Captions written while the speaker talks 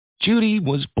Judy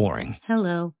was boring.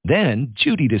 Hello. Then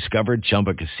Judy discovered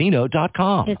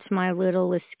ChumbaCasino.com. It's my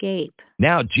little escape.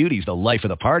 Now Judy's the life of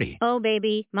the party. Oh,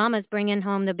 baby, mama's bringing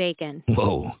home the bacon.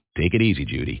 Whoa, take it easy,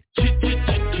 Judy.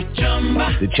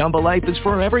 The Chumba life is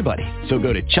for everybody. So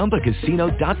go to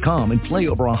ChumbaCasino.com and play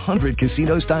over 100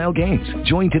 casino-style games.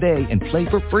 Join today and play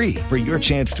for free for your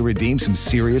chance to redeem some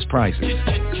serious prizes.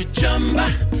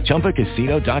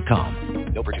 ChumbaCasino.com.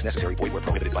 No purchase necessary. Void where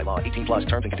prohibited by law. 18 plus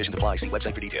terms and conditions apply. See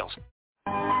website for details.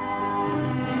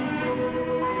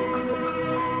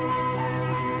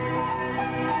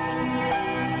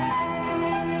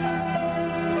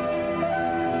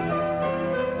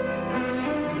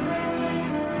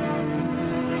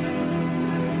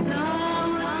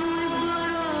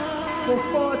 For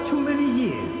far too many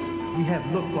years, we have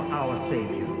looked for our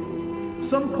Savior.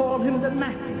 Some call him the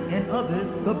Mahdi and others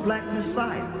the Black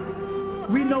Messiah.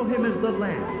 We know him as the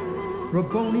Lamb,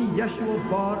 Rabboni Yeshua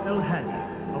Bar El-Hadi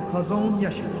of Chazon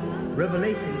Yeshua,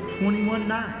 Revelation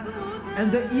 21:9,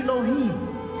 and the Eloheem,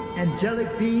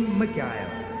 angelic being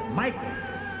Michael,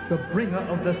 the bringer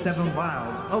of the 7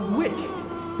 vials, of which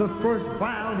the first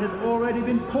vial has already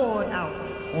been poured out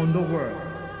on the world.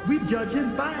 We judge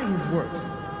him by his works,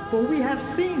 for we have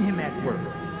seen him at work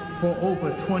for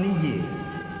over 20 years.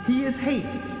 He is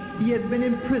hated, he has been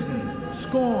imprisoned,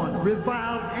 scorned,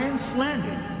 reviled, and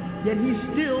slandered, yet he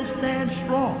still stands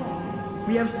strong.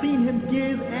 We have seen him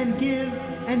give and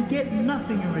get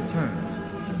nothing in return.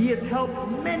 He has helped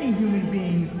many human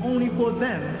beings only for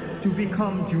them to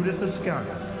become Judas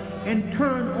Iscariot and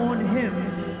turn on him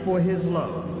for his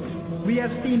love. We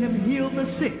have seen him heal the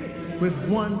sick with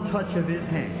one touch of his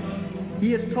hand.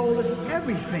 He has told us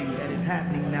everything that is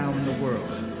happening now in the world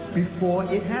before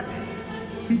it happened.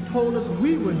 He told us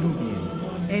we were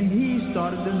Nubians, and he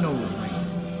started the nose ring.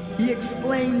 He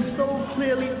explained so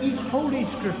clearly each holy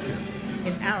scripture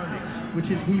in Aramaic, which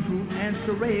is Hebrew, and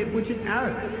Syriac, which is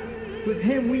Arabic. With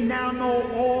him we now know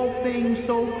all things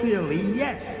so clearly.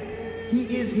 Yes, he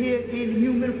is here in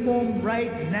human form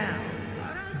right now.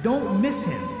 Don't miss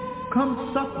him. Come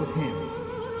sup with him.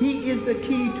 He is the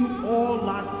key to all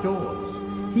locked doors.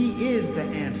 He is the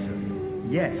answer.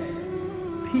 Yes,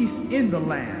 peace in the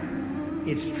land.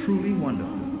 It's truly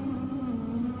wonderful.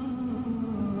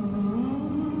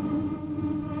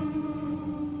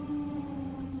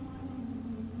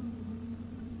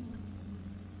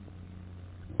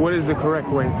 What is the correct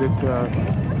way to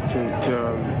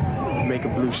make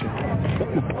ablution?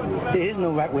 There is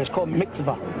no right way. It's called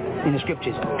mitzvah in the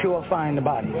scriptures, purifying the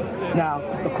body. Now,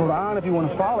 the Quran, if you want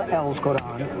to follow L's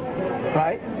Quran,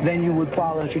 right, then you would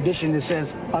follow the tradition that says,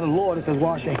 on the Lord, it says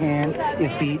wash your hands,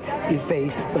 your feet, your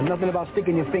face. There's nothing about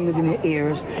sticking your fingers in your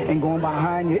ears and going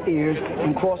behind your ears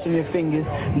and crossing your fingers.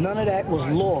 None of that was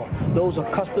law. Those are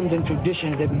customs and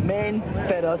traditions that men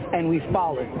fed us and we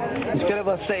followed. Instead of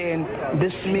us saying,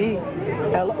 Bismi,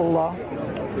 El-Allah,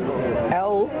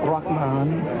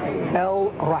 El-Rahman,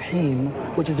 El-Rahim,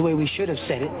 which is the way we should have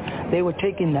said it, they were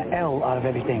taking the L out of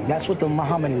everything. That's what the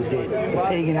Mohammedans did, the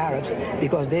pagan Arabs,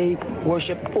 because they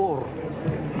worship Ur.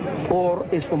 Ur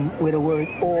is from where the word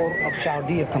Ur of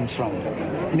Chaldea comes from,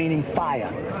 meaning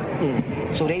fire.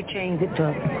 So they changed it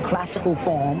to classical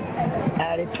form,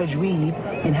 added tajweed,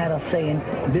 and had us saying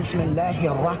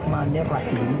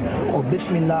Bismillahir-Rahmanir-Rahim or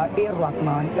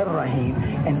Bismillahir-Rahmanir-Rahim,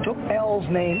 and took L's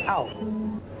name out.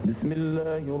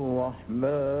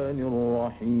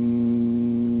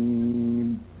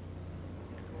 Bismillahir-Rahmanir-Rahim.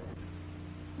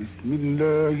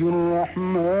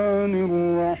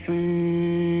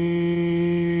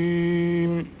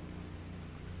 Bismillahir-Rahmanir-Rahim.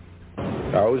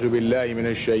 أعوذ بالله من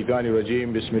الشيطان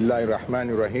الرجيم بسم الله الرحمن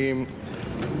الرحيم.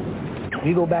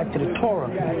 We go back to the Torah,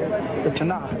 the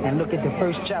Tanakh, and look at the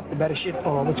first chapter,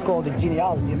 or what's called the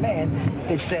genealogy of man.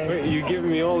 It says... You're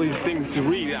giving me all these things to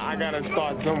read. I got to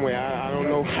start somewhere. I don't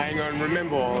know. Hang on,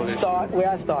 remember all of this. Start where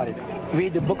I started.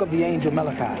 Read the book of the angel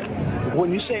Malachi.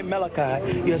 When you say Malachi,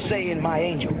 you're saying my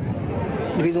angel.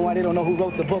 The reason why they don't know who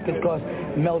wrote the book is because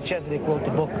Melchizedek wrote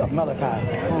the book of Malachi.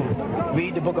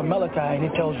 Read the book of Malachi and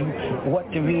it tells you what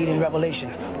to read in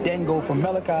Revelations. Then go from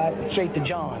Malachi straight to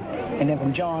John. And then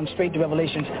from John straight to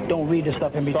Revelations. Don't read the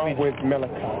stuff in between. Start with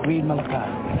Malachi. Read Malachi.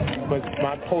 But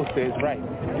my poster is right.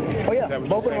 Oh yeah,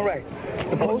 both of them are right.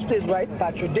 The poster is right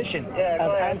by tradition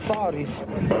of Ansaris,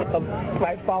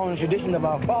 right, following the tradition of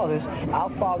our fathers. Our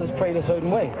fathers prayed a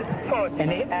certain way. And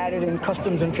they added in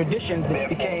customs and traditions that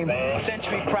became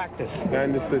century practice. I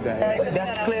understood that.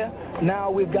 That's clear. Now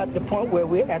we've got the point where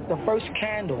we're at the first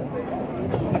candle.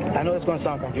 I know it's going to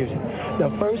sound confusing. The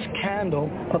first candle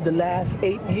of the last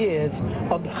 8 years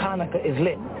of Hanukkah is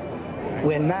lit.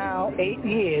 We're now 8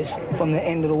 years from the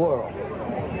end of the world.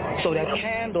 So that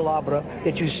candelabra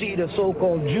that you see the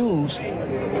so-called Jews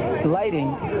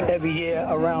lighting every year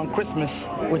around Christmas,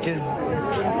 which is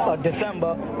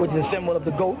December, which is a symbol of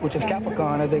the goat, which is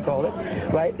Capricorn, as they call it,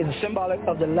 right? It's symbolic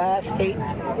of the last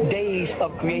 8 days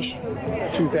of creation.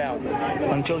 2000.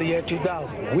 Until the year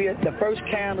 2000. The first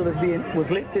candle was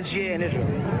lit this year in Israel.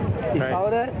 You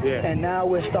follow that? Yeah. And now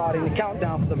we're starting the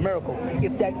countdown for the miracle.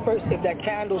 If that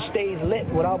candle stays lit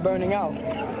without burning out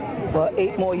for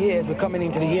 8 more years, we're coming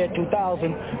into the year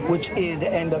 2000, which is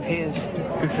the end of his.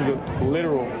 This is a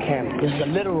literal candle. This is a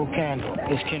literal candle.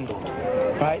 It's kindled,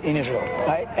 right, in Israel,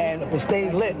 right? And if it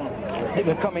stays lit,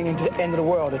 we're coming into the end of the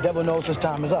world. The devil knows his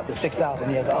time is up. The 6,000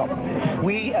 years are up.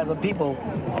 We as a people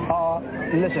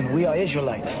we are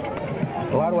Israelites.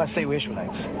 Why do I say we're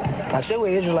Israelites? I say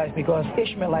we're Israelites because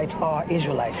Ishmaelites are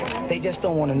Israelites. They just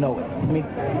don't want to know it. Let me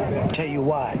tell you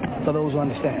why, for those who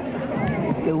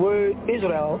understand. The word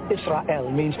Israel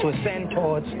means to ascend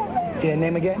towards, their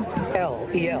name again?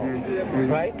 E-L,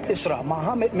 right? Isra.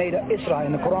 Muhammad made an Isra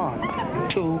in the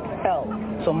Quran to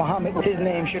El. So Muhammad, his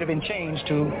name should have been changed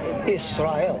to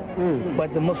Israel,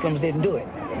 but the Muslims didn't do it.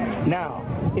 Now,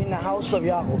 in the house of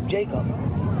Jacob,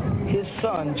 his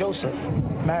son Joseph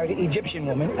married an Egyptian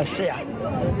woman,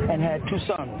 Asiyah, and had 2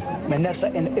 sons,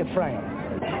 Manasseh and Ephraim.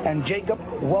 And Jacob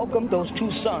welcomed those 2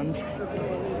 sons,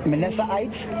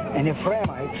 Manasseites and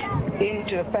Ephraimites,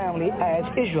 into the family as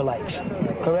Israelites.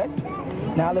 Correct?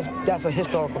 Now that's a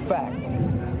historical fact.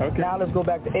 Okay. Now let's go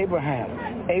back to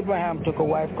Abraham. Abraham took a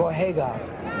wife called Hagar,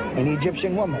 an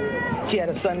Egyptian woman. She had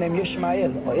a son named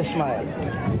Ishmael,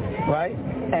 right?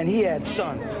 And he had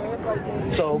sons.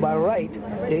 So by right,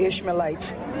 the Ishmaelites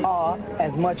are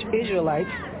as much Israelites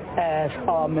as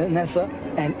are Manasseh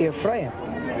and Ephraim.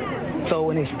 So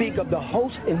when they speak of the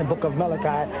host in the book of Malachi,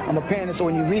 I'm preparing it so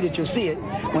when you read it, you'll see it.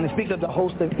 When it speaks of the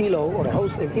host of Elo, or the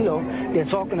host of Elo, they're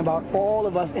talking about all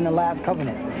of us in the last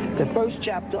covenant. The first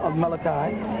chapter of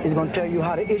Malachi is going to tell you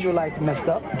how the Israelites messed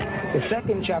up. The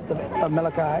second chapter of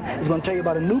Malachi is going to tell you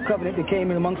about a new covenant that came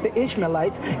in amongst the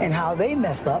Ishmaelites and how they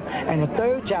messed up. And the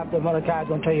third chapter of Malachi is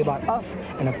going to tell you about us.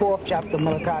 And the fourth chapter of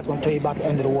Malachi is going to tell you about the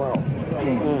end of the world.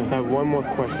 I have one more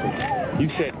question. You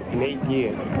said in 8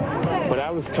 years, but I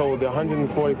was told the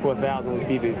 144,000 would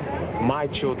be my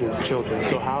children's children.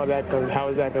 So how is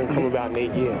that going to come about in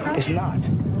 8 years? It's not.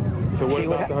 So what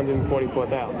about the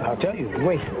 144,000? I'll tell you.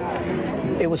 Wait.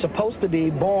 It was supposed to be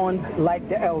born like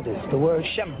the elders. The word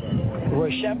Shem. The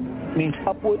word Shem means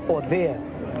upward or there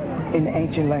in the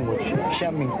ancient language.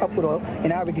 Shem means upward, or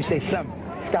in Arabic you say Sem,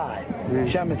 sky.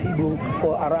 Shem is Hebrew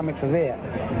or Aramic for there.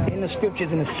 In the scriptures,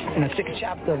 in the 6th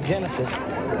chapter of Genesis,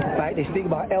 right, they speak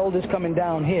about elders coming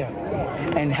down here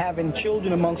and having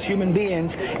children amongst human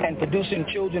beings and producing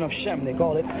children of Shem. They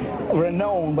call it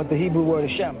renown, but the Hebrew word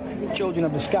is Shem, children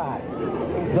of the sky.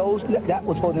 That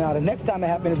was supposed to now. The next time it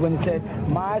happened is when it said,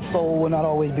 my soul will not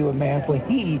always be with man, for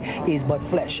he is but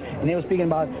flesh. And they were speaking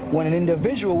about when an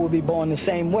individual will be born the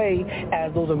same way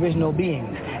as those original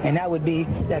beings. And that would be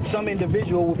that some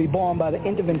individual will be born by the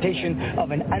intervention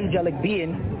of an angelic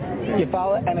being, you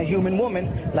follow, and a human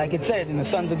woman, like it said, and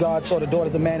the sons of God saw the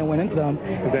daughters of man and went into them.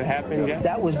 Did that happen yet?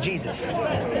 That was Jesus.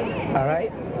 All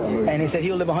right? And he said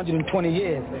he'll live 120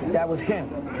 years. That was him.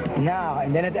 Now,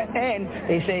 and then at the end,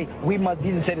 they say,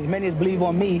 Jesus said, as many as believe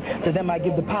on me, to them I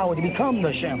give the power to become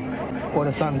the Shem, or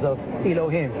the sons of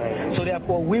Eloheem. So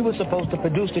therefore, we were supposed to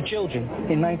produce the children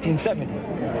in 1970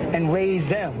 and raise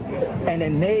them, and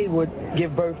then they would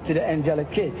give birth to the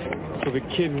angelic kids. So the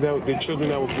children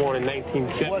that were born in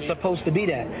 1970? It was supposed to be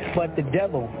that, but the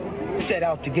devil set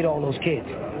out to get all those kids.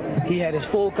 He had his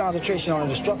full concentration on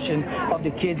the destruction of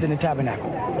the kids in the tabernacle.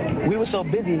 We were so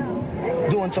busy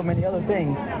doing so many other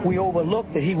things, we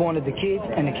overlooked that he wanted the kids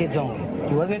and the kids only.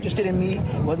 He wasn't interested in me,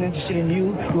 he wasn't interested in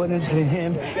you, he wasn't interested in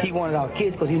him. He wanted our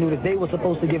kids because he knew that they were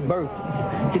supposed to give birth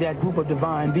to that group of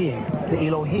divine beings. The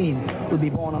Eloheem would be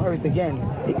born on earth again,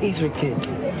 the Easter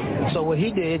kids. So what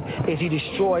he did is he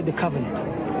destroyed the covenant.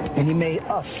 And he made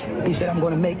us. He said, I'm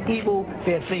going to make evil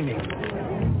fair seeming.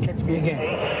 Catch me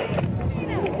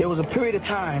again. There was a period of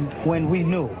time when we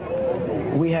knew.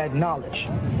 We had knowledge.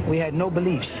 We had no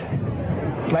beliefs.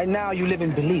 Right now you live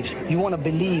in beliefs. You want to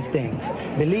believe things.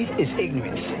 Belief is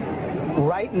ignorance.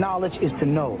 Right knowledge is to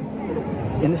know.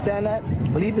 You understand that?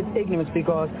 Belief is ignorance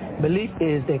because belief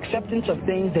is the acceptance of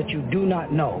things that you do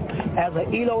not know. As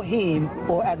an Elohim,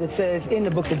 or as it says in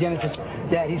the book of Genesis,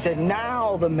 that he said,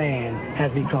 now the man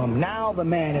has become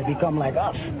like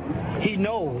us. He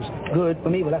knows good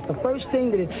from evil. That's the first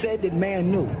thing that it said that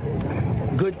man knew,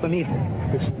 good from evil.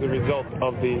 This is the result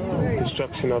of the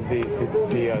destruction of the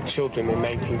children in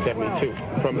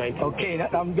 1972, from 19... Okay,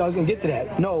 I was going to get to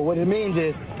that. No, what it means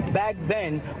is, back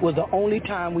then was the only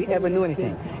time we ever knew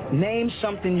anything. Name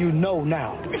something you know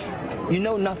now. You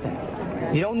know nothing.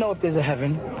 You don't know if there's a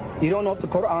heaven. You don't know if the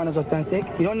Quran is authentic.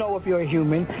 You don't know if you're a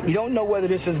human. You don't know whether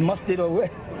this is mustard or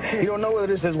red. You don't know whether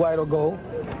this is white or gold.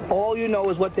 All you know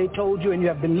is what they told you, and you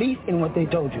have belief in what they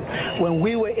told you. When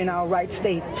we were in our right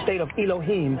state of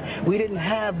Eloheem, we didn't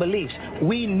have beliefs.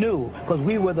 We knew because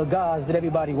we were the gods that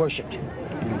everybody worshipped.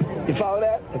 You follow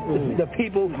that? The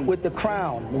people with the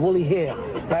crown, the woolly hair,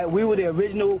 right? We were the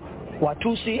original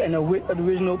Watusi and the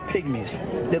original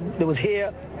Pygmies. There was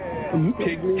hair.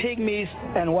 Pygmies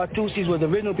and Watusis were the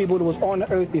original people that was on the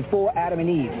earth before Adam and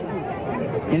Eve.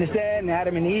 You understand?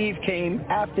 Adam and Eve came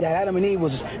after that. Adam and Eve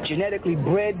was genetically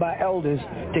bred by elders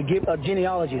to give a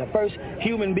genealogy. The first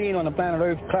human being on the planet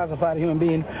Earth, classified human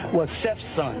being, was Seth's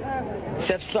son.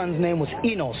 Seth's son's name was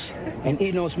Enos, and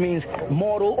Enos means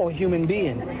mortal or human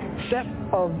being. Seth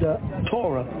of the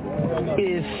Torah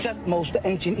is Sethmos, the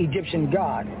ancient Egyptian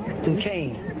god, to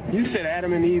Cain. You said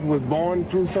Adam and Eve was born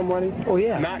through somebody? Oh,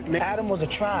 yeah. Adam was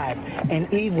a tribe,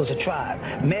 and Eve was a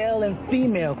tribe. Male and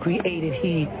female created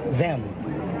he, them.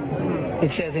 It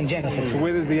says in Genesis. So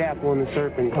where does the apple and the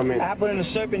serpent come in? Apple and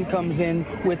the serpent comes in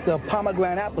with the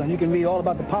pomegranate apple, and you can read all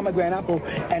about the pomegranate apple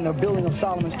and the building of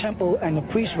Solomon's temple and the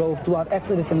priest robe throughout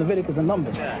Exodus and Leviticus and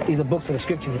Numbers. These are books of the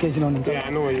scriptures, in case you don't know. Yeah,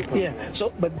 I know where you're coming. Yeah,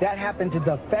 so, but that happened to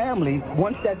the family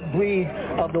once that breed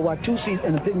of the Watusis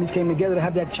and the Pygmies came together to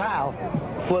have that child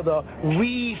for the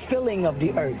refilling of the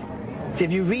earth. So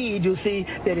if you read, you'll see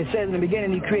that it says in the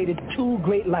beginning he created two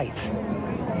great lights.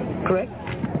 Correct?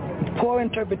 Poor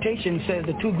interpretation says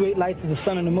the two great lights are the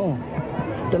sun and the moon.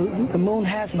 The moon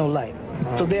has no light.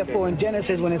 So therefore in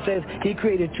Genesis when it says he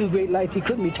created two great lights, he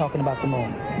couldn't be talking about the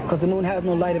moon because the moon has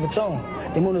no light of its own.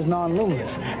 The moon is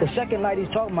non-luminous. The second light he's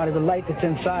talking about is the light that's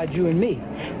inside you and me.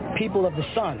 People of the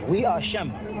sun. We are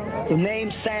Shem. The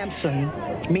name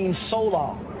Samson means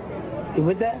solar. You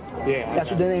with that? Yeah. That's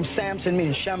what the name Samson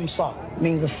means. Shamsa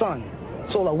means the sun.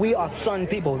 So we are sun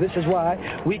people. This is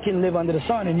why we can live under the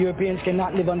sun and Europeans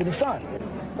cannot live under the sun.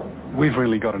 We've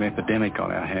really got an epidemic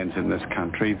on our hands in this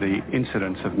country. The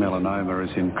incidence of melanoma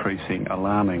is increasing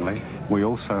alarmingly. We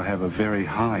also have a very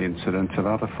high incidence of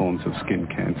other forms of skin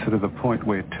cancer, to the point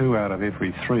where 2 out of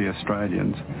every 3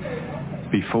 Australians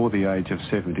before the age of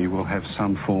 70 will have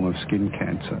some form of skin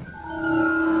cancer.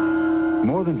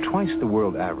 More than twice the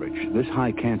world average, this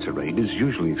high cancer rate is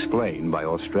usually explained by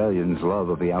Australians' love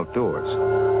of the outdoors.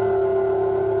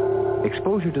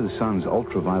 Exposure to the sun's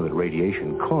ultraviolet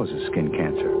radiation causes skin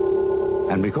cancer.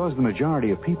 And because the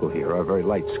majority of people here are very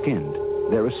light-skinned,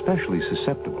 they're especially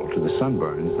susceptible to the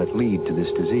sunburns that lead to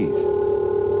this disease.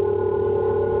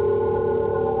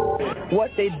 What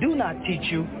they do not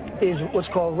teach you is what's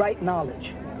called right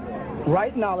knowledge.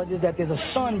 Right knowledge is that there's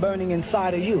a sun burning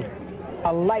inside of you.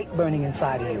 A light burning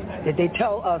inside of you. That they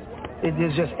tell us that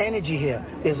there's just energy here.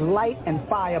 There's light and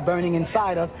fire burning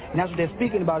inside us, and that's what they're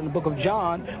speaking about in the book of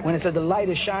John when it says the light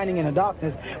is shining in the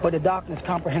darkness, but the darkness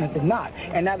comprehendeth it not.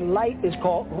 And that light is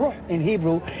called Ruh in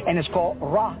Hebrew, and it's called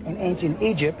Ra in ancient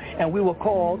Egypt, and we were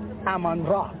called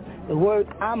Amun-Ra. The word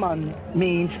Amun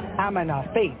means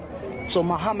Amanah, faith. So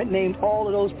Muhammad named all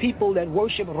of those people that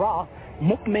worship Ra,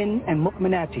 Mu'min and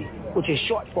Mu'minati, which is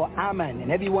short for Aman,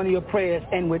 and every one of your prayers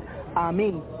end with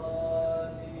Amin.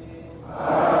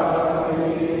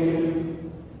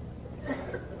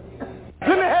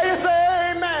 Let me hear you say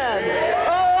amen.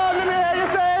 Oh, let me hear you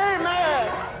say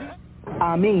amen.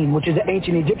 Amin, which is the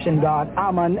ancient Egyptian god,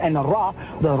 Aman, and the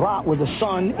Ra was the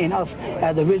sun in us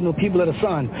as the original people of the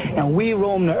sun. And we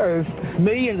roam the earth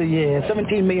millions of years,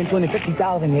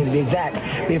 17,250,000 years to be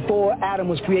exact, before Adam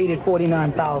was created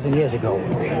 49,000 years ago.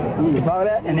 You follow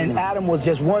that? And then Adam was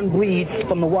just one breed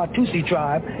from the Watusi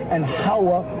tribe, and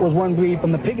Hawa was one breed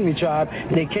from the Pygmy tribe.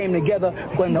 They came together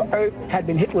when the earth had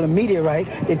been hit with a meteorite.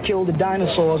 It killed the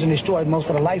dinosaurs and destroyed most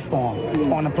of the life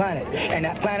form on the planet. And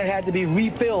that planet had to be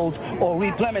refilled or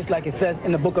replenished, like it says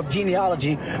in the book of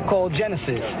genealogy called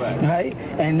Genesis, right?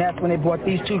 And that's when they brought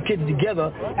these two kids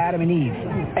together, Adam and Eve.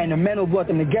 And the men who brought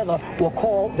them together were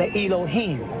called the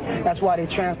Eloheem. That's why they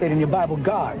translate in your Bible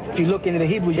God. If you look into the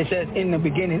Hebrew, it says in the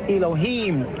beginning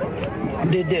Elohim.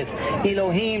 did this.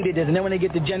 Elohim did this. And then when they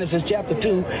get to Genesis chapter 2,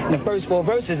 in the first 4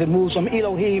 verses, it moves from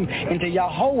Elohim into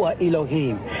Yahweh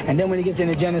Elohim. And then when it gets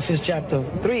into Genesis chapter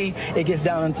 3, it gets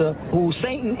down into who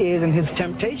Satan is and his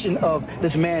temptation of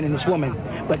this man and this woman.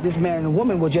 But this man and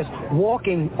woman were just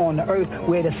walking on the earth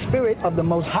where the spirit of the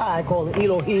Most High, called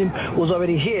Elohim, was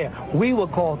already here. We were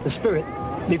called the spirit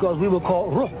because we were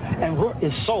called Ruh, and Ruh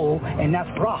is soul, and that's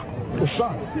Ra, the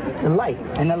sun, the light,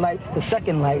 and the light, the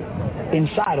second light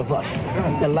inside of us,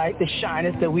 the light that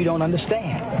shineth that we don't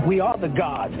understand. We are the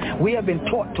gods. We have been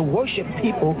taught to worship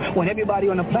people when everybody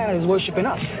on the planet is worshiping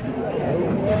us.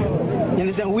 You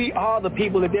understand? We are the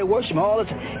people that they're worshiping. All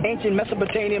this ancient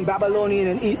Mesopotamian, Babylonian,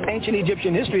 and ancient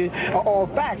Egyptian history are all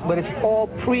facts, but it's all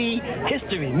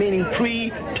pre-history, meaning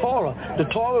pre-Torah. The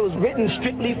Torah was written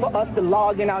strictly for us to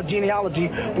log in our genealogy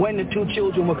when the 2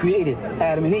 children were created,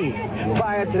 Adam and Eve.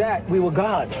 Prior to that, we were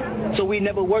gods, so we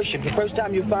never worshiped. The first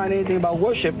time you find anything about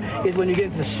worship is when you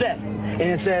get to Seth. And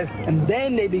it says, and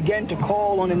then they began to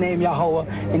call on the name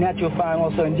Yahweh, and that you'll find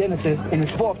also in Genesis in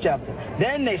its 4th chapter.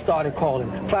 Then they started calling.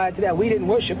 Prior to that, we didn't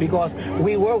worship because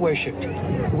we were worshipped.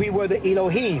 We were the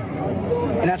Elohim.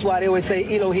 And that's why they always say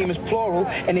Elohim is plural,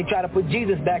 and they try to put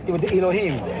Jesus back there with the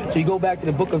Elohim. So you go back to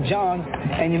the book of John,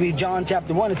 and you read John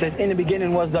chapter 1, it says, in the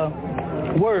beginning was the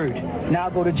Word. Now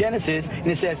go to Genesis, and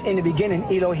it says, in the beginning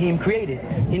Elohim created.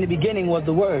 In the beginning was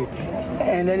the Word.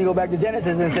 And then you go back to Genesis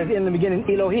and it says, in the beginning,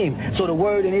 Elohim. So the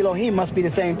word and Elohim must be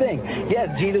the same thing. Yes,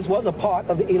 Jesus was a part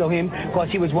of the Elohim because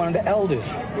he was one of the elders.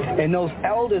 And those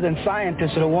elders and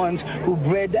scientists are the ones who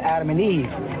bred the Adam and Eve.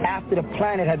 After the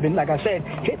planet had been, like I said,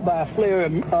 hit by a flare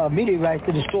of meteorites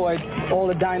that destroyed all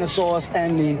the dinosaurs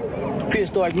and the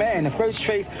prehistoric man. The first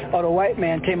trace of the white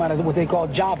man came out of what they call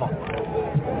Java.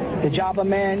 The Java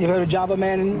man, you heard of Java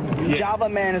man? Yeah. Java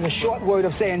man is a short word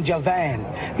of saying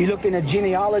Javan. You look in the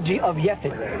genealogy of Yefet.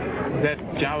 That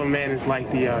Java man is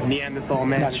like the Neanderthal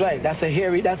man? That's right. That's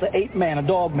an ape man, a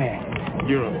dog man.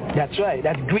 Europe. That's right.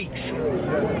 That's Greeks.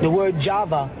 The word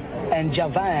Java and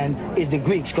Javan is the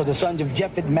Greeks, because the sons of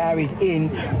Japheth married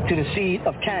into the seed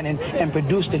of Canaan and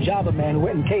produced the Java man who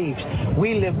went in caves.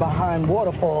 We lived behind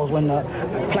waterfalls when the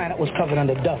planet was covered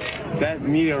under dust. That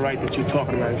meteorite that you're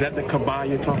talking about, is that the Kaaba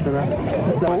you're talking about?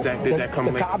 No, did that come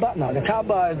later? Kaaba? No, the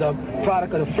Kaaba is a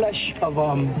product of the flesh of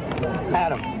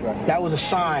Adam. That was a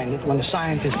sign when the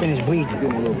scientists finished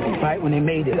breathing, right, when they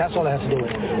made it. That's all it has to do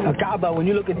with it. The Kaaba, when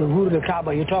you look at the root of the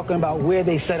Kaaba, you're talking about where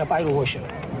they set up idol worship.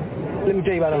 Let me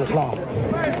tell you about El-Islam.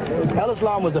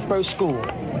 El-Islam was the first school.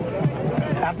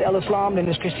 After El-Islam, then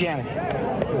there's Christianity.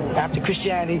 After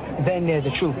Christianity, then there's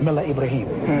the truth, Millah Ibrahim.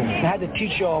 I had to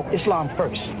teach you all Islam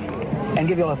first and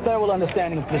give you all a thorough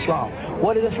understanding of Islam.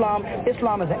 What is Islam?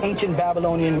 Islam is an ancient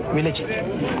Babylonian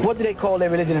religion. What do they call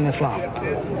their religion in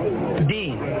Islam?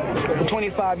 Deen. For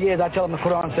 25 years, I tell them the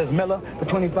Quran says Millah. For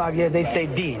 25 years, they say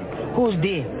Deen. Who's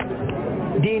Deen?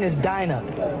 Deen is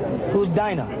Dinah. Who's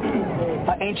Dinah?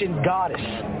 An ancient goddess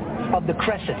of the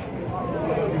crescent.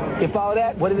 You follow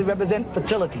that? What does it represent?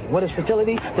 Fertility. What is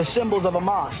fertility? The symbols of a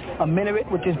mosque. A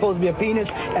minaret, which is supposed to be a penis,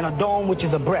 and a dome, which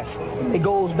is a breast. It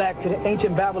goes back to the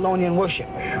ancient Babylonian worship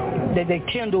that they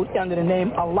kindled under the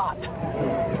name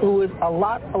Allat. Who is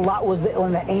Allat? Allat was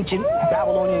one of the ancient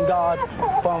Babylonian gods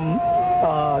from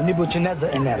Nebuchadnezzar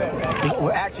and them.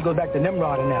 It actually goes back to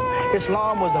Nimrod and them.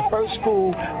 Islam was the first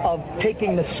school of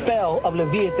taking the spell of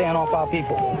Leviathan off our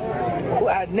people. Who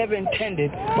had never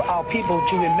intended for our people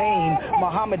to remain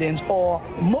Mohammedans or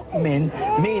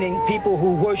Mu'min, meaning people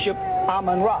who worship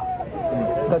Amun-Ra.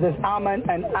 Because there's Amun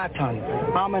and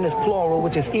Atan. Amun is plural,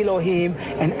 which is Elohim,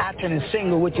 and Atan is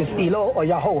single, which is Elo or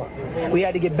Yahweh. We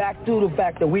had to get back to the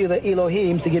fact that we are the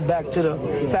Elohims to get back to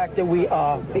the fact that we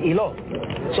are the Elo.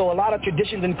 So a lot of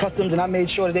traditions and customs, and I made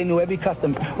sure that they knew every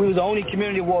custom. We was the only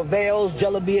community that wore veils,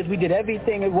 jalabias. We did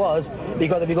everything it was,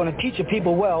 because if you're going to teach your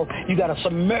people well, you got to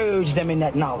submerge them in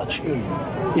that knowledge.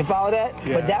 You follow that?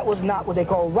 Yeah. But that was not what they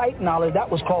call right knowledge. That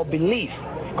was called belief.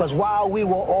 Because while we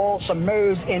were all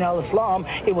submerged in Al-Islam,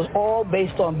 it was all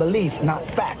based on belief, not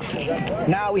facts.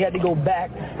 Now we had to go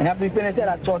back, and after we finished that,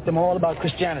 I taught them all about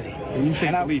Christianity. When you say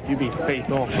belief, you mean faith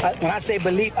also. When I say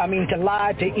belief, I mean to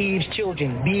lie to Eve's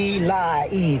children. Lie,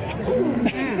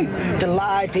 Eve. To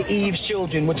lie to Eve's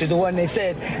children, which is the one they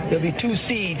said, there'll be 2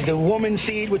 seeds, the woman's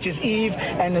seed, which is Eve,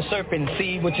 and the serpent's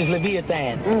seed, which is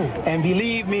Leviathan. And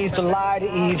believe means to lie to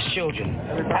Eve's children.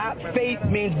 Faith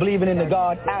means believing in the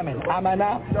God Amen.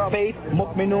 Amana. Faith,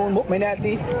 Mu'minun,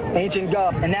 Mu'minati, ancient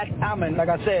God. And that Amun, like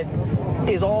I said,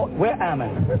 is all, we're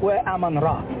Amun. We're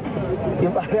Amun-Ra.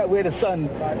 We're the son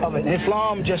of it.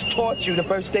 Islam just taught you the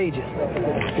first stages.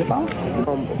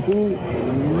 Who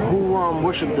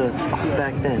worshipped us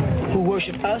back then? Who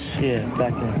worshipped us? Yeah,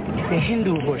 back then. The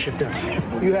Hindus worshipped us.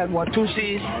 You had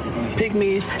Watusis,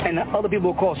 Pygmies, and the other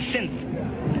people called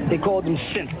Synth. They called them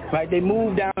Synth, right? They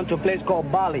moved down to a place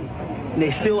called Bali. And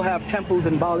they still have temples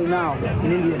in Bali now,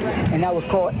 in India. And that was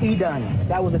called Eden.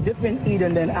 That was a different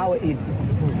Eden than our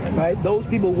Eden, right? Those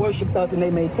people worshipped us and they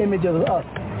made images of us.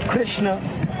 Krishna,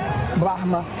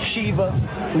 Brahma, Shiva.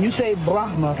 When you say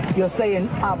Brahma, you're saying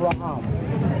Abraham.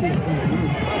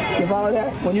 You follow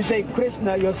that? When you say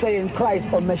Krishna, you're saying Christ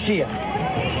or Messiah.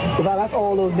 That's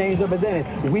all those names represented.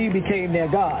 We became their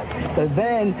God. But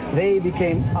then they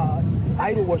became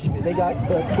idol worshippers. They got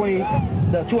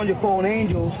the 200-fold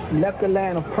angels left the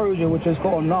land of Persia, which is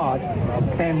called Nod,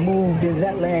 and moved into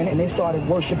that land, and they started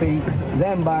worshiping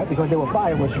them because they were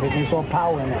fire worshippers. They saw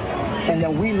power in them. And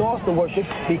then we lost the worship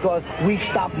because we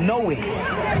stopped knowing.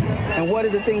 And what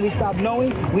is the thing we stopped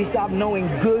knowing? We stopped knowing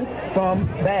good from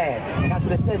bad. And that's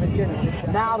what it says in Genesis.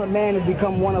 Now the man has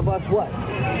become one of us what?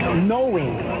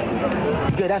 Knowing.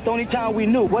 Good. That's the only time we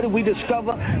knew. What did we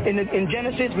discover in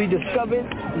Genesis? We discovered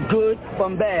good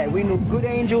from bad. We knew good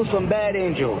angels from bad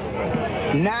angels.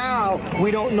 Now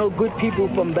we don't know good people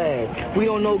from bad. We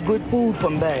don't know good food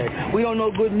from bad. We don't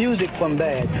know good music from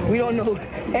bad. We don't know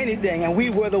anything, and we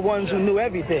were the ones who knew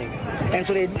everything. And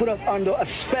so they put us under a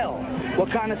spell.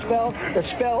 What kind of spell? The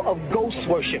spell of ghost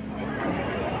worship.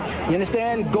 You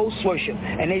understand? Ghost worship.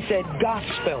 And they said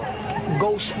gospel,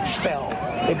 ghost spell.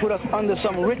 They put us under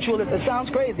some ritual. It sounds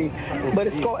crazy, but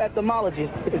it's called etymology.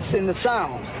 It's in the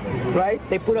sounds, right?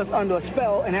 They put us under a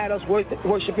spell and had us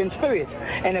worshiping spirits.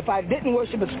 And if I didn't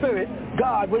worship a spirit,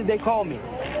 God, what did they call me?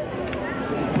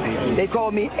 They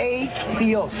called me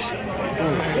A.E.O.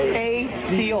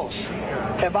 A.E.O.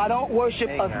 If I don't worship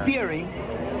a theory,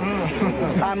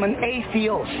 I'm an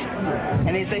atheist.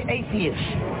 And they say atheist.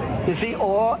 You see,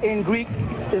 or in Greek,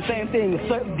 the same thing,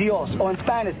 Dios, or in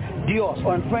Spanish, Dios,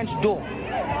 or in French, Do.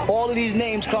 All of these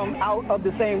names come out of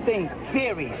the same thing,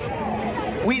 theories.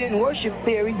 We didn't worship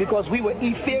theory because we were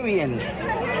Etherians.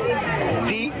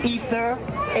 The ether,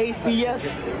 atheists.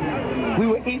 We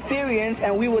were Etherians,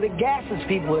 and we were the gases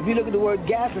people. If you look at the word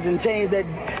gases and change that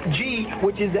G,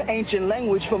 which is the ancient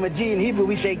language, from a G in Hebrew,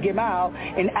 we say gemal.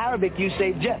 In Arabic, you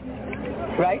say jet.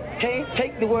 Right?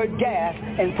 Take the word gas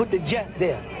and put the jet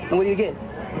there. And what do you get?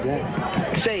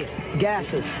 Yeah. Say it.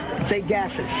 Gases. Say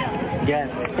gases. Gas.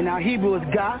 In our Hebrew is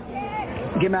ga,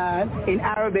 gemal. In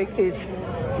Arabic is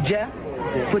ja.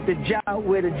 Put the ja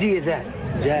where the G is at.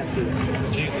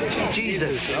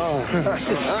 Jesus. Oh. It's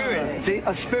a spirit. See,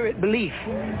 a spirit belief.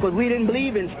 But we didn't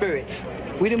believe in spirits.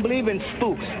 We didn't believe in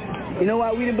spooks. You know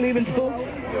why we didn't believe in spooks?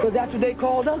 Because that's what they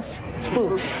called us.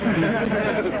 Spooks.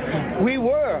 We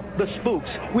were the spooks.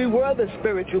 We were the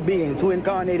spiritual beings who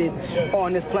incarnated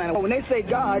on this planet. When they say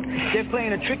God, they're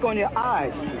playing a trick on your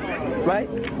eyes, right?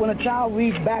 When a child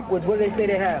reads backwards, what do they say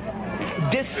they have?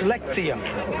 Dyslexia,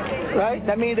 right?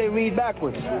 That means they read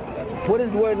backwards. What does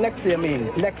the word lexia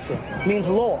mean? Lexia means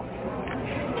law.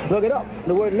 Look it up.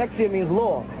 The word lexia means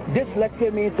law.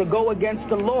 Dyslexia means to go against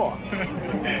the law.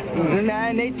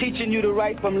 And they teaching you to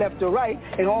write from left to right.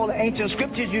 In all the ancient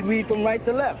scriptures, you'd read from right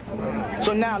to left.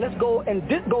 So now let's go and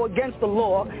go against the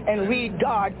law and read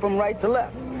God from right to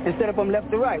left instead of from left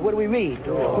to right. What do we read?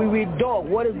 We read dog.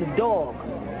 What is the dog?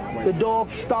 The dog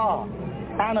star.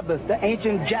 Anubis, the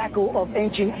ancient jackal of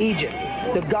ancient Egypt,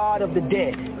 the god of the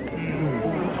dead.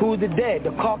 Who's the dead?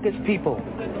 The Caucasus people.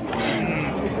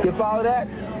 You follow that?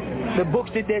 The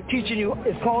books that they're teaching you,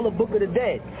 it's called the Book of the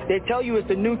Dead. They tell you it's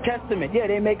the New Testament. Yeah,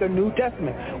 they make a New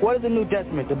Testament. What is the New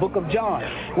Testament? The Book of John.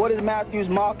 What is Matthew,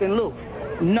 Mark, and Luke?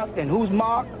 Nothing. Who's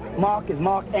Mark? Mark is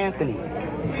Mark Anthony.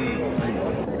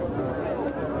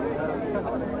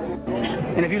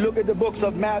 And if you look at the books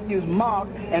of Matthew, Mark,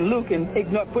 and Luke, and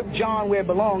put John where it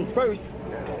belongs first,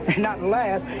 and not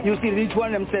last, you'll see that each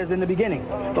one of them says in the beginning.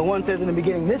 The one says in the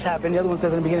beginning this happened, the other one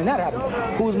says in the beginning that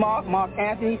happened. Who's Mark? Mark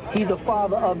Anthony. He's the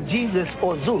father of Jesus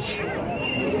or Zeus.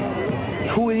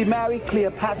 Who did he marry?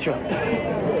 Cleopatra.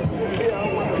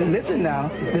 Listen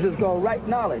now, this is called right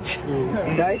knowledge,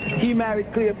 right? He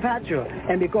married Cleopatra,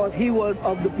 and because he was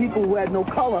of the people who had no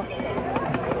color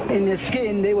in their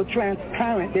skin, they were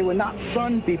transparent. They were not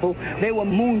sun people. They were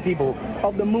moon people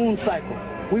of the moon cycle.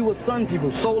 We were sun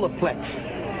people, solar plex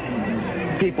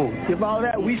people. You follow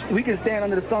that? We can stand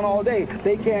under the sun all day.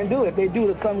 They can't do it. If they do,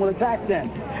 the sun will attack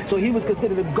them. So he was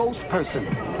considered a ghost person.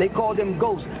 They called him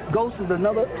ghost. Ghost is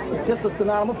another, just a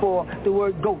synonym for the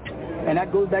word goat. And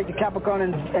that goes back to Capricorn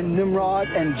and Nimrod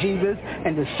and Jesus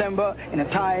and December and the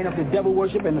tying of the devil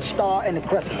worship and the star and the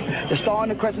crescent. The star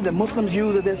and the crescent that Muslims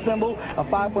use as their symbol, a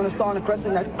 5-pointed star and a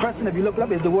crescent. That crescent, if you look it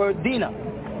up, is the word Dina.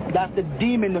 That's the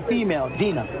demon, the female,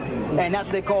 Dina. And that's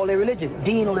what they call their religion,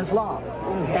 Deen al-Islam.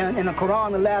 And in the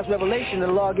Quran, the last revelation that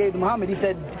Allah gave to Muhammad, he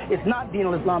said, it's not Deen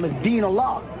al-Islam, it's Deen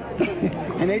Allah.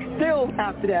 And they still,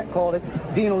 after that, call it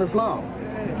Deen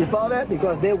al-Islam. You follow that?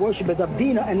 Because their worship is of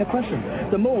Dina and the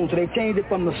crescent, the moon. So they changed it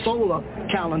from the solar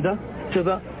calendar to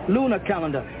the lunar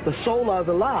calendar. The solar is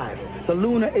alive. The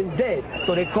lunar is dead.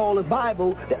 So they call the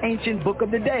Bible the ancient book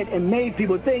of the dead and made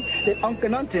people think that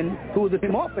Akhenaten, who was a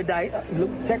hermaphrodite,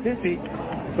 check this feet,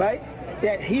 right?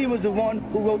 That he was the one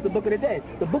who wrote the book of the dead.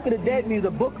 The book of the dead means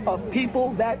a book of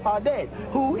people that are dead.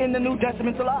 Who in the New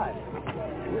Testament's alive?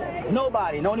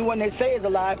 Nobody. The only one they say is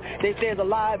alive, they say is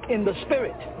alive in the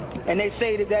spirit. And they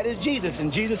say that that is Jesus.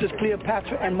 And Jesus is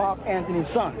Cleopatra and Mark Antony's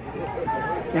son.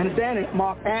 You understand it?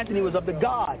 Mark Antony was of the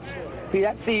gods.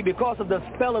 See, because of the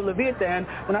spell of Leviathan,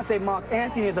 when I say Mark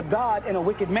Antony is a god and a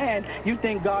wicked man, you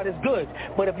think God is good.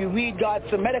 But if you read God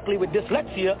Semitically with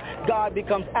dyslexia, God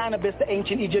becomes Anubis, the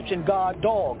ancient Egyptian god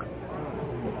dog.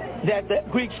 That the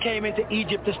Greeks came into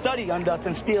Egypt to study under us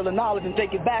and steal the knowledge and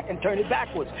take it back and turn it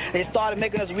backwards. They started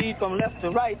making us read from left to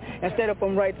right instead of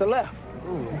from right to left.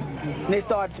 And they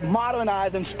started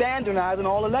modernizing, standardizing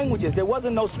all the languages. There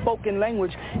wasn't no spoken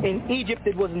language in Egypt.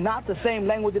 It was not the same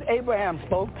language that Abraham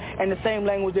spoke and the same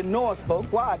language that Noah spoke.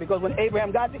 Why? Because when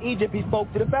Abraham got to Egypt, he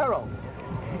spoke to the Pharaoh.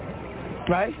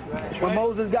 Right? When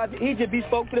Moses got to Egypt, he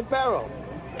spoke to the Pharaoh.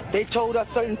 They told us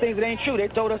certain things that ain't true. They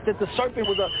told us that the serpent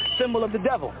was a symbol of the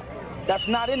devil. That's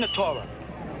not in the Torah.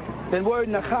 The word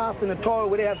nakhas in the Torah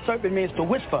where they have serpent means to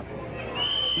whisper.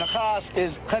 Nakhas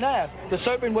is khanaf. The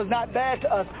serpent was not bad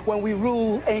to us when we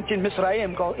ruled ancient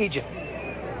Misraim called Egypt.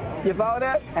 You follow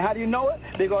that? And how do you know it?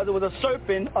 Because it was a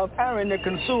serpent of Aaron that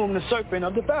consumed the serpent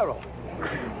of the Pharaoh.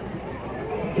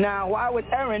 Now, why would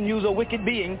Aaron use a wicked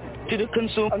being to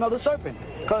consume another serpent?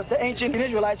 Because the ancient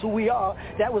Israelites, who we are,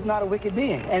 that was not a wicked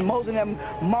being. And Moses and them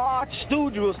marched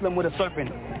through Jerusalem with a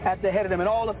serpent at the head of them. And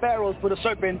all the pharaohs put a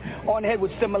serpent on the head,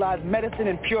 which symbolized medicine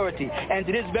and purity. And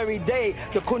to this very day,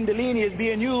 the Kundalini is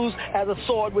being used as a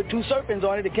sword with two serpents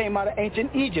on it that came out of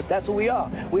ancient Egypt. That's who we are.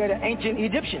 We are the ancient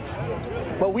Egyptians.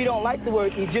 But we don't like the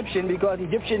word Egyptian because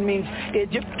Egyptian means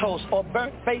Egyptos or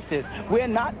burnt faces. We're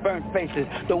not burnt faces.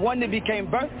 The one that became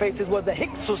burnt faces was the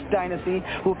Hyksos dynasty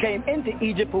who came into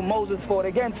Egypt, who Moses fought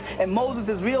against. And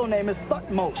Moses' real name is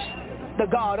Thutmose, the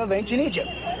god of ancient Egypt.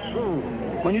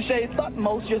 When you say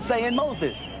Thutmose, you're saying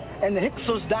Moses. And the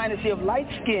Hyksos dynasty of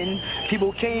light-skinned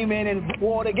people came in and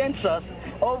warred against us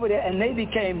over there, and they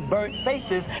became burnt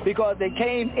faces because they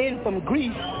came in from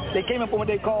Greece. They came in from what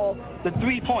they call the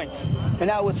 3 points. And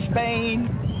that was Spain,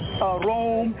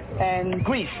 Rome, and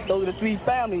Greece. Those are the three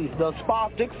families, the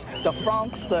Spartans, the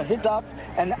Franks, the Hittites,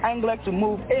 and the Anglecs who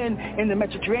moved in the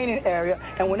Mediterranean area.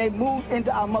 And when they moved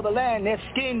into our motherland, their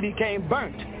skin became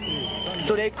burnt.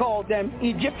 So they called them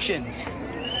Egyptians.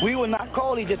 We were not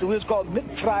called Egyptians. We was called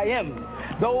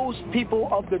Mitzrayim, those people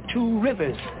of the two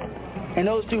rivers. And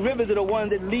those two rivers are the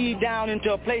ones that lead down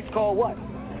into a place called what?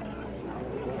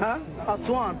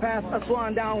 Aswan. Past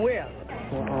Aswan down where?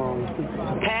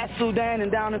 Past Sudan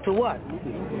and down into what?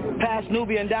 Past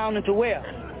Nubia and down into where?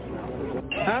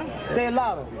 Say it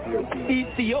louder.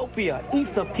 Ethiopia,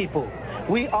 Ether people.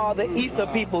 We are the Ether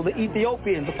people, the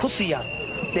Ethiopians, the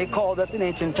Kusiya. They called us in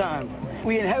ancient times.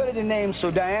 We inherited the name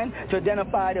Sudan to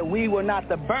identify that we were not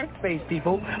the burnt-faced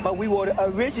people, but we were the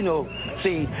original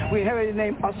seed. We inherited the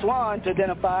name Aswan to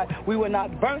identify we were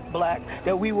not burnt black,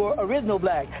 that we were original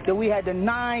black, that we had the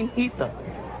 9 ether.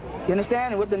 You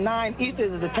understand? And with the 9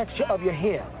 ethers is the texture of your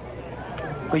hair.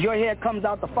 Because your hair comes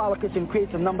out the follicus and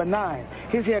creates a number 9.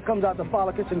 His hair comes out the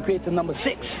follicus and creates a number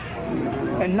 6.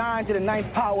 And 9 to the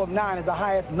 9th power of 9 is the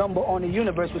highest number on the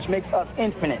universe, which makes us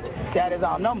infinite. That is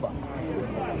our number.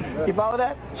 You follow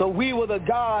that? So we were the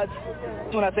gods.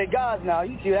 When I say gods now,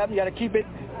 you see what happens? You got to keep it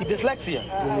dyslexia.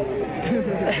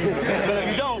 But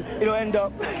if you don't, it'll end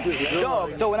up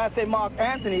dog. So when I say Mark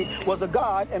Antony was a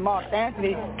god, and Mark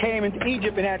Antony came into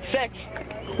Egypt and had sex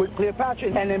with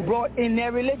Cleopatra and then brought in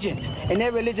their religion. And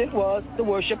their religion was the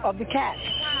worship of the cat.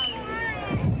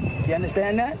 You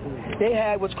understand that? They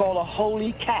had what's called a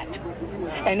holy cat.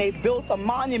 And they built a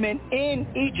monument in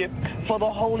Egypt for the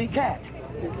holy cat.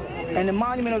 And the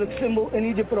monument of the symbol in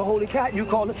Egypt for the holy cat, you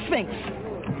call it Sphinx.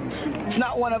 It's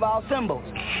not one of our symbols.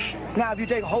 Now, if you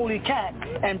take holy cat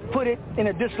and put it in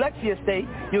a dyslexia state,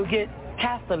 you'll get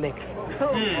Catholic.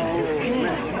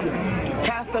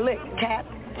 Catholic, cat,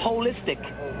 holistic.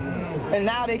 And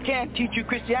now they can't teach you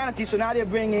Christianity, so now they're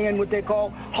bringing in what they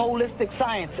call holistic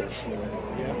sciences,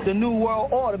 the New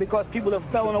World Order, because people have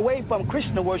fallen away from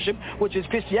Krishna worship, which is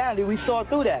Christianity. We saw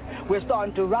through that. We're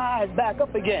starting to rise back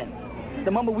up again.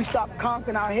 The moment we stop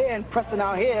conking our hair and pressing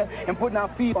our hair and putting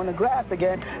our feet on the grass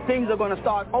again, things are going to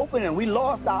start opening. We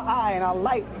lost our eye and our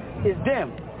light is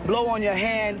dim. Blow on your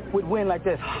hand with wind like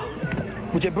this,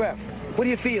 with your breath. What do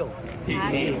you feel?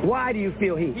 Heat. Why do you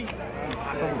feel heat?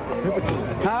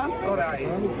 Huh?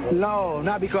 No,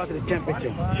 not because of the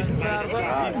temperature.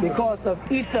 Because of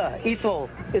ether. Ether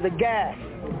is a gas.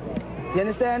 You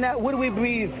understand that? What do we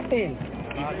breathe in?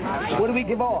 What do we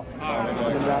give off?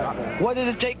 What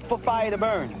does it take for fire to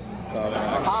burn?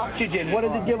 Oxygen. What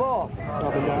does it give off?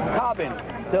 Carbon.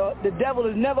 The devil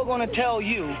is never going to tell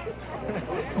you,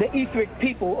 the etheric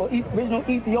people or original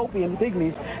Ethiopian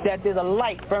pygmies, that there's a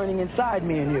light burning inside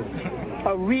me and you.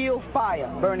 A real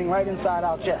fire burning right inside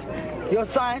our chest. Your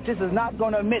scientist is not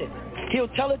going to admit it. He'll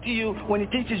tell it to you when he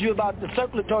teaches you about the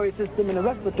circulatory system and the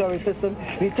respiratory system.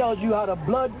 He tells you how the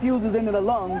blood fuses into the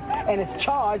lungs and it's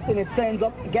charged and it sends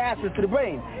up gases to the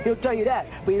brain. He'll tell you that.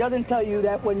 But he doesn't tell you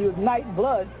that when you ignite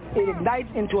blood, it ignites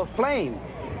into a flame.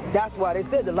 That's why they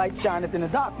said the light shineth in the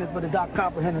darkness, but the dark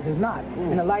comprehendeth is not.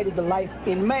 And the light is the life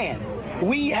in man.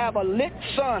 We have a lit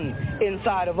sun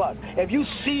inside of us. If you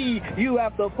see you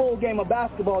after a full game of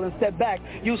basketball and step back,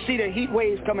 you see the heat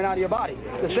waves coming out of your body.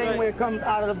 The same way it comes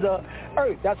out of the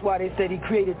earth. That's why they said he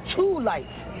created two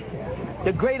lights.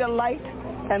 The greater light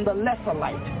and the lesser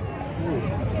light.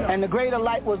 And the greater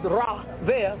light was Ra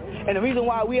there. And the reason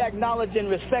why we acknowledge and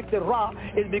respected Ra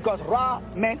is because Ra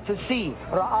meant to see.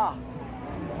 Ra'ah.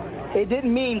 It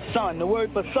didn't mean sun. The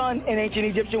word for sun in ancient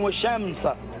Egyptian was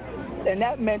Shamsa. And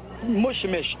that meant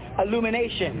mushmish,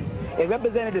 illumination. It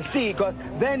represented the sea because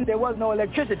then there was no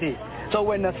electricity. So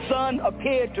when the sun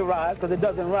appeared to rise, because it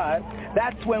doesn't rise,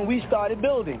 that's when we started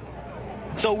building.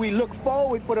 So we look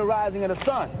forward for the rising of the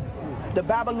sun. The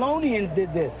Babylonians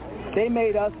did this. They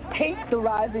made us hate the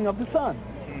rising of the sun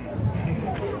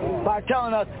by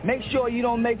telling us, make sure you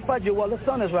don't make fajr while the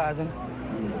sun is rising.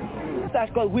 That's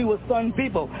because we were sun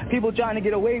people. People trying to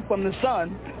get away from the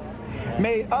sun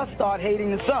made us start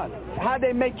hating the sun. How'd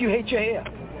they make you hate your hair?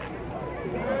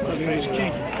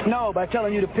 No, by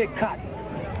telling you to pick cotton.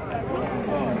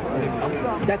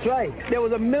 That's right. There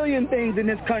was a million things in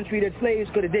this country that slaves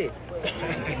could have did.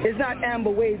 It's not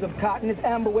amber waves of cotton, it's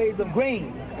amber waves of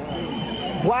grain.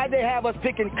 Why'd they have us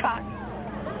picking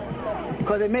cotton?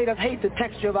 Because they made us hate the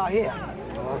texture of our hair.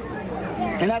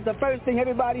 And that's the first thing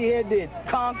everybody here did.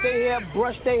 Comb their hair,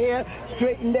 brush their hair,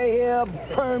 straighten their hair,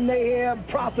 perm their hair,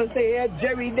 process their hair,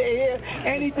 jerry their hair,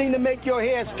 anything to make your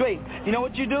hair straight. You know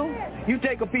what you do? You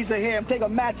take a piece of hair and take a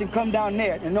match and come down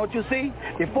there. And you know what you see?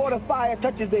 Before the fire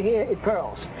touches the hair, it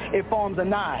curls. It forms a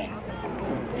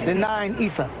 9. The 9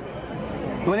 ether.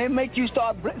 When they make you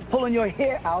start pulling your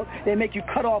hair out, they make you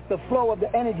cut off the flow of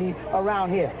the energy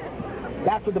around here.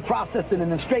 That's what the processing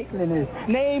and the straightening is.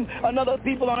 Name another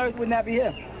people on earth would not be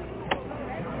here.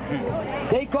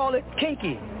 They call it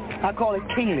kinky. I call it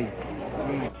kingly.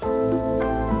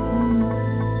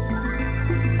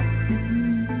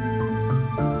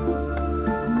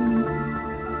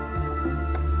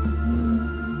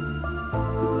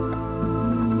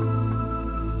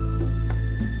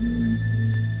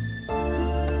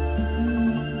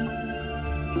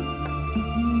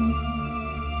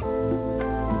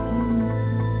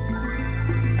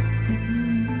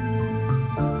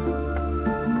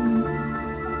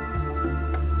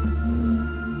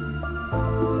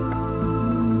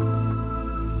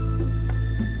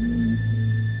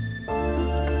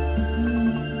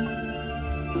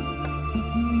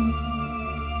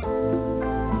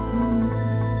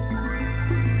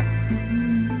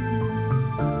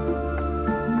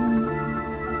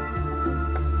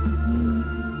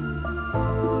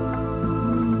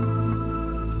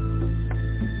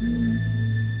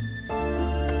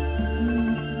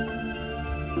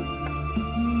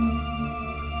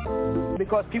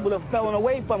 Because people have fallen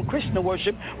away from Krishna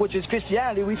worship, which is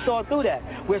Christianity. We saw through that.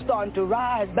 We're starting to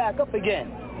rise back up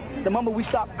again. The moment we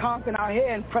stop conking our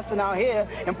hair and pressing our hair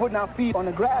and putting our feet on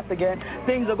the grass again,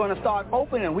 things are going to start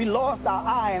opening. We lost our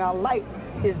eye and our light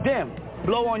is dim.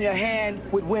 Blow on your hand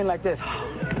with wind like this,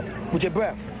 with your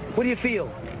breath. What do you feel?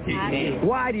 Heat.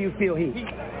 Why do you feel heat?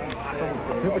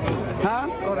 Huh?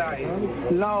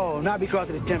 No, not because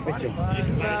of the temperature.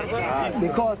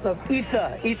 Because of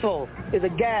ether. Ether is a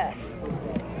gas.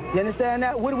 You understand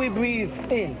that? What do we breathe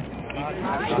in?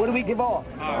 What do we give off?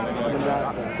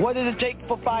 What does it take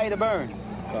for fire to burn?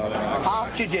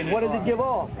 Oxygen. What does it give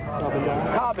off?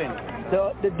 Carbon.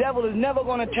 The devil is never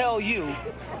going to tell you,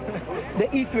 the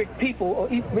etheric people or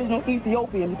original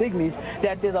Ethiopian pygmies,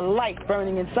 that there's a light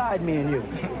burning inside me and you.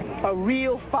 A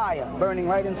real fire burning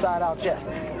right inside our chest.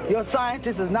 Your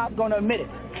scientist is not going to admit it.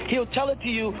 He'll tell it to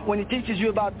you when he teaches you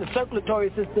about the circulatory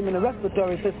system and the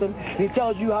respiratory system. He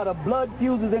tells you how the blood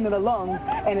fuses into the lungs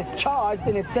and it's charged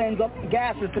and it sends up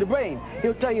gases to the brain.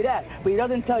 He'll tell you that. But he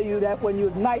doesn't tell you that when you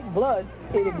ignite blood,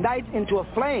 it ignites into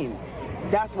a flame.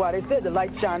 That's why they said the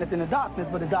light shineth in the darkness,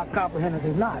 but the dark comprehendeth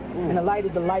is not. And the light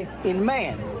is the life in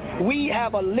man. We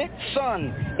have a lit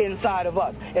sun inside of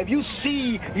us. If you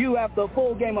see you after a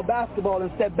full game of basketball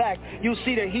and step back, you'll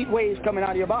see the heat waves coming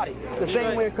out of your body. The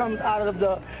same way it comes out of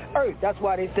the earth. That's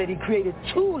why they said he created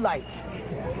two lights.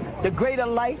 The greater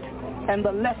light and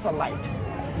the lesser light.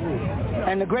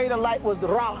 And the greater light was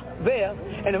Ra there.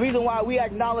 And the reason why we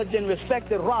acknowledge and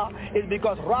respected Ra is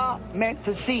because Ra meant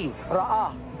to see.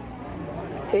 Ra'ah.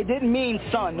 It didn't mean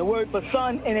sun. The word for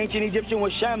sun in ancient Egyptian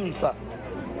was Shamsa.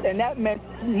 And that meant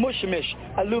mushmish,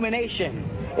 illumination.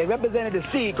 It represented the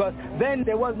sea because then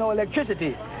there was no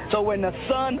electricity. So when the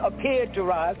sun appeared to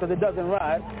rise, because it doesn't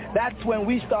rise, that's when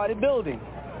we started building.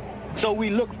 So we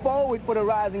look forward for the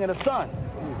rising of the sun.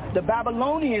 The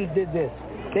Babylonians did this.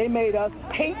 They made us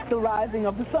hate the rising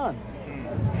of the sun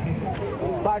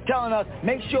by telling us,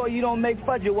 make sure you don't make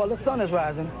fajr while the sun is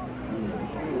rising.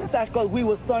 That's because we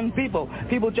were sun people.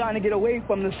 People trying to get away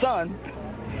from the sun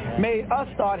made us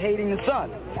start hating the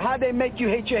sun. How'd they make you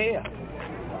hate your hair?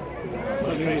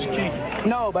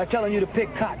 No, by telling you to pick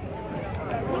cotton.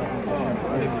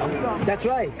 That's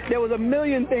right. There was a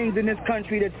million things in this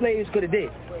country that slaves could have did.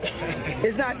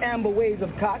 It's not amber waves of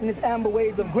cotton, it's amber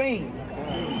waves of grain.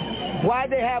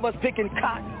 Why'd they have us picking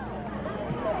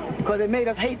cotton? Because it made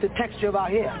us hate the texture of our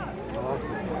hair.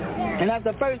 And that's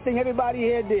the first thing everybody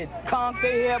here did. Comb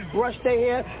their hair, brush their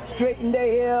hair, straighten their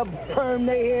hair, perm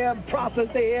their hair, process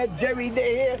their hair, jerry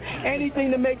their hair,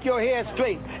 anything to make your hair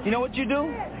straight. You know what you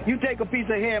do? You take a piece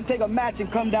of hair and take a match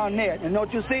and come down there. And you know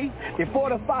what you see? Before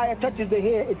the fire touches the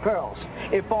hair, it curls.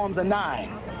 It forms a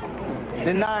 9.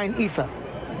 The 9 ether.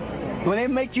 When they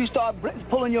make you start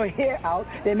pulling your hair out,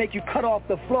 they make you cut off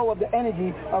the flow of the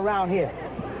energy around here.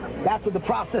 That's what the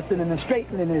processing and the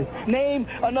straightening is. Name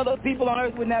another people on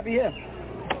earth wouldn't have be here.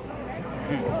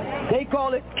 They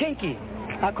call it kinky.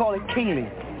 I call it kingly.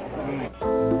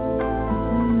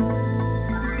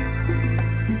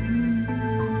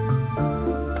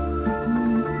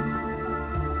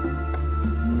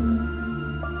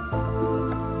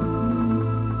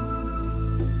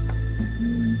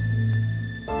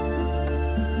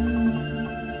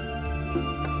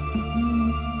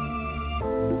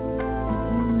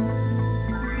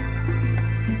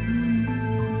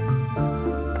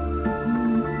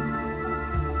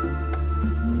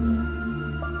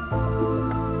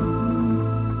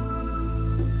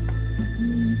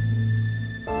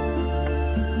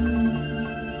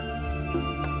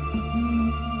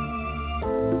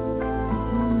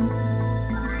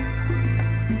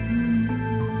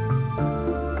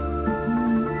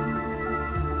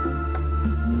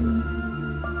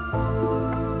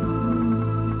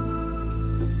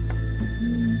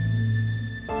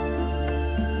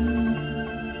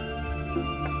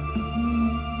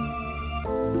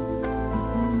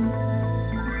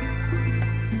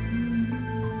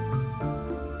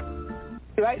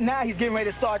 Right now, he's getting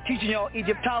ready to start teaching y'all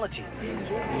Egyptology.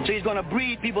 So he's going to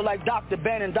breed people like Dr.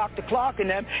 Ben and Dr. Clark and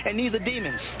them, and these are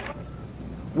demons.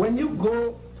 When you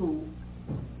go to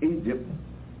Egypt,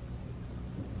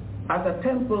 at a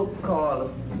temple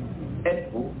called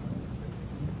A.E.O,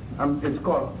 it's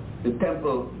called the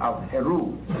Temple of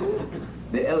Heru,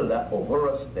 the elder, or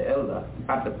Horus the elder,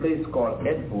 at a place called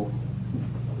A.E.O,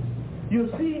 you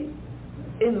see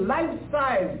in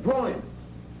life-size drawings,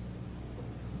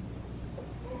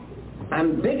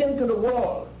 and dig into the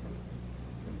wall,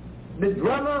 the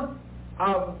drama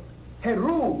of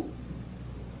Heru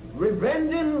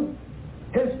revenging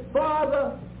his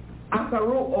father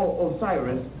Akaru or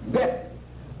Osiris' death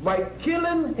by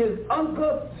killing his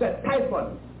uncle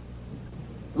Set-Typhon.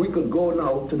 We could go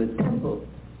now to the temple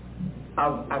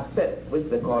of Aset, which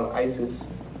they call Isis,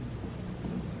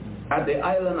 at the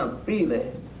island of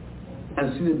Philae,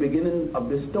 and see the beginning of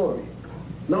this story.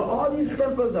 Now all these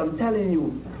temples I'm telling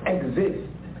you exist.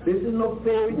 This is no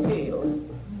fairy tale.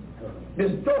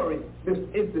 The story,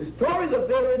 if the story is a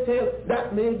fairy tale,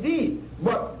 that may be.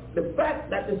 But the fact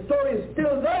that the story is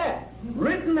still there,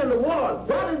 written on the wall,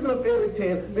 that isn't a fairy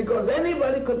tale, because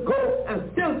anybody could go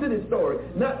and still see the story.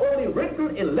 Not only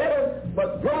written in letters,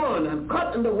 but drawn and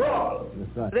cut on the wall.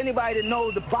 Right. Anybody that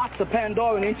knows the box of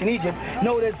Pandora in ancient Egypt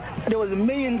knows that there was 1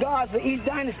 million gods for each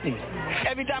dynasty.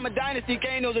 Every time a dynasty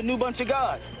came, there was a new bunch of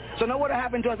gods. So now what will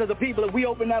happen to us as a people if we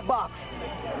open that box?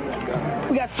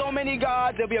 We got so many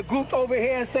gods. There'll be a group over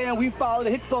here saying we follow the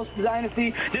Hyksos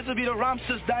dynasty. This will be the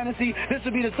Ramses dynasty. This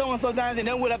will be the so-and-so dynasty. And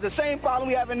then we'll have the same problem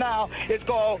we have now. It's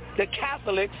called the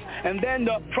Catholics. And then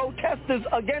the protesters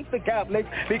against the Catholics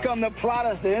become the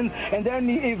Protestants. And then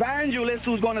the evangelists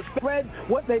who's going to spread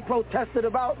what they protested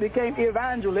about became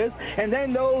evangelists. And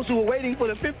then those who were waiting for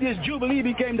the 50th Jubilee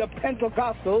became the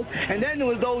Pentecostals. And then there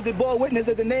was those that bore witness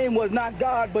that the name was not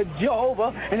God but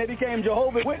Jehovah. And they became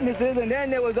Jehovah's Witnesses. And then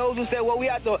there was those who said, well, we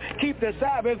have to keep the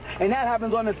Sabbath, and that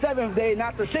happens on the 7th day,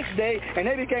 not the 6th day, and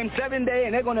they became 7-day,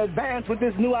 and they're going to advance with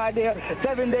this new idea,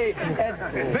 7-day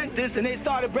Adventists, and they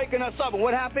started breaking us up. And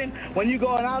what happened? When you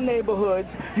go in our neighborhoods,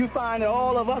 you find that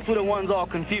all of us were the ones all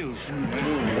confused.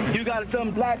 You got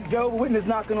some black Jehovah's Witness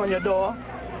knocking on your door,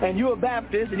 and you're a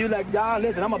Baptist, and you're like, John,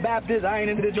 listen, I'm a Baptist, I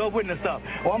ain't into the Jehovah's Witness stuff.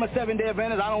 Or I'm a 7-day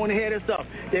Adventist, I don't want to hear this stuff.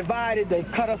 Divided, they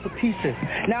cut us to pieces.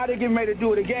 Now they're getting ready to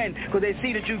do it again, because they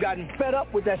see that you've gotten fed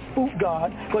up with that spook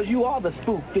God, because you are the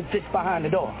spook that sits behind the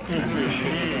door.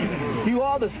 You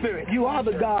are the spirit. You are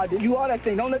the God. You are that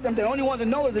thing. Don't let them, the only ones that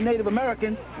know is the Native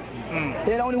Americans.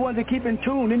 They're the only ones that keep in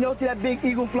tune. Didn't you see that big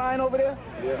eagle flying over there?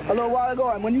 Yeah. A little while ago.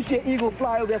 And when you see an eagle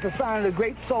fly over there, that's a sign of the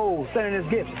great soul sending his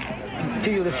gifts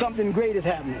to you, that something great is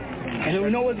happening. And you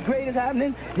know what's great is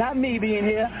happening? Not me being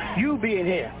here, you being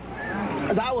here.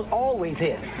 Because I was always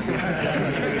here.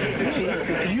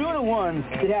 You're the ones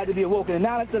that had to be awoken. And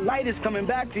now that the light is coming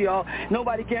back to y'all,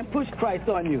 nobody can push Christ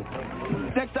on you.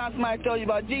 Next time somebody tells you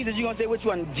about Jesus, you're going to say, which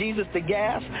one? Jesus the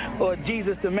gas or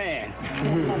Jesus the man?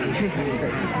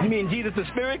 You mean Jesus the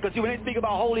spirit? Because when they speak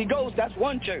about Holy Ghost, that's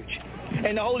one church.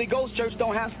 And the Holy Ghost church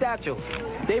don't have statues.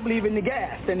 They believe in the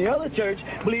gas. And the other church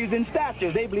believes in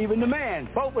statues. They believe in the man.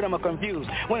 Both of them are confused.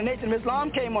 When the Nation of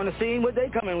Islam came on the scene, what they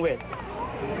coming with?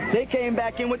 They came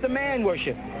back in with the man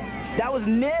worship. That was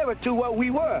nearer to what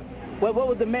we were. Well, what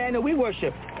was the man that we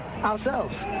worshiped?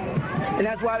 Ourselves. And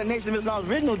that's why the Nation of Islam's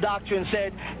original doctrine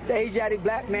said the Asiatic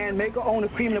black man, maker, owner,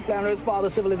 cream of the planet Earth, father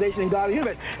of civilization, and God of the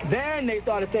universe. Then they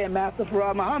started saying Master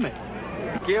Farah Muhammad.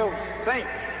 Give thanks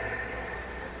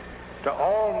to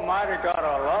Almighty God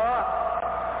Allah,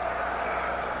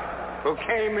 who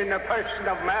came in the person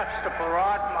of Master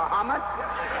Farah Muhammad.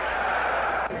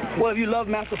 Well, if you love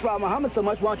Master Farah Muhammad so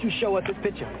much, why don't you show us his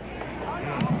picture?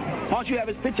 Why don't you have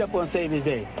his picture up on Savior's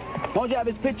Day? Why don't you have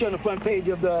his picture on the front page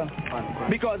of the...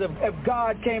 Because if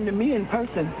God came to me in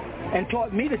person and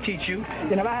taught me to teach you,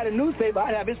 then if I had a newspaper,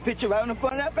 I'd have his picture right on the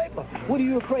front of that paper. What are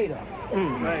you afraid of?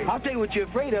 Right. I'll tell you what you're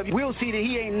afraid of. We'll see that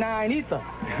he ain't 9 either.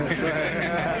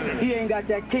 He ain't got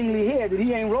that kingly hair, that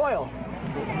he ain't royal.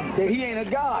 That he ain't a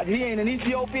god, he ain't an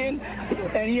Ethiopian,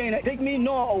 and he ain't a pygmy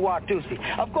nor a Watusi.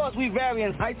 Of course, we vary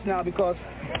in heights now because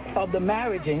of the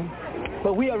marriaging,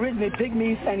 but we are originally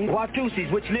pygmies and Watusis,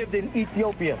 which lived in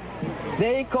Ethiopia.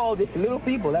 They called it little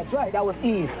people, that's right, that was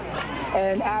Eve,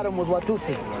 and Adam was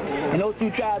Watusi. And those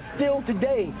two tribes, still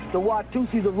today, the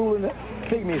Watusis are ruling the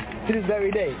pygmies to this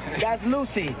very day. That's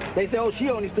Lucy. They say, oh, she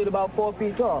only stood about 4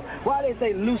 feet tall. Why they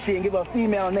say Lucy and give her a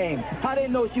female name? How they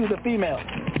know she was a female?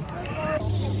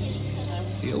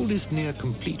 The oldest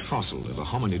near-complete fossil of a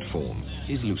hominid form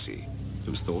is Lucy,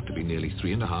 who's thought to be nearly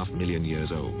 3.5 million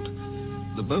years old.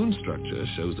 The bone structure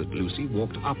shows that Lucy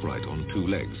walked upright on 2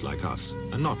 legs like us,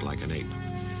 and not like an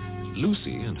ape.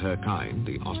 Lucy and her kind,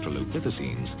 the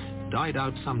Australopithecines, died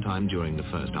out sometime during the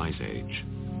first ice age.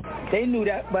 They knew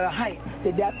that by the height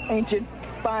that ancient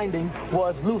finding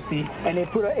was Lucy, and they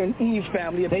put her in Eve's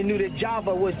family. They knew that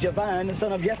Java was Javan, the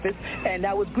son of Japheth, and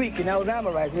that was Greek, and that was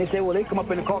Amorite. And they say, well, they come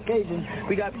up in the Caucasian.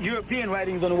 We got European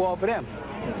writings on the wall for them.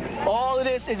 All of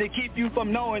this is to keep you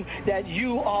from knowing that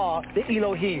you are the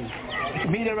Eloheem.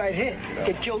 Me that right here,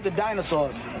 it killed the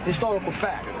dinosaurs. Historical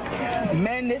fact.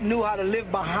 Men that knew how to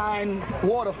live behind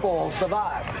waterfalls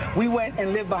survived. We went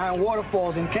and lived behind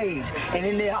waterfalls in caves, and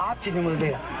in there oxygen was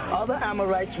there. Other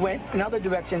Amorites went in other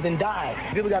directions and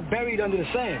died. People got buried under the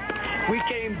sand. We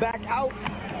came back out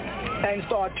and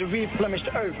started to replenish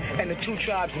the earth, and the 2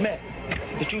 tribes met.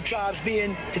 The 2 tribes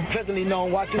being presently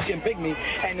known, Watusi and Pygmy,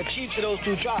 and the chiefs of those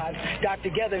 2 tribes got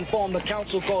together and formed a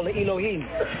council called the Eloheem,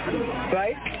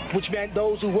 right? Which meant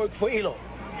those who worked for Elo.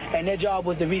 And their job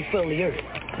was to refill the earth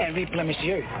and replenish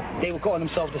the earth. They would call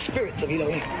themselves the spirits of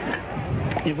Elohim.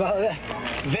 You follow that?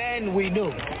 Then we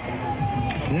knew.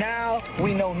 Now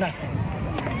we know nothing.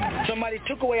 Somebody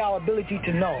took away our ability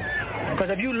to know. Because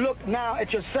if you look now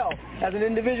at yourself as an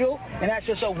individual and ask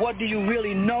yourself, what do you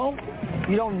really know?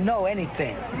 You don't know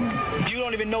anything. You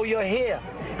don't even know you're here.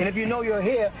 And if you know you're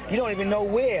here, you don't even know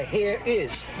where here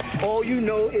is. All you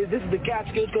know is this is the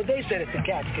Catskills because they said it's the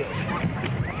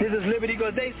Catskills. This is Liberty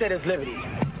because they said it's Liberty.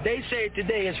 They say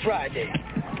today is Friday.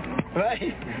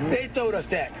 Right? They told us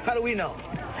that. How do we know?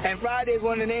 And Friday is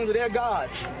one of the names of their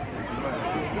gods.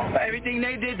 Everything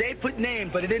they did, they put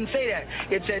names, but it didn't say that.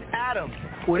 It said Adam.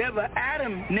 Whatever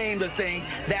Adam named a thing,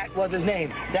 that was his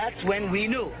name. That's when we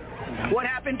knew. What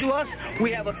happened to us?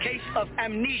 We have a case of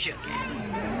amnesia.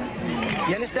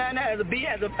 You understand that?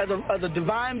 As a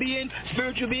divine being,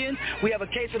 spiritual being, we have a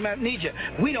case of amnesia.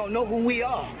 We don't know who we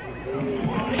are.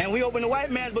 And we open the white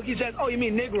man's book, he says, oh, you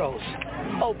mean Negroes?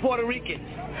 Oh, Puerto Ricans?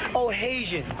 Oh,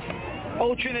 Haitians?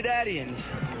 Oh,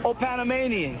 Trinidadians? Oh,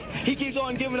 Panamanians? He keeps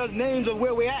on giving us names of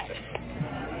where we're at.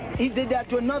 He did that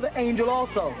to another angel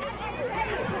also.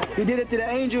 He did it to the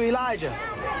angel Elijah.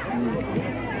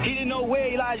 He didn't know where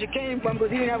Elijah came from because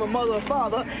he didn't have a mother or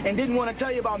father and didn't want to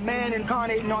tell you about man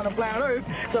incarnating on the planet Earth,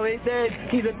 so they said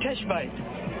he's a Tishbite.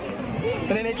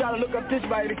 And then they tried to look up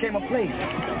Tishbite, it became a place.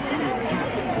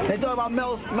 They thought about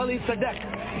Melchizedek.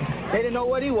 They didn't know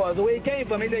what he was, or where he came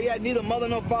from. They said he had neither mother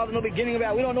nor father, no beginning of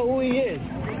that. We don't know who he is,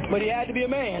 but he had to be a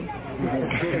man.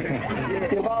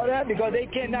 You follow that? Because they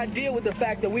cannot deal with the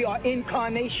fact that we are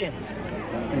incarnations.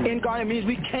 Incarnate means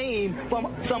we came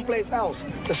from someplace else.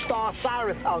 The star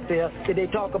Sirius out there that they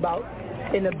talk about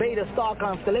in the Beta star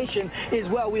constellation is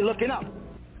where we're looking up.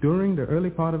 During the early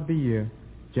part of the year,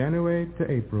 January to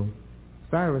April,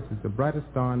 Sirius is the brightest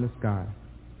star in the sky.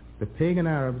 The pagan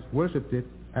Arabs worshipped it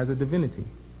as a divinity.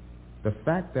 The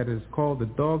fact that it is called the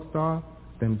dog star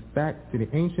stems back to the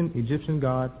ancient Egyptian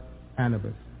god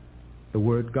Anubis. The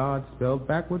word God spelled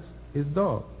backwards is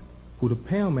dog, who the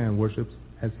pale man worships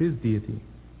as his deity.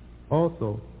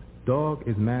 Also, dog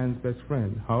is man's best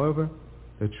friend. However,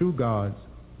 the true gods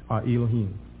are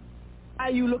Eloheem. Why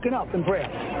are you looking up in prayer?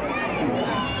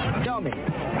 Tell me,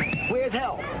 where's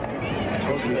hell?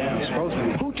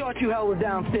 Who taught you hell was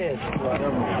downstairs?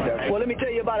 Well, let me tell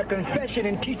you about a confession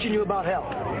and teaching you about hell.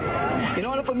 In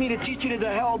order for me to teach you there's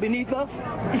a hell beneath us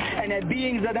and that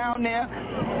beings are down there,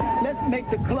 let's make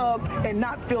the club and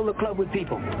not fill the club with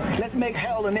people. Let's make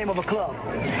hell the name of a club.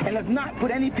 And let's not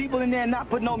put any people in there and not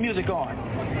put no music on.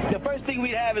 The first thing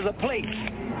we'd have is a place.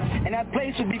 And that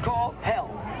place would be called hell.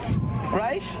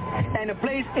 Right? And the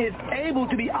place is able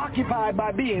to be occupied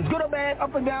by beings. Good or bad,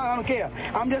 up or down, I don't care.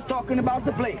 I'm just talking about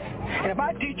the place. And if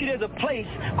I teach you there's a place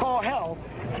called hell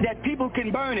that people can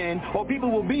burn in or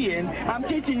people will be in, I'm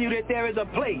teaching you that there is a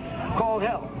place called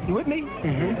hell. You with me?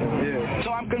 Mm-hmm. Yeah.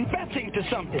 So I'm confessing to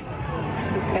something.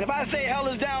 And if I say hell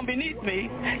is down beneath me,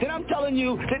 then I'm telling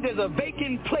you that there's a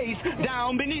vacant place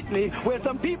down beneath me where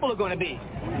some people are going to be.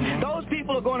 Those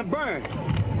people are going to burn.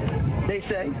 They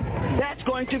say, that's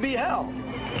going to be hell.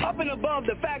 Up and above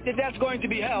the fact that that's going to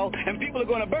be hell and people are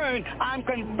going to burn, I'm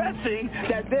confessing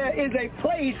that there is a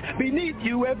place beneath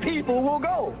you where people will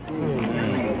go.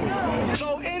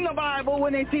 So in the Bible,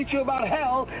 when they teach you about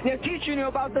hell, they're teaching you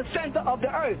about the center of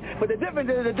the earth. But the difference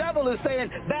is the devil is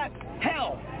saying, that's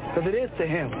hell, because it is to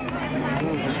him.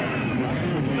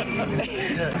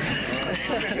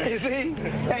 You see?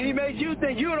 And he makes you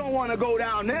think you don't want to go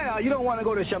down there. You don't want to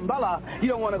go to Shambhala. You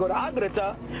don't want to go to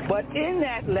RAAKHPTAH. But in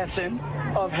that lesson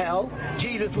of hell,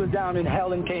 Jesus was down in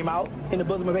hell and came out in the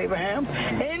bosom of Abraham.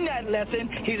 In that lesson,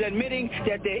 he's admitting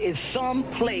that there is some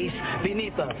place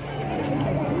beneath us.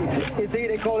 You see,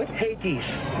 they call it Hades,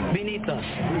 beneath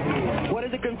us. What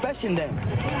is the confession then?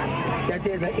 That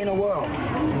there's an inner world.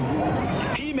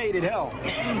 He made it hell.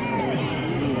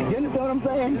 You understand what I'm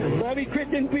saying? So every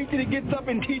Christian preacher that gets up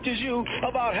and teaches you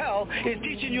about hell is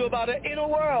teaching you about an inner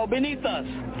world beneath us.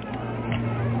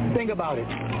 Think about it.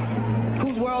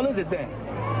 Whose world is it then?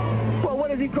 Well, what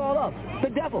does he call us? The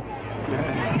devil.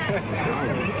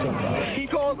 He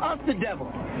calls us the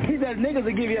devil. He says niggas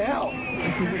will give you hell.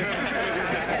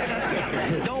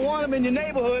 Don't want them in your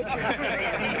neighborhood.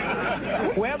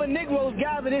 Wherever Negroes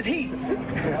gather, there's heat.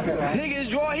 Niggas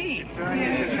draw heat.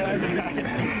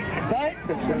 Right?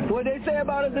 What they say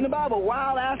about us in the Bible,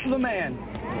 wild ass of a man.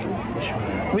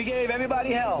 We gave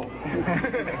everybody hell.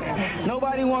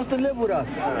 Nobody wants to live with us.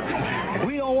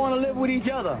 We don't want to live with each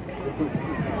other.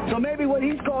 So maybe what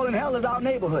he's calling hell is our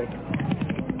neighborhood.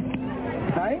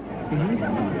 Right?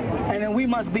 Mm-hmm. And then we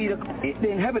must be the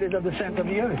inhabitants of the center of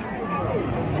the earth.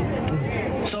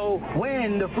 So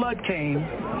when the flood came,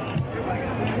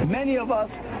 many of us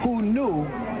who knew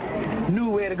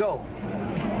where to go.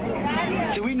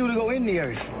 So we knew to go in the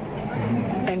earth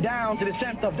and down to the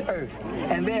center of the earth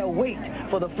and there wait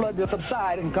for the flood to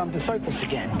subside and come to surface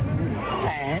again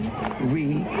and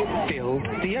refill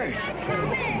the earth.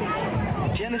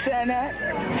 Do you understand that?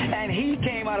 And he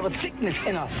came out of a sickness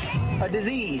in us, a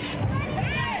disease.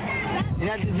 And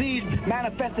that disease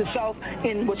manifests itself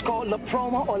in what's called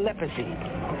leproma or leprosy.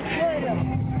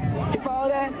 You follow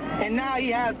that? And now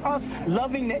he has us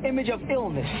loving the image of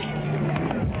illness,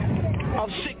 of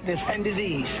sickness and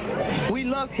disease. We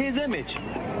love his image.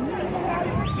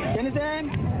 You understand?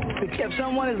 If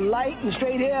someone is light and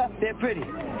straight hair, they're pretty.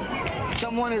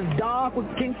 Someone is dark with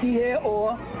kinky hair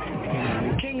or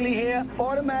kingly hair,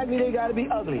 automatically they got to be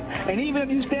ugly. And even if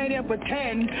you stand there and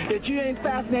pretend that you ain't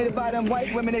fascinated by them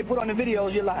white women they put on the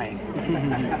videos, you're lying.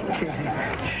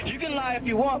 You can lie if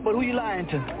you want, but who you lying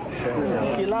to?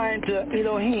 You're lying to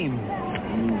Eloheem.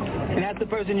 And that's the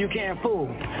person you can't fool.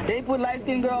 They put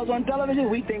light-skinned girls on television,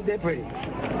 we think they're pretty.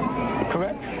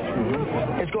 Correct?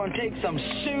 It's going to take some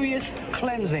serious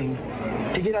cleansing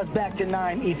to get us back to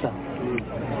 9 ether.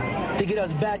 To get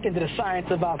us back into the science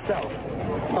of ourselves,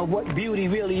 of what beauty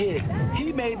really is.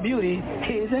 He made beauty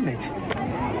his image.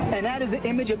 And that is the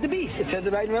image of the beast. It says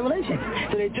it right in Revelation.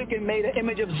 So they took and made an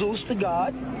image of Zeus, the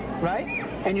god, right?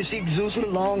 And you see Zeus with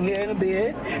long hair and a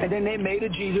beard. And then they made a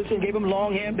Jesus and gave him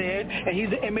long hair and beard. And he's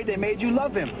the image. They made you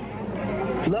love him.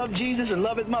 Love Jesus and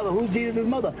love his mother. Who's Jesus'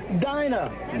 mother?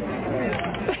 Dinah.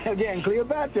 Again,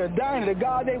 Cleopatra, Dinah, the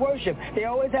god they worship. They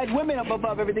always had women up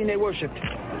above everything they worshipped.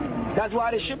 That's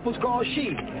why the ship was called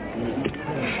She.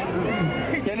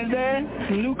 You understand?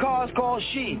 The new car's called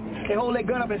She. They hold their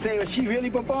gun up and say, well, she really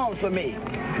performs for me.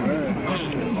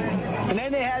 And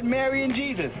then they had Mary and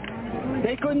Jesus.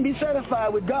 They couldn't be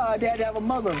certified with God. They had to have a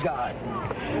mother of God.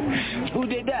 Who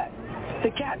did that?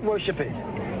 The cat worshippers.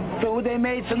 So they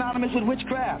made synonymous with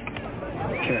witchcraft.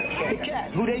 The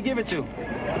cat. Who they give it to?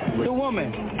 The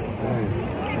woman.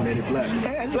 Made it black.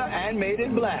 And made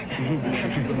it black.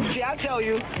 See, I tell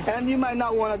you, and you might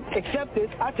not want to accept this,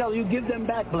 I tell you, give them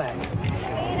back black.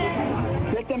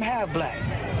 Let them have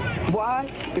black.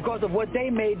 Why? Because of what they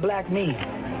made black mean.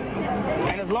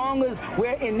 And as long as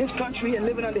we're in this country and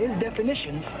living under his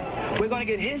definitions, we're going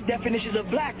to get his definitions of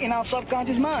black in our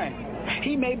subconscious mind.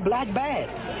 He made black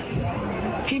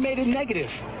bad. He made it negative.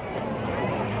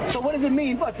 So what does it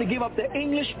mean for us to give up the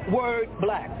English word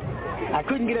black? I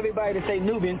couldn't get everybody to say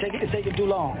Nubian, it's taking too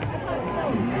long.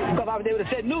 Because if they would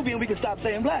have said Nubian, we could stop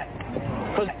saying black.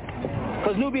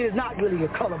 Because Nubian is not really a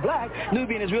color black.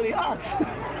 Nubian is really us.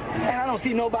 And I don't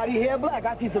see nobody here black.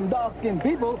 I see some dark-skinned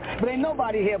people, but ain't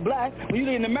nobody here black. When you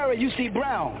look in the mirror, you see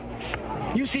brown.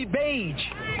 You see beige.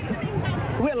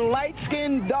 We're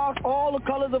light-skinned, dark, all the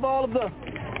colors of all of the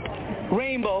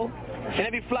rainbow and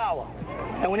every flower.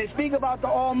 And when they speak about the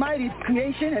Almighty's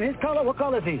creation and his color, what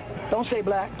color is he? Don't say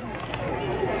black.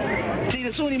 See,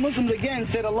 the Sunni Muslims again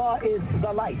said Allah is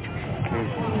the light.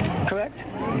 Correct?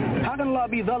 How can Allah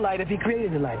be the light if he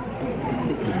created the light?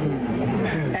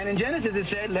 And in Genesis it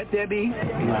said, let there be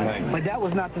light. But that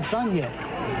was not the sun yet.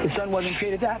 The sun wasn't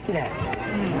created after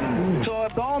that. So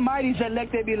if the Almighty said,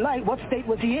 let there be light, what state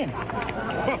was he in?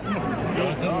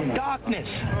 Darkness.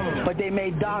 But they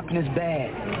made darkness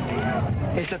bad.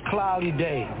 It's a cloudy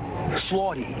day,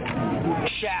 swarty,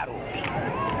 shadows.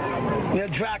 You know,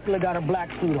 Dracula got a black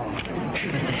suit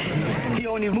on. He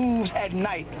only moves at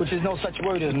night, which is no such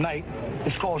word as night.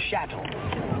 It's called shadow.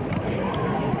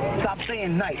 Stop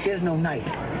saying night. There's no night.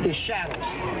 It's shadows.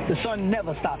 The sun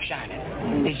never stops shining.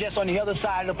 It's just on the other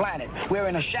side of the planet. We're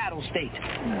in a shadow state.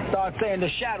 Start saying the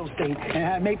shadow state,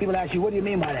 and make people ask you, what do you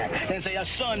mean by that? They say, the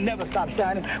sun never stops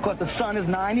shining because the sun is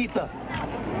 9 ether.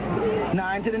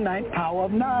 9 to the 9th power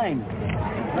of 9.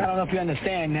 I don't know if you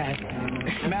understand that.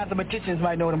 Mathematicians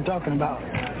might know what I'm talking about.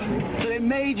 So they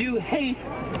made you hate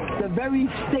the very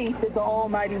state that the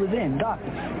Almighty was in,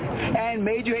 darkness, and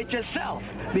made you hate yourself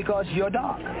because you're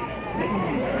dark.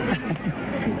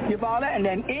 You follow that? And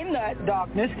then in that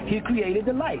darkness, he created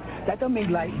the light. That doesn't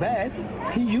mean light bad.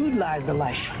 He utilized the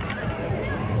light.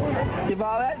 You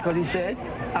follow that? Because he said,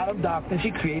 out of darkness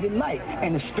he created light.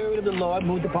 And the Spirit of the Lord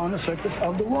moved upon the surface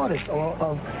of the waters, or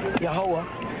of Yahweh.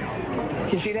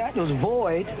 You see that? There was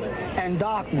void and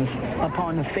darkness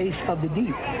upon the face of the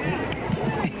deep.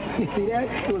 You see that?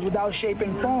 It was without shape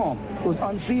and form. It was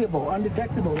unseeable,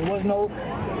 undetectable. There was no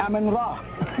Amun-Ra.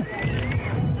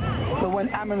 But when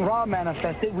Amun-Ra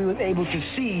manifested, we were able to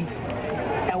see,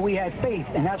 and we had faith.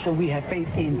 And that's what we had faith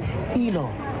in. E.O.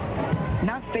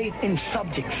 Not faith in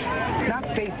subjects. Not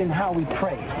faith in how we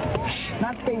pray.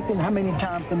 Not faith in how many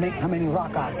times to make how many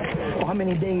RAAKHPTAH or how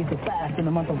many days to fast in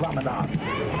the month of Ramadan.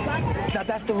 Now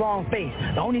that's the wrong faith.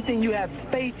 The only thing you have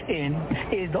faith in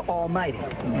is the Almighty.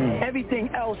 Everything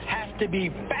else has to be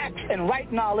facts and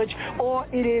right knowledge, or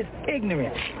it is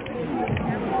ignorance.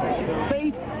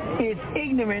 Faith is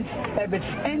ignorance if it's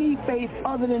any faith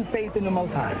other than faith in the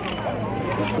Most High.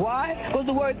 Why? Because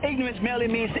the word ignorance merely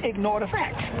means to ignore the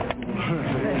facts.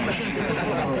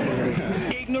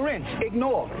 Ignorance,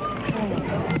 ignore.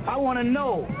 I want to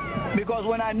know, because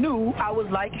when I knew, I was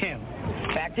like him.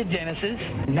 Back to Genesis,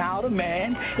 now the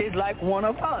man is like one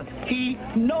of us. He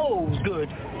knows good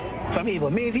from evil.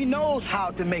 It means he knows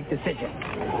how to make decisions.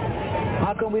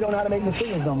 How come we don't know how to make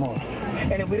decisions no more?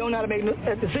 And if we don't know how to make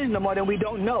decisions no more, then we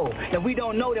don't know. If we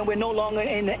don't know, then we're no longer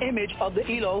in the image of the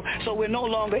Elo, so we're no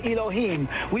longer Eloheem.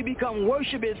 We become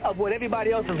worshipers of what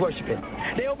everybody else is worshiping.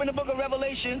 They open the book of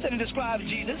Revelations and it describes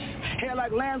Jesus, hair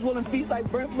like lamb's wool and feet like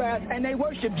burnt brass, and they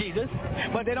worship Jesus,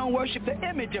 but they don't worship the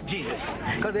image of Jesus,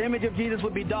 because the image of Jesus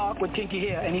would be dark with kinky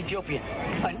hair, an Ethiopian,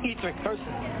 an etheric person.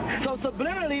 So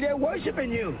subliminally, they're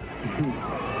worshiping you.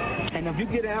 And if you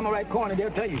get an Amorite corner,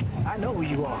 they'll tell you, I know who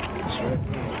you are. That's right.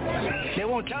 They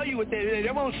won't tell you what they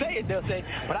won't say it. They'll say,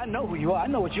 but I know who you are. I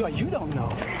know what you are. You don't know.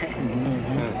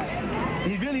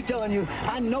 He's really telling you,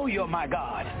 I know you're my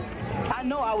God. I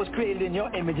know I was created in your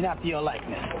image and after your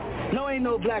likeness. No, ain't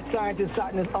no black scientist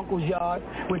sat in his uncle's yard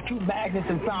with two magnets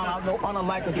and found out no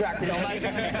unlike attracted on light.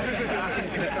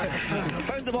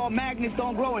 First of all, magnets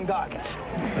don't grow in gardens.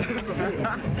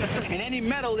 And any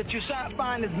metal that you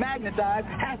find is magnetized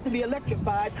has to be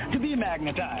electrified to be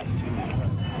magnetized.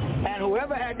 And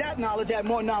whoever had that knowledge had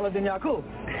more knowledge than Yaqub.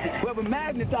 Whoever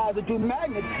magnetized the two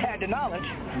magnets had the knowledge,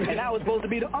 and that was supposed to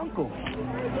be the uncle.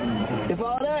 If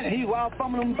all that, and he, while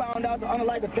fumbling, found out the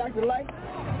unlike attracted alike,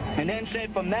 and then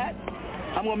said, from that,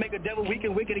 I'm going to make a devil weak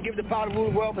and wicked and give the power to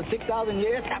rule the world for 6,000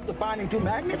 years after finding two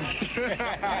magnets?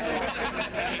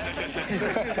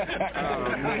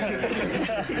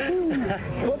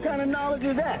 What kind of knowledge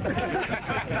is that?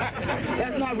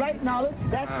 That's not right knowledge.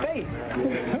 That's faith.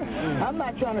 I'm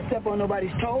not trying to step on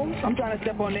nobody's toes. I'm trying to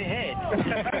step on their head.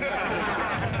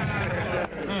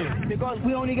 Because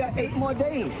we only got 8 more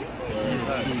days.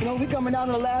 You know, we're coming down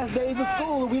to the last days of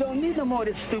school. We don't need no more of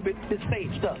this stupid, this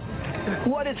faith stuff.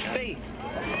 What is faith?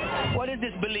 What is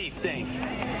this belief thing?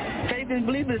 Faith and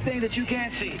belief is things that you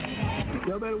can't see.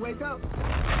 Y'all better wake up.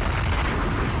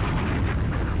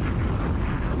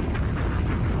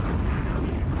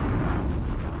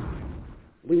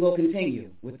 We will continue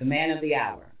with the man of the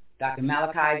hour, Dr.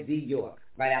 Malachi Z. York,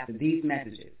 right after these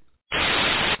messages.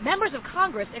 Members of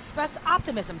Congress expressed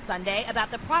optimism Sunday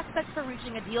about the prospects for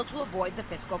reaching a deal to avoid the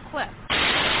fiscal cliff.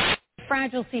 A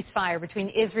fragile ceasefire between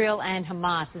Israel and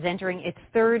Hamas is entering its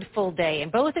 3rd full day,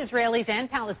 and both Israelis and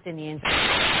Palestinians.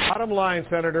 Bottom line,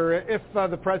 Senator, if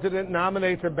the president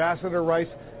nominates Ambassador Rice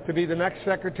to be the next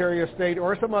Secretary of State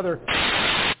or some other...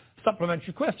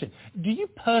 Supplementary question. Do you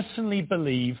personally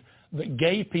believe that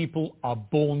gay people are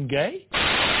born gay?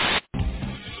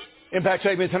 Impact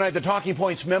segment tonight, the Talking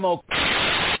Points memo.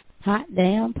 Hot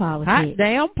damn politics. Hot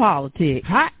damn politics.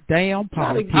 Hot damn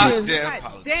politics. Hot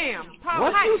damn politics.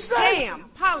 What you say?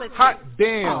 Politics. Hot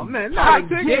damn. Oh, man, hot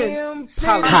damn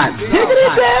politics. Hot diggity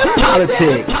damn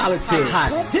politics. Hot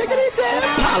diggity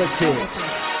damn politics.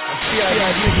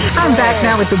 I'm back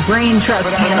now with the Brain Trust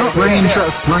panel. Brain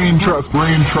Trust panel.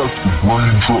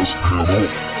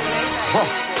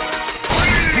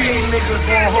 These niggas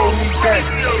won't hold me back.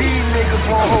 These niggas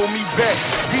won't hold me back.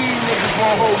 These niggas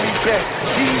won't hold me back.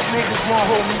 These niggas won't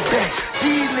hold me back.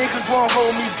 These niggas won't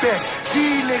hold me back.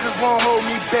 These niggas won't hold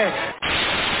me back.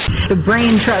 The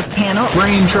Brain Trust panel.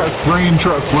 Brain Trust panel.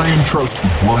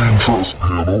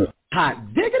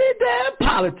 Hot diggity damn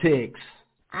politics.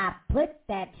 I put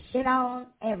that shit on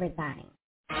everything.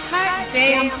 Hot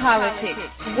Damn Politics,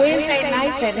 Wednesday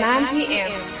nights at 9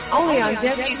 p.m. only on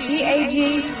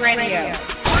WGAG Radio.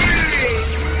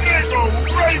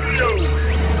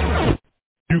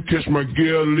 You catch my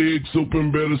girl legs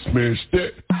open, better smash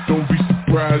that. Don't be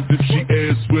surprised if she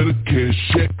asks where the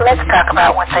cash at. Let's talk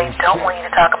about what they don't want you to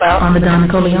talk about. On the Donna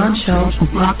Coleon Show,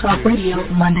 Blog Talk Radio,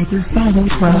 Monday through Friday,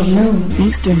 12 noon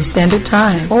Eastern Standard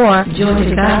Time, or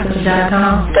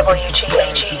jointhegospel.com.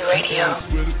 WGAG Radio.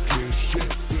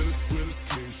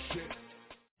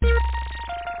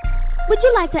 Would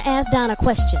you like to ask Don a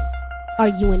question? Are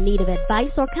you in need of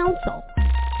advice or counsel?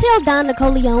 Tell Don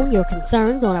Nicoleone your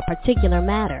concerns on a particular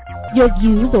matter, your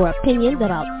views or opinions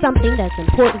about something that's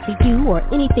important to you, or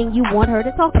anything you want her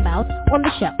to talk about on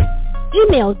the show.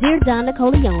 Email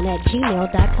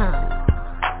DearDonNicoleone@gmail.com.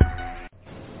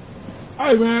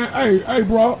 Hey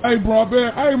bro,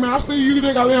 man. Hey man, I see you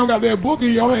got that book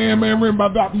in your hand, man, written by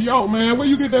Dr. York, man. Where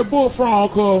you get that book from?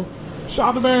 Cause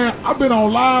shout out, man, I've been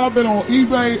online, I've been on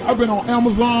eBay, I've been on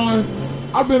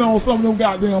Amazon, I've been on some of them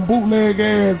goddamn bootleg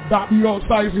ass Dr. York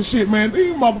sites and shit, man.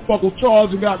 These motherfuckers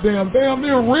charging goddamn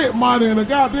near rent money and a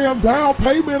goddamn down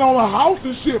payment on a house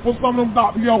and shit for some of them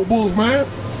Dr. York books, man.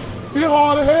 It's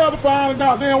hard as hell to find a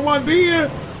goddamn one. Then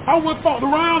I went fucked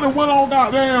around and went on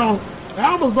goddamn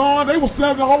Amazon. They were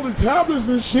selling holy tablets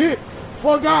and shit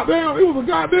for goddamn, it was a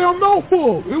goddamn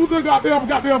notebook. It was a goddamn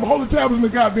holy tablets in the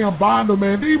goddamn binder,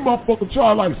 man. These motherfuckers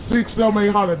charge like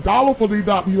 $600-$800 for these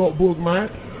Dr. York books, man.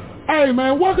 Hey,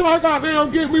 man, what can I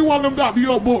goddamn get me one of them Dr.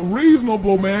 York books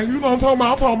reasonable, man? You know what I'm talking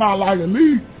about? I'm talking about like at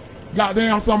least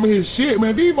goddamn some of his shit,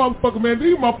 man. These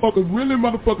motherfuckers really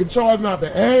motherfucking charging out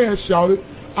the ass, shouted.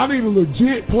 I need a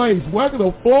legit place. Where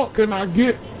the fuck can I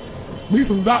get me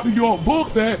some Dr. York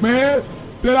books at, man,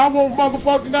 that I won't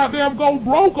motherfucking goddamn go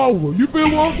broke over? You feel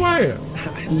what I'm saying?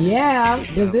 Yeah.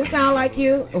 Does this sound like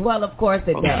you? Well, of course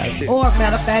it does. Or,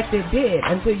 matter of fact, it did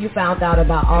until you found out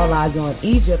about All Eyes on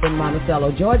Egypt in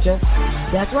Monticello, Georgia.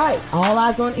 That's right. All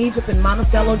Eyes on Egypt in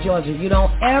Monticello, Georgia. You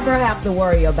don't ever have to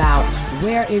worry about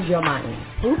where is your money.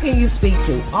 Who can you speak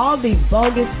to? All these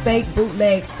bogus, fake,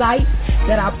 bootleg sites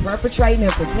that are perpetrating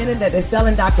and pretending that they're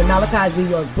selling Dr. Malachi Z.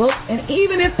 York books, and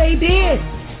even if they did,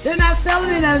 they're not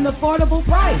selling it at an affordable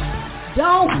price.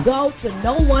 Don't go to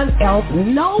no one else,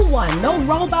 no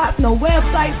robots, no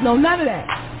websites, no none of that.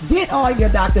 Get all your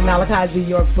Dr. Malachi Z.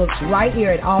 York books right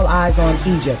here at All Eyes on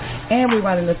Egypt. And we're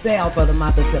running a sale for the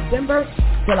month of September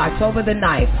till October the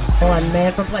 9th. On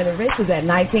Man from Planet Rich is at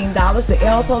 $19. The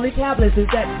Elo's Holy Tablets is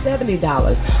at $70.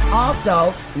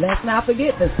 Also, let's not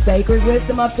forget the Sacred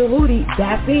Wisdom of Tahuti.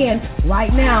 That's in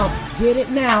right now. Get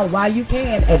it now while you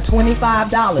can at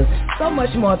 $25. So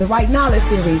much more. The Right Knowledge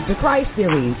series, the Christ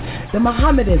series, the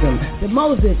Mohammedism, the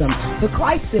Mosism, the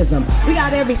Christism. We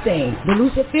got everything. The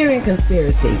Luciferian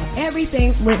conspiracy.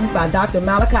 Everything's written by Dr.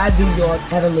 Malachi Z. York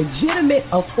at a legitimate,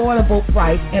 affordable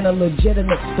price in a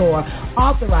legitimate store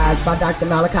authorized by Dr.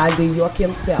 Malachi Z. York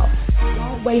himself.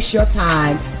 Don't waste your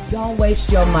time. Don't waste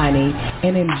your money.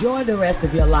 And enjoy the rest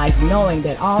of your life knowing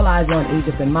that All Eyes on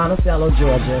Egypt in Monticello,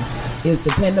 Georgia is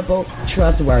dependable,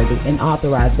 trustworthy, and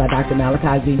authorized by Dr.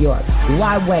 Malachi Z. York.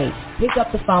 Why wait? Pick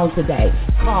up the phone today.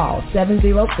 Call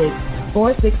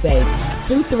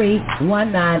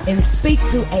 706-468-2319 and speak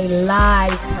to a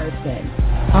live person.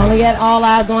 Only at All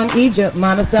Eyes on Egypt,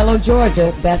 Monticello,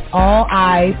 Georgia. That's All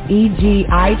Eyes,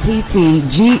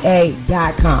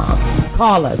 EGIPTGA.com.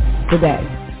 Call us today.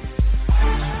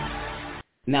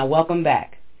 Now welcome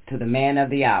back to the Man of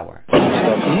the Hour.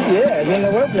 Yeah, then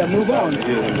the word move on.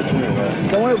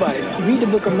 Don't worry about it. Read the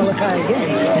book of Malachi again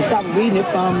and stop reading it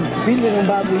from reading it in the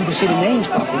Bible where you can see the names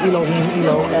properly. Eloheem,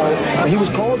 El. But he was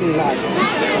called Elijah.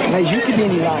 Now you could be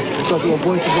an Elijah because your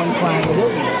voice is one crying for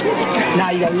wilderness.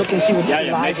 Now you got to look and see what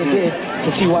Elijah did to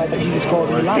see why he was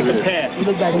called Elijah. You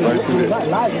look back and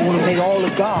Elijah wanted to make all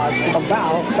the gods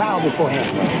bow before him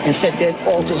and set their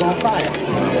altars on fire.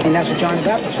 And that's what John the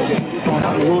Baptist was doing. Going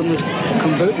out in the wilderness,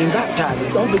 converting and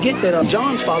baptizing. Don't forget that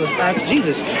John's father asked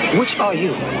Jesus, which are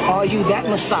you? Are you that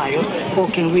Messiah, or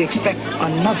can we expect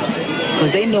another?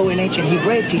 Because they know in ancient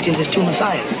Hebraic teachings there's two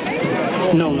Messiahs.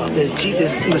 No, there's Jesus,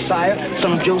 Messiah,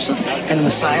 son of Joseph, and the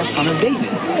Messiah, son of David.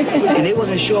 And they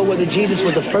wasn't sure whether Jesus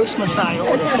was the first Messiah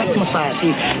or the second Messiah.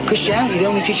 See, Christianity, they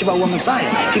only teach about one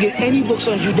Messiah. If you get any books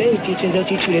on Judaic teachings, they'll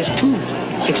teach you there's two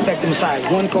expected Messiahs.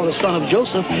 One called the son of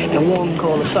Joseph, and one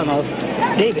called the son of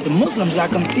David. The Muslims got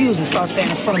confused and started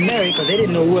saying the son of Mary because they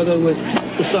didn't know whether it was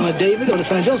the son of David or the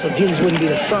son of Joseph. Jesus wouldn't be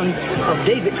the son of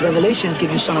David. Revelations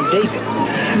give you son of David.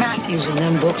 Matthew's and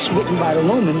them books written by the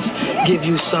Romans give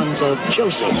you sons of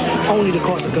Joseph, only to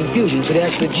cause the confusion. So they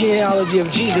ask the genealogy of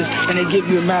Jesus and they give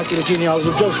you in Matthew the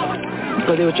genealogy of Joseph,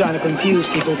 because they were trying to confuse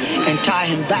people and tie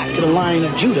him back to the Lion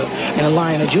of Judah, and the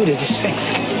Lion of Judah is the Sphinx.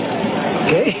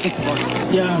 Okay?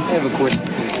 Yeah. I have a question.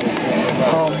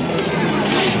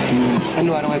 I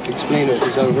know I don't have to explain it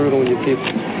because I heard on your people.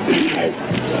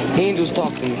 Angels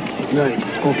talk to me. Right.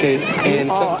 Okay. And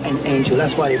you are an angel.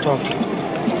 That's why they talk to you.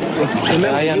 Remember,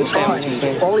 I understand what you're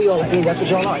saying. All Elohim, that's what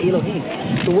y'all are, Elohim.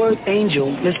 The word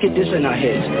angel, let's get this in our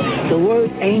heads. The word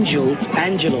angel,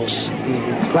 angelos,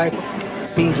 right,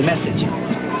 means message.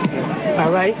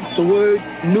 All right? The word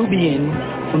Nubian,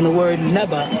 from the word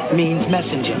Neba, means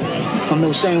messenger, from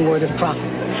the same word of prophet.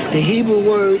 The Hebrew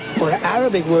word or the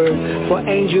Arabic word for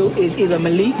angel is either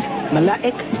Malik,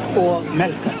 Malaik, or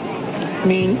Melka,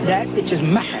 meaning that which is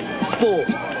mahal, full.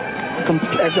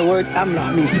 As the word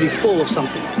Amna means to be full of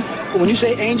something. when you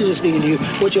say angels are speaking to you,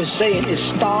 what you're saying is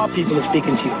star people are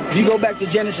speaking to you. If you go back to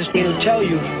Genesis, it'll tell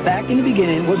you back in the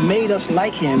beginning what made us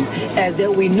like him, as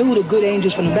that we knew the good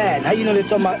angels from the bad. How you know they're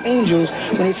talking about angels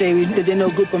when they say that they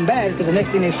know good from bad? Because the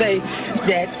next thing they say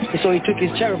that so he took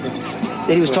his cherubims,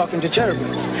 that he was talking to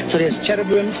cherubims. So there's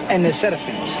cherubims and there's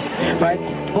seraphims, right?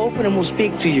 Both of them will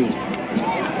speak to you.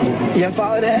 You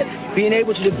follow that? Being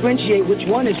able to differentiate which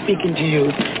one is speaking to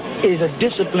you is a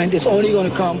discipline that's only going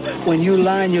to come when you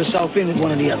line yourself in with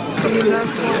one or the other.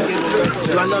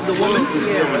 Do I love the woman?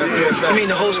 Yeah. You mean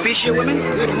the whole species of women?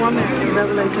 Woman,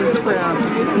 Revelation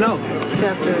 12. No.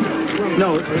 Chapter.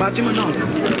 No, Fatima, no.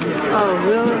 Oh,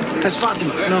 really? That's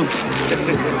Fatima, no.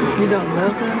 You don't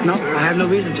love her? No, I have no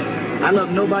reason to. I love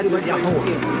nobody but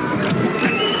Yahweh.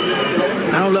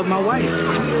 I don't love my wife.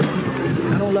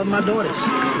 I don't love my daughters.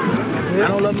 I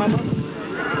don't love my mother.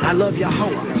 I love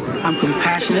Yahweh. I'm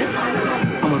compassionate,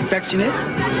 I'm affectionate,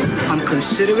 I'm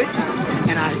considerate,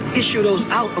 and I issue those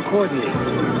out accordingly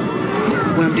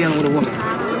when I'm dealing with a woman.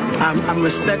 I'm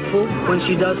respectful when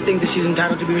she does things that she's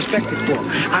entitled to be respected for.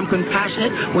 I'm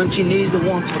compassionate when she needs the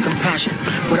warmth of compassion.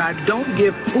 But I don't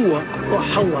give Pua or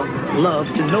Hawa love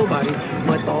to nobody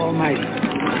but the Almighty.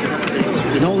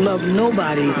 You don't love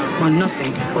nobody or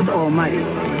nothing but the Almighty.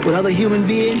 With other human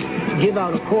beings, give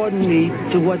out accordingly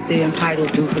to what they're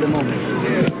entitled to for the moment.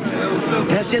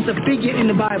 That's just a figure in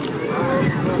the Bible,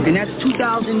 and that's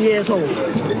 2,000 years old.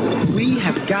 We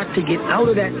have got to get out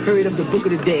of that period of the book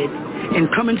of the dead and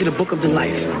come into the book of the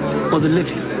life, or the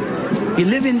living. You're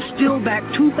living still back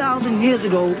 2,000 years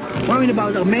ago, worrying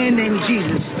about a man named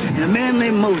Jesus, and a man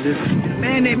named Moses, and a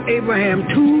man named Abraham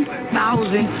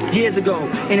 2,000 years ago,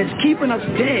 and it's keeping us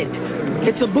dead.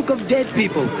 It's a book of dead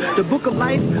people. The book of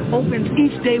life opens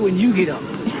each day when you get up.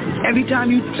 Every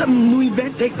time some new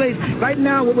event takes place. Right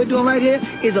now, what we're doing right here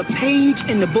is a page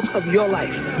in the book of your life.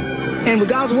 And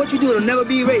regardless of what you do, it'll never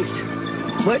be erased.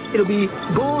 But it'll be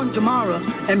gone tomorrow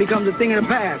and becomes a thing of the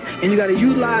past. And you got to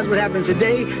utilize what happens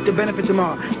today to benefit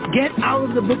tomorrow. Get out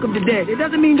of the book of the dead. It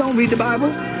doesn't mean don't read the Bible,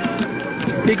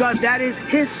 because that is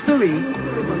history.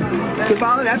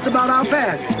 That's about our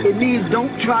past. It means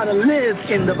don't try to live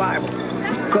in the Bible,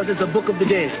 because it's a book of the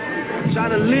dead. Try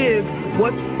to live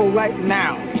what's for right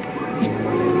now.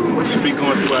 What should be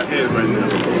going through our heads right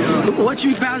now? What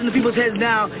should be passing to people's heads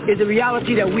now is the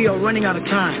reality that we are running out of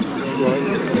time.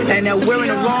 And that we're in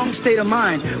a wrong state of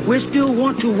mind. We still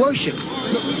want to worship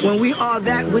when we are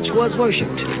that which was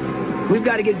worshipped. We've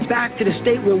got to get back to the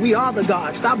state where we are the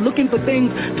God. Stop looking for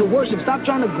things to worship. Stop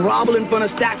trying to grovel in front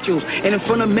of statues and in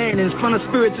front of men and in front of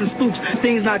spirits and spooks,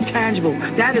 things not tangible.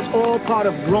 That is all part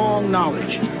of wrong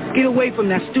knowledge. Get away from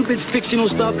that stupid fictional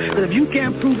stuff, because if you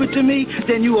can't prove it to me,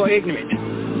 then you are ignorant.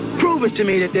 Prove it to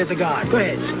me that there's a God. Go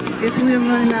ahead. If we're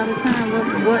running out of time,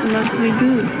 what must we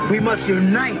do? We must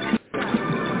unite.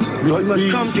 We must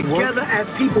come together as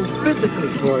people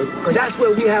physically, because that's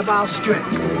where we have our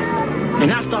strength. And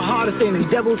that's the hardest thing. The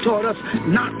devil taught us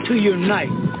not to unite,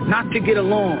 not to get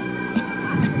along.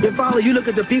 Your father, you look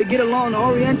at the people that get along, the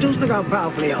Orientals, look how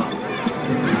powerful they are.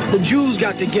 The Jews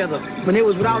got together when they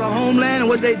was without a homeland, and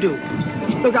what they do?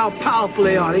 Look how powerful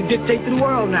they are. They dictate to the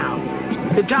world now.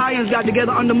 The Italians got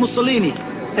together under Mussolini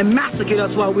and massacred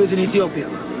us while we was in Ethiopia.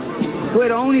 We're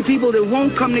the only people that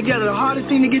won't come together. The hardest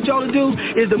thing to get y'all to do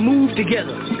is to move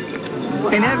together.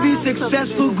 And every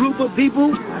successful group of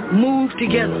people move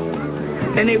together.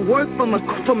 And they work from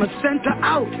a center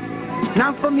out,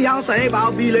 not from the outside. Hey, but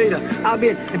I'll be later.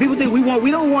 And people think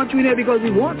we don't want you in there because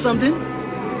we want something.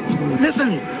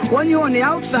 Listen, when you're on the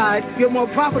outside, you're more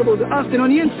profitable to us than on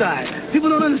the inside. People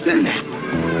don't understand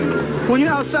that. When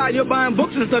you're outside, you're buying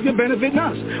books and stuff, you're benefiting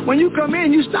us. When you come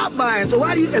in, you stop buying. So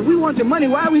if we want your money,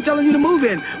 why are we telling you to move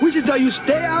in? We should tell you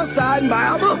stay outside and buy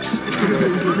our books.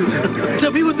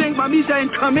 So people think by me saying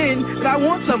come in, that I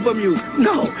want something from you.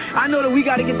 No, I know that we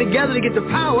got to get together to get the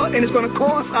power, and it's going to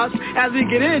cost us as we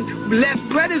get in. Less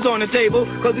bread is on the table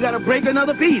because we got to break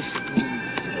another piece.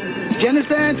 Do you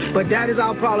understand? But that is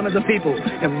our problem as a people.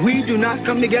 If we do not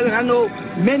come together, and I know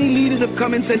many leaders have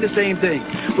come and said the same thing,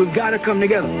 we've got to come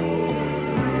together.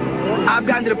 I've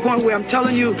gotten to the point where I'm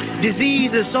telling you,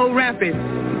 disease is so rampant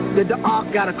that the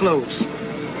ark got to close.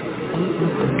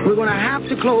 We're going to have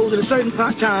to close at a certain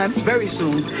time very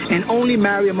soon and only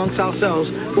marry amongst ourselves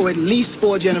for at least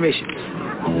 4 generations.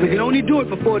 We can only do it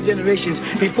for 4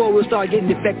 generations before we'll start getting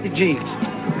defective genes.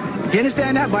 You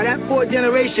understand that? By that 4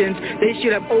 generations, they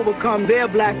should have overcome their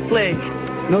black plague.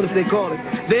 Notice they call it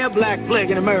their black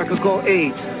plague in America called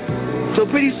AIDS. So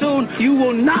pretty soon, you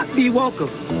will not be welcome.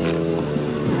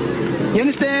 You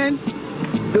understand?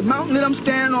 The mountain that I'm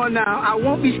standing on now, I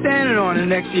won't be standing on in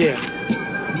the next year.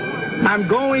 I'm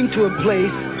going to a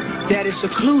place that is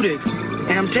secluded,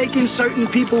 and I'm taking certain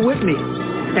people with me,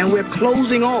 and we're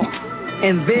closing off.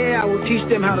 And there I will teach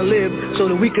them how to live so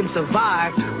that we can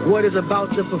survive what is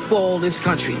about to befall this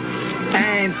country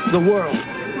and the world.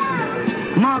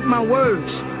 Mark my words,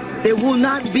 there will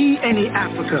not be any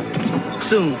Africa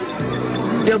soon.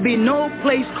 There'll be no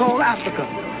place called Africa.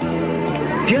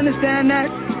 Do you understand that?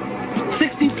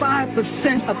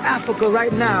 65% of Africa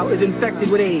right now is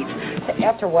infected with AIDS.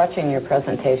 After watching your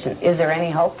presentation, is there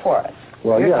any hope for us?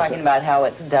 Well, You're talking about how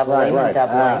it's doubling and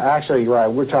doubling. Actually, right.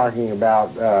 We're talking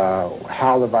about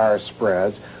how the virus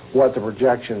spreads, what the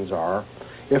projections are.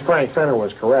 If Frank Fenner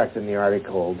was correct in the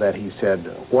article that he said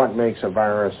what makes a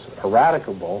virus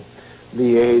eradicable,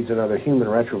 the AIDS and other human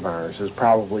retroviruses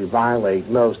probably violate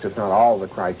most, if not all, of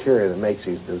the criteria that makes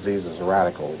these diseases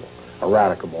eradicable.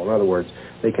 In other words,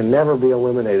 they can never be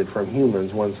eliminated from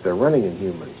humans once they're running in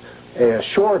humans,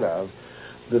 short of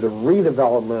the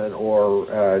redevelopment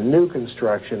or new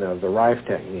construction of the Rife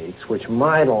techniques, which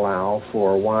might allow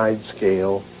for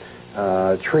wide-scale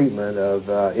treatment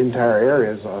of entire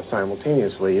areas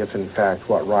simultaneously, if in fact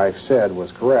what Rife said was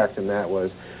correct, and that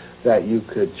was that you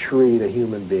could treat a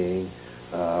human being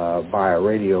by a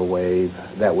radio wave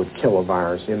that would kill a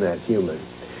virus in that human.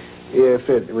 If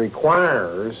it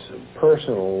requires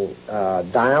personal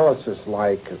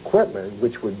dialysis-like equipment,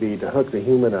 which would be to hook the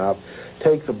human up,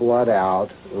 take the blood out,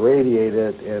 radiate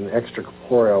it in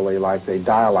extracorporeally like they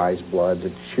dialyze blood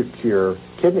to cure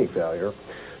kidney failure,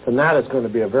 then that is going to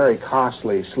be a very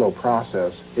costly, slow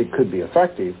process. It could be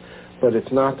effective, but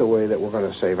it's not the way that we're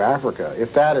going to save Africa.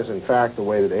 If that is in fact the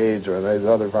way that AIDS or these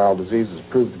other viral diseases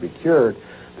prove to be cured,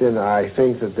 then I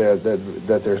think that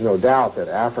there's no doubt that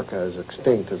Africa is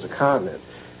extinct as a continent,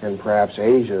 and perhaps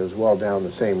Asia is well down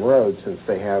the same road, since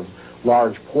they have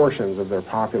large portions of their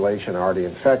population already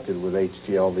infected with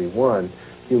HTLV1,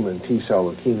 human T-cell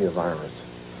leukemia virus.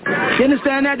 You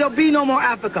understand that? There'll be no more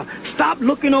Africa. Stop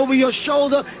looking over your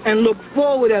shoulder and look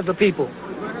forward as a people.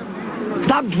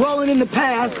 Stop dwelling in the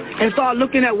past and start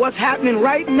looking at what's happening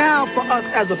right now for us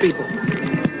as a people.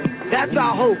 That's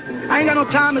our hope. I ain't got no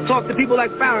time to talk to people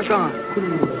like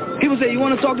Farrakhan. People say, you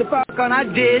want to talk to Farrakhan? I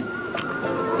did,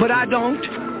 but I don't,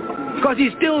 because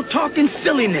he's still talking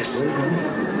silliness.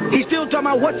 He's still talking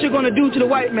about what you're going to do to the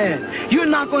white man. You're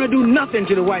not going to do nothing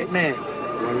to the white man.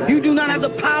 You do not have the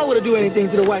power to do anything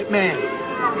to the white man.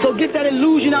 So get that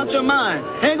illusion out your mind.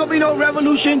 Ain't going to be no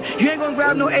revolution. You ain't going to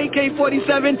grab no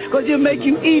AK-47 because he'll make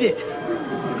you eat it.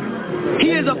 He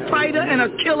is a fighter and a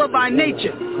killer by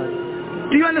nature.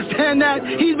 Do you understand that?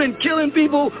 He's been killing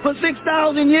people for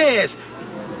 6,000 years.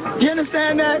 Do you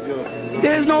understand that?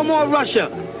 There's no more Russia.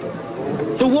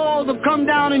 The walls have come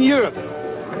down in Europe.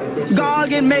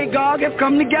 Gog and Magog have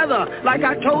come together like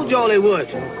I told y'all they would.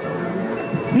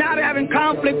 Now they're having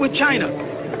conflict with China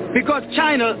because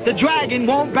China, the dragon,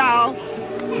 won't bow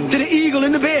to the eagle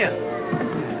and the bear.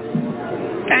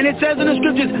 And it says in the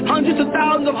scriptures, hundreds of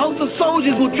thousands of hosts of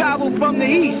soldiers will travel from the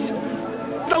east.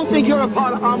 Don't think you're a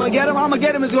part of Armageddon.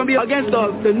 Armageddon is going to be against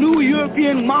the new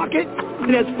European market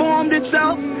that has formed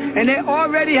itself, and they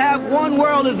already have one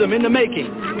worldism in the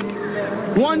making,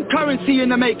 one currency in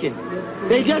the making.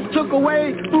 They just took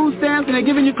away food stamps and they're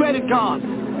giving you credit cards.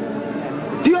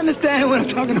 Do you understand what I'm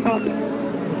talking about?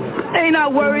 They ain't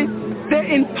not worried. They're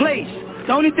in place.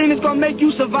 The only thing that's going to make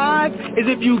you survive is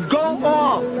if you go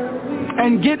off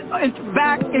and get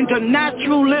back into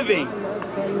natural living.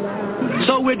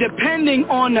 So we're depending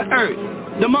on the earth,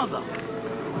 the mother,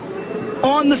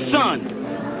 on the sun.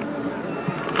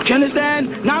 Do you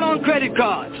understand? Not on credit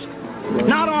cards,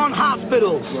 not on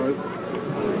hospitals,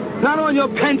 not on your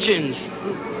pensions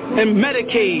and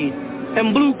Medicaid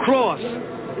and Blue Cross.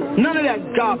 None of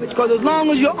that garbage, because as long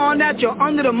as you're on that, you're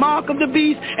under the mark of the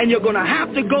beast, and you're going to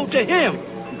have to go to him.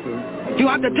 You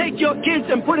have to take your kids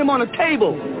and put them on a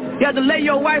table. You have to lay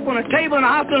your wife on a table in a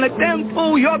hospital and let them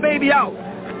pull your baby out.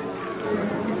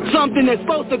 Something that's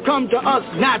supposed to come to us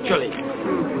naturally.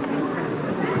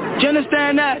 Do you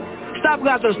understand that? We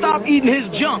have to stop eating his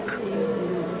junk.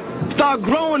 Start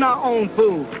growing our own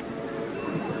food.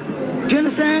 Do you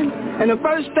understand? And the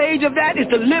first stage of that is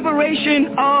the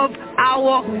liberation of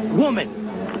our woman.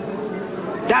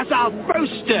 That's our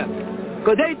first step.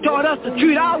 Because they taught us to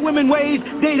treat our women ways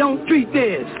they don't treat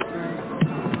theirs.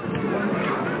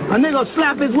 A nigga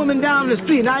slap his woman down in the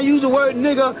street, and I use the word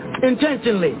nigga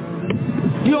intentionally.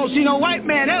 You don't see no white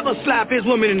man ever slap his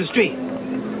woman in the street.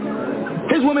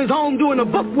 His woman's home doing the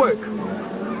book work.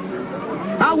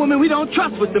 Our women we don't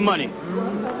trust with the money.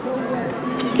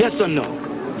 Yes or no?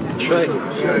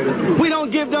 Right. We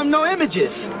don't give them no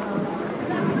images.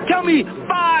 Tell me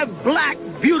 5 black,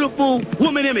 beautiful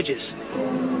woman images.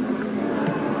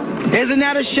 Isn't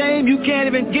that a shame? You can't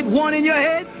even get one in your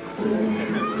head?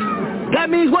 That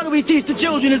means what do we teach the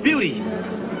children is beauty?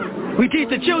 We teach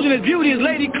the children as beauty is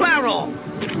Lady Clairol.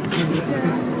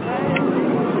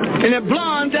 And the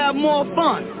blondes have more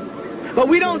fun. But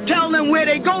we don't tell them where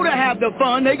they go to have the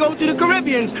fun. They go to the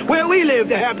Caribbeans, where we live,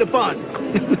 to have the fun.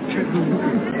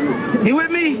 You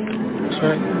with me? That's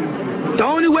right. The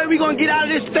only way we're going to get out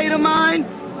of this state of mind,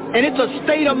 and it's a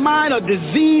state of mind, a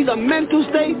disease, a mental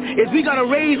state, is we got to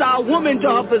raise our woman to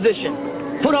her position.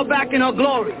 Put her back in her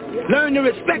glory. Learn to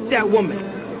respect that woman.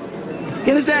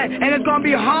 You understand? And it's going to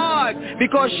be hard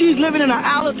because she's living in an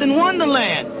Alice in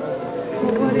Wonderland.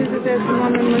 Well, what is it that the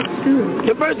woman must do?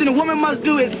 The first thing the woman must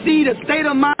do is see the state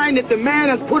of mind that the man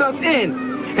has put us in.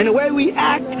 And the way we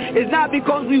act is not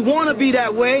because we want to be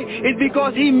that way. It's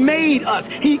because he made us.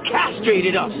 He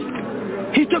castrated us.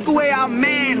 He took away our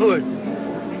manhood.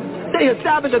 They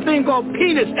established a thing called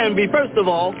penis envy, first of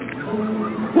all.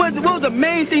 What was the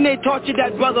main thing they taught you,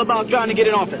 that brother, about trying to get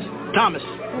in office? Thomas.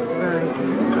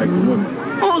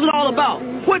 What was it all about?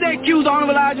 What they accused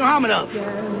Honorable Elijah Muhammad of?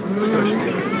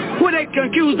 What they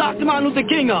accused Dr. Martin Luther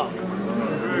King of?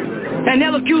 And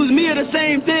they'll accuse me of the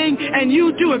same thing, and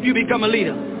you too if you become a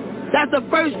leader. That's the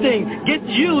first thing. Get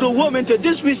you, the woman, to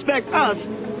disrespect us.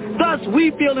 Thus,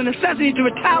 we feel the necessity to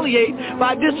retaliate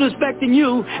by disrespecting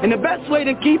you, and the best way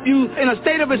to keep you in a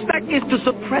state of respect is to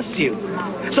suppress you,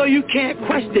 so you can't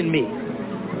question me.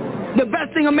 The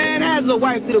best thing a man has is a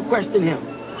wife that'll question him,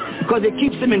 because it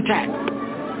keeps him intact.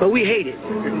 But we hate it.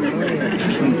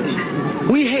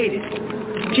 We hate it.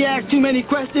 She asks too many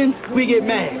questions, we get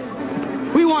mad.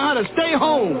 We want her to stay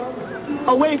home,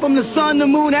 away from the sun, the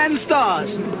moon, and the stars,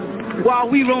 while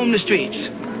we roam the streets.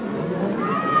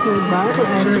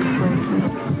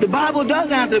 The Bible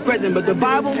does answer the question, but the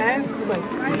Bible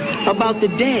about the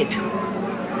dead.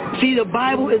 See, the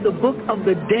Bible is the book of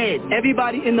the dead.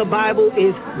 Everybody in the Bible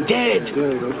is dead.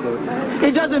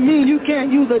 It doesn't mean you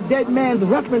can't use a dead man's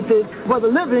references for the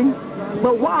living,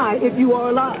 but why if you are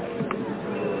alive?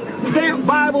 Stamp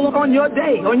Bible on your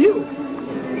day, on you.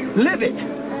 Live it.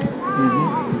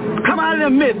 Come out of the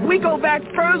myth. We go back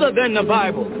further than the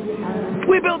Bible.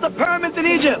 We built the pyramids in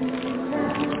Egypt.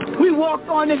 We walked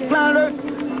on this planet Earth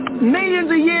millions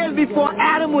of years before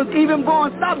Adam was even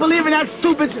born. Stop believing that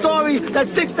stupid story that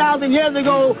 6,000 years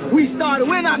ago we started.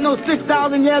 We're not no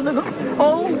 6,000 years ago.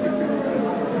 Oh,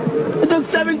 it took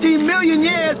 17 million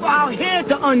years for our hair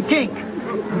to unkink.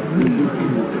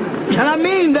 And I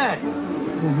mean that.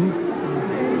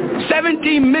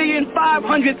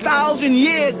 17,500,000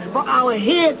 years for our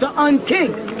hair to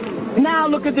unkink. Now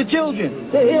look at the children.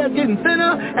 Their hair is getting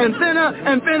thinner and thinner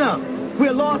and thinner. We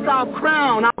lost our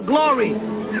crown, our glory,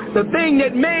 the thing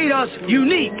that made us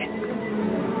unique.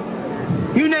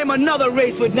 You name another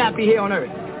race with nappy hair on earth.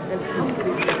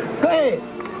 Go ahead.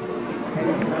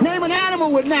 Name an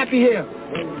animal with nappy hair.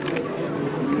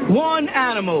 One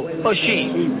animal, a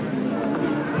sheep.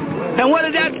 And what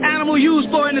is that animal used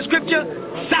for in the scripture?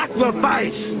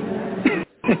 Sacrifice.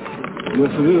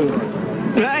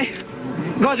 Right?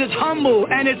 Because it's humble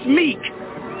and it's meek.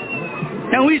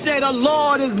 And we say the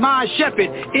Lord is my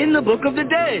shepherd in the book of the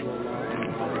dead.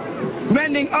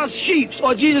 Rending us sheep,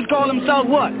 or Jesus called himself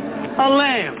what? A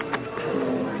lamb.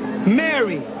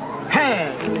 Mary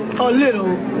had a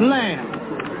little lamb.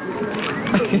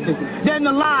 Then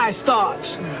the lie starts,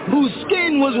 whose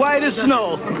skin was white as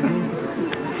snow.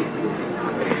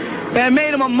 And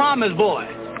made him a mama's boy.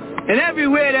 And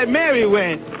everywhere that Mary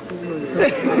went,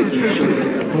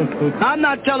 I'm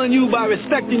not telling you by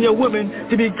respecting your women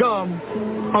to become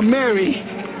a Mary.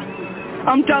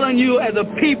 I'm telling you as a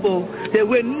people that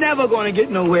we're never going to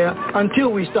get nowhere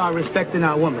until we start respecting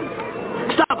our women.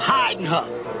 Stop hiding her.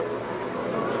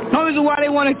 No reason why they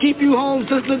want to keep you home,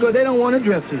 sister, because they don't want to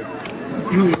dress you.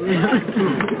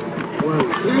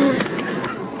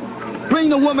 Bring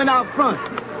the woman out front.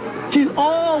 She's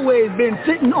always been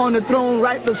sitting on the throne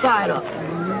right beside her.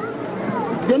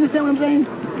 You understand what I'm saying?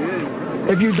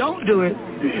 If you don't do it,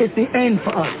 it's the end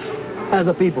for us as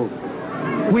a people.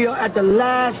 We are at the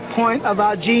last point of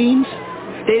our genes.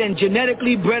 They done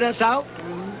genetically bred us out.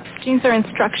 Genes are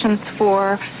instructions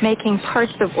for making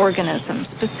parts of organisms.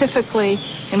 Specifically,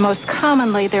 and most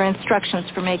commonly, they're instructions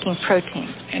for making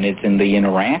proteins. And it's in the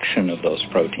interaction of those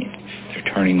proteins. They're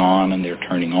turning on and they're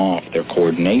turning off, their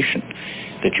coordination,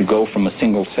 that you go from a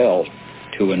single cell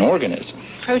to an organism.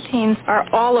 Proteins are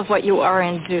all of what you are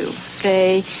and do.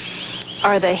 They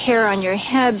are the hair on your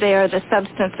head. They are the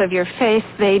substance of your face.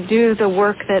 They do the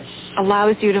work that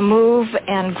allows you to move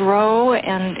and grow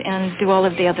and do all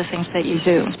of the other things that you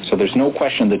do. So there's no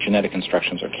question that genetic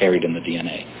instructions are carried in the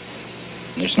DNA.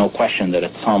 And there's no question that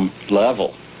at some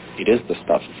level It is the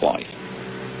stuff of life.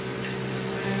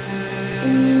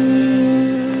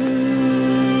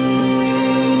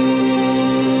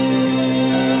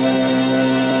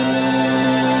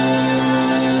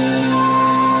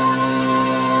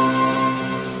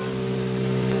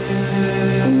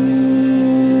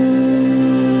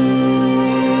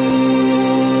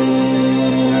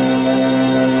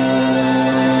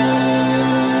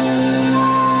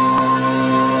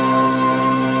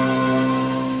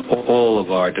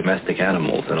 Domestic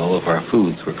animals and all of our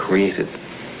foods were created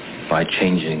by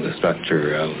changing the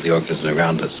structure of the organisms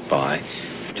around us by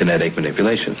genetic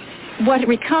manipulation. What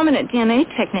recombinant DNA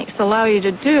techniques allow you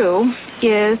to do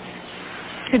is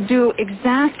to do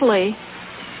exactly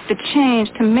the change,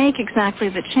 to make exactly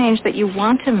the change that you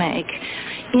want to make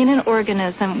in an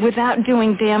organism without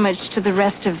doing damage to the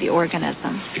rest of the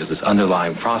organism. Because this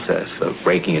underlying process of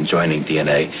breaking and joining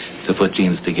DNA to put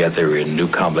genes together in new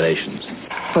combinations.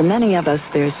 For many of us,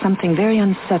 there's something very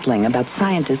unsettling about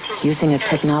scientists using a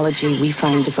technology we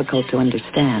find difficult to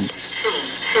understand.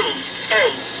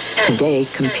 Today,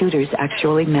 computers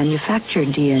actually manufacture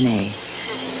DNA.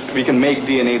 We can make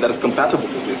DNA that is compatible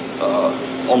with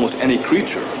almost any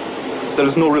creature. There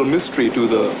is no real mystery to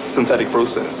the synthetic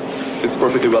process. It's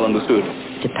perfectly well understood.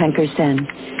 Dipankar Sen,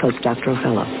 postdoctoral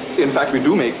fellow. In fact, we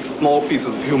do make small pieces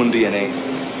of human DNA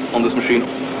on this machine.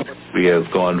 We have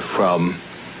gone from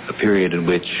a period in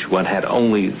which one had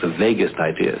only the vaguest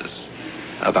ideas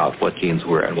about what genes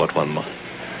were and what one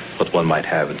might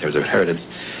have in terms of inheritance,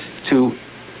 to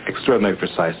extraordinarily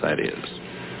precise ideas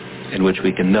in which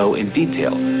we can know in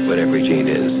detail what every gene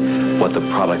is, what the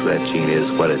product of that gene is,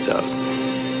 what it does.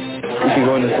 If you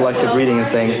go into selective breeding and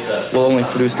things, we'll only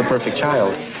produce the perfect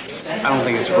child. I don't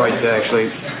think it's right to actually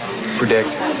predict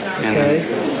and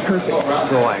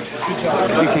select.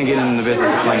 You can't get into the business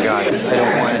of playing God. I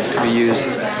don't want it to be used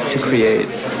to create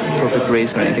a perfect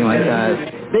race or anything like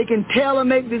that. They can tailor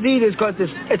make diseases because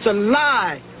it's a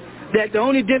lie that the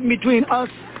only difference between us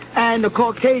and the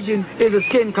Caucasian is a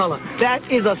skin color. That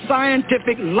is a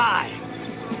scientific lie.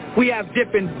 We have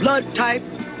different blood type.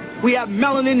 We have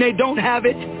melanin. They don't have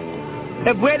it.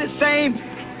 If we're the same,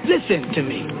 listen to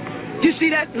me. You see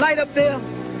that light up there?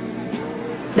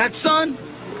 That sun?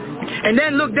 And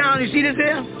then look down, you see this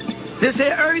here? This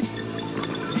here earth?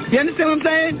 You understand what I'm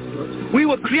saying? We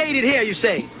were created here, you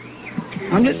say.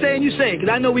 I'm just saying you say, because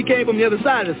I know we came from the other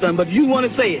side of the sun, but if you want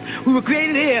to say it. We were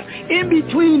created here in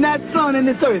between that sun and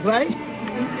this earth, right?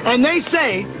 And they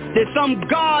say that some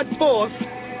God force,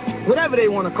 whatever they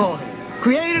want to call it,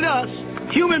 created us,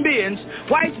 human beings,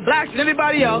 whites, blacks, and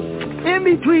everybody else, in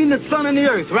between the sun and the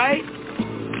earth, right?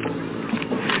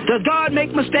 Does God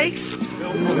make mistakes?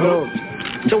 No.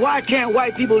 So why can't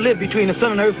white people live between the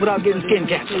sun and the earth without getting skin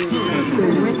cancer?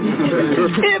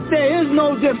 If there is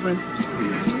no difference,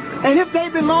 and if they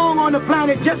belong on the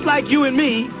planet just like you and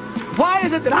me, why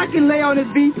is it that I can lay on this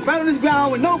beach, right on this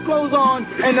ground with no clothes on,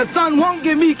 and the sun won't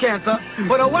give me cancer,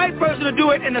 but a white person will do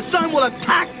it, and the sun will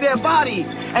attack their body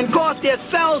and cause their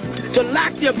cells to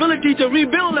lack the ability to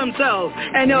rebuild themselves,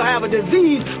 and they'll have a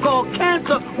disease called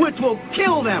cancer, which will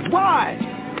kill them. Why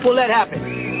will that happen?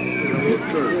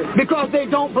 Because they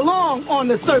don't belong on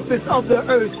the surface of the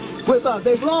earth with us.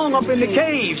 They belong up in the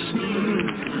caves.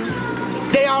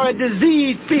 They are a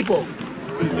diseased people.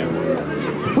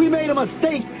 We made a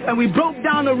mistake and we broke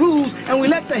down the rules and we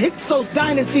let the Hyksos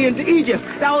dynasty into Egypt.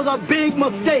 That was a big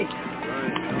mistake.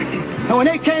 And when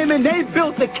they came in, they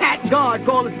built the cat god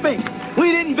called the Sphinx.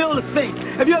 We didn't build a Sphinx.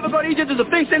 If you ever go to Egypt, the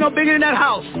Sphinx ain't no bigger than that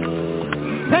house.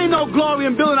 There ain't no glory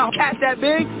in building a cat that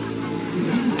big.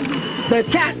 The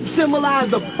cat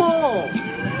symbolized the fall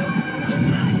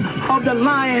of the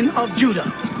Lion of Judah.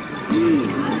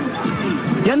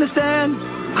 You understand?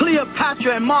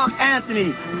 Cleopatra and Mark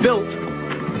Antony built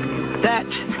that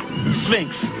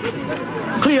Sphinx.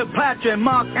 Cleopatra and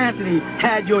Mark Antony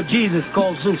had your Jesus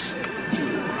called Zeus.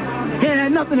 It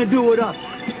had nothing to do with us.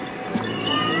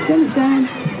 You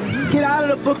understand? Get out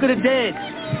of the book of the dead.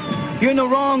 You're in the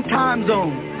wrong time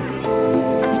zone.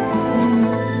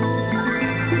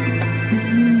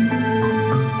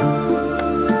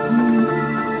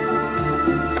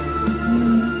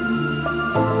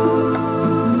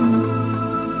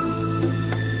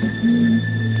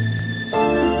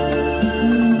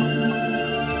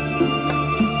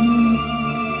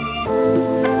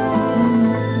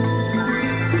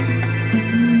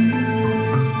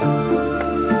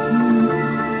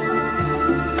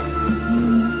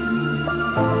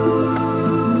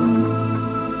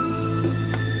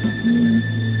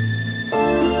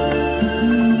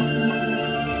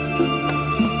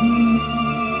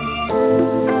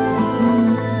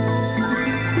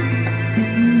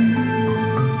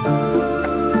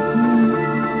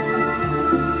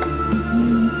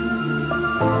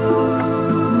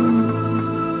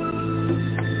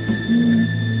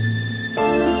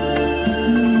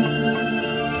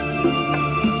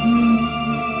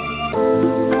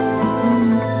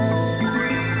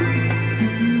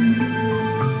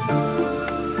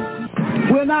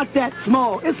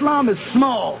 Islam is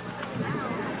small.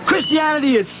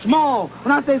 Christianity is small.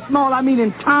 When I say small, I mean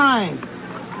in time.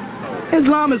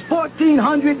 Islam is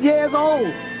 1,400 years old.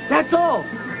 That's all.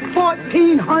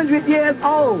 1,400 years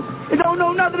old. They don't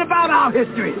know nothing about our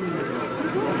history.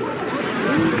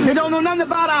 They don't know nothing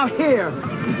about our hair.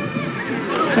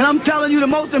 And I'm telling you, the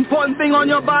most important thing on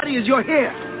your body is your hair.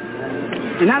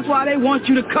 And that's why they want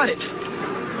you to cut it.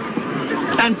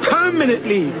 And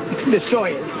permanently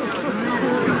destroy it.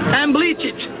 And bleach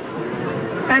it.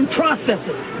 And process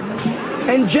it.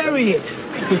 And jerry it.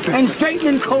 And straighten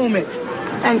and comb it.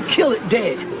 And kill it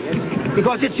dead.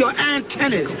 Because it's your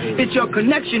antennas. It's your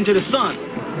connection to the sun.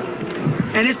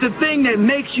 And it's the thing that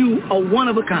makes you a one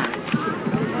of a kind.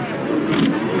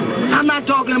 I'm not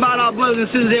talking about our brothers and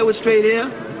sisters there with straight hair.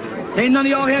 Ain't none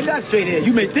of y'all here got straight hair.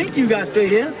 You may think you got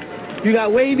straight hair. You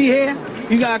got wavy hair.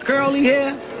 You got curly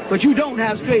hair. But you don't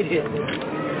have straight hair.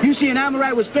 You see an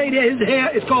Amorite with straight hair, his hair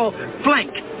is called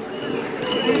flank.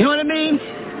 You know what I mean?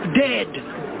 Dead.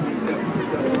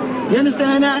 You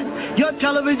understand that? Your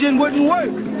television wouldn't work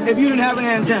if you didn't have an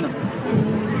antenna.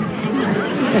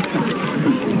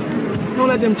 Don't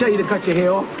let them tell you to cut your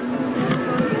hair off.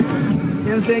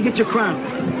 You understand? Get your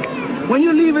crown. When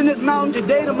you're leaving this mountain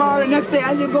today, tomorrow, the next day,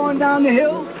 as you're going down the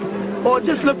hill, or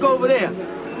just look over there.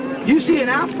 You see an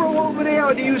afro over there,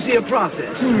 or do you see a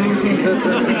process?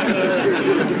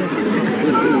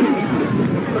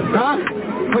 Huh?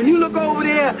 When you look over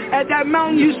there at that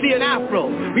mountain, you see an afro.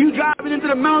 When you driving into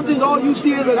the mountains, all you see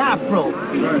is an afro.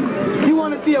 You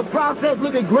want to see a process,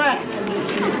 look at grass.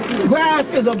 Grass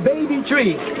is a baby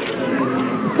tree.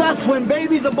 Thus, when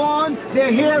babies are born,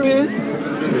 their hair is,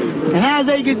 and as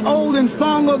they get old and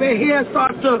stronger, their hair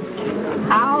starts to,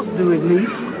 ours do at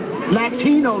least,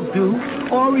 Latinos do,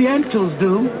 Orientals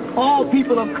do, all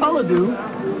people of color do,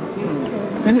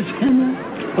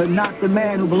 but not the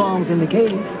man who belongs in the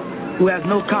cave, who has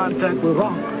no contact with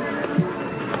Ra.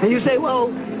 And you say,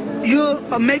 well, you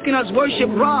are making us worship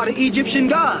Ra, the Egyptian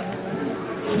god.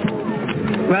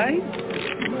 Right?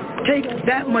 Take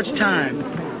that much time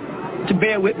to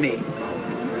bear with me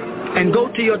and go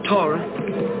to your Torah.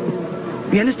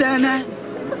 You understand that?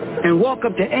 And walk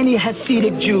up to any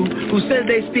Hasidic Jew who says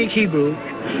they speak Hebrew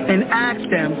and ask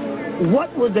them,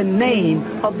 what was the name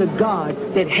of the god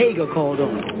that Hagar called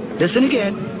on? Listen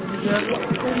again.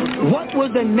 What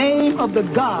was the name of the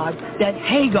god that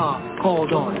Hagar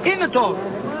called on? In the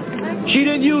Torah. She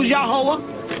didn't use Yahweh.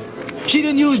 She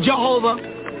didn't use Jehovah.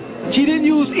 She didn't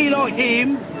use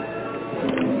Eloheem.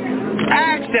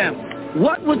 Ask them,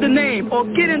 what was the name? Or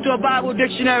get into a Bible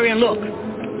dictionary and look.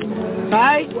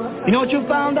 Alright? You know what you'll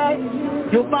find out?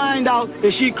 You'll find out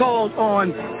that she called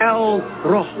on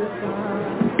El-Ra.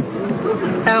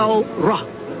 El-Ra.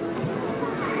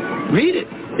 Read it.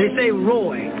 They say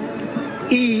Roy.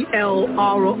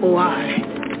 E-L-R-O-I.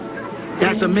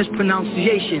 That's a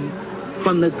mispronunciation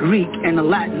from the Greek and the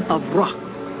Latin of Ra.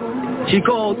 She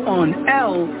called on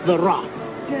El-the-Ra.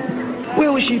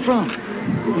 Where was she from?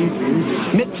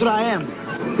 Mitzrayim.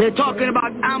 They're talking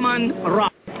about Amun-Ra.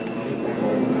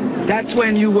 That's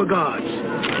when you were gods.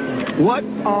 What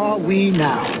are we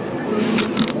now?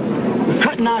 We're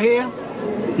cutting our hair.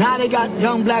 Now they got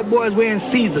young black boys wearing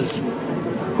Caesars.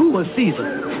 Who was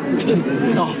Caesar?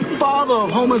 The father of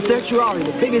homosexuality,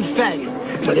 the biggest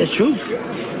faggot. But it's true.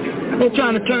 They're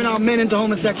trying to turn our men into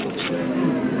homosexuals.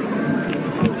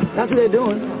 That's what they're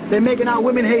doing. They're making our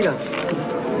women hate us.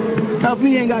 Now, if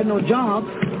we ain't got no job,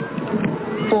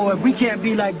 or if we can't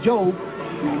be like Job,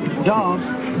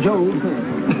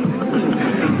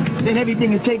 then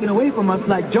everything is taken away from us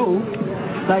like Job,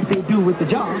 like they do with the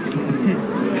job.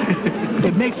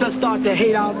 It makes us start to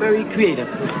hate our very creator.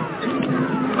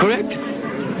 Correct?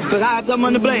 Because I have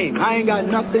someone to blame. I ain't got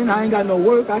nothing. I ain't got no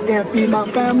work. I can't feed my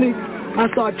family. I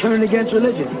start turning against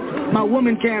religion. My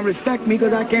woman can't respect me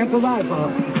because I can't provide for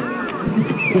her.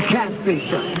 The catfish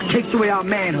takes away our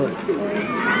manhood.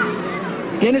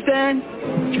 You understand?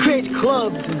 It creates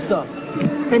clubs and stuff.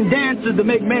 And dances to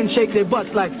make men shake their butts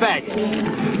like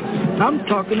faggots. I'm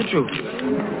talking the truth.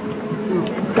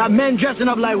 Got men dressing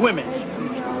up like women.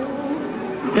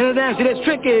 You understand? See, the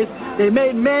trick is, they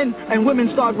made men and women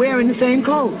start wearing the same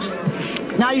clothes.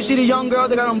 Now you see the young girls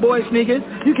that got on boy sneakers,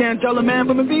 you can't tell a man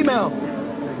from a female.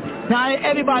 Now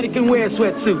everybody can wear a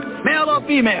sweatsuit, male or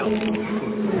female.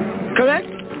 Correct?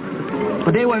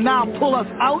 But they will now pull us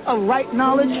out of right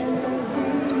knowledge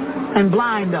and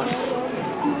blind us.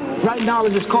 Right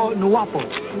knowledge is called Nuwapo.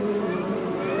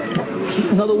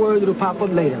 Another word that'll pop up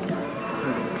later.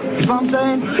 You know what I'm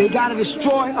saying? They got to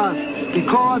destroy us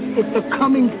because it's the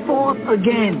coming forth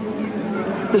again.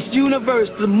 This universe,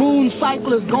 the moon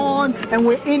cycle is gone and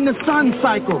we're in the sun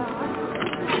cycle.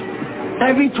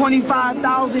 Every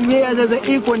 25,000 years there's an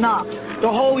equinox. The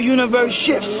whole universe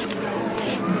shifts.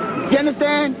 You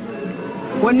understand?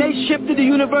 When they shifted the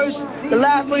universe the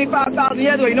last 25,000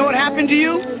 years ago, you know what happened to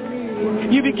you?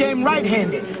 You became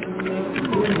right-handed.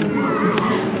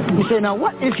 You say, now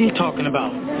what is he talking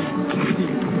about?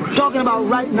 Talking about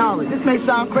right knowledge. This may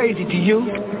sound crazy to you.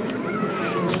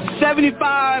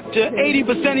 75 to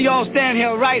 80% of y'all stand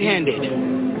here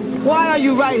right-handed. Why are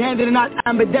you right-handed and not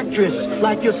ambidextrous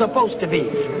like you're supposed to be?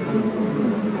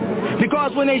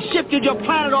 Because when they shifted your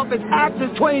planet off its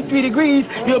axis 23 degrees,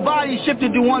 your body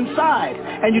shifted to one side,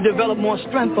 and you develop more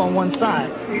strength on one side.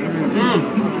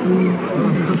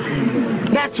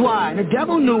 That's why. The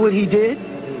devil knew what he did.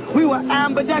 We were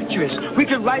ambidextrous. We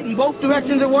could write in both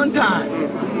directions at one time.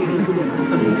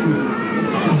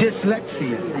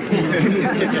 Dyslexia.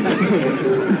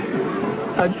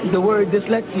 The word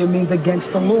dyslexia means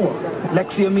against the law.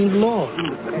 Lexia means law.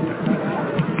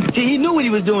 See, he knew what he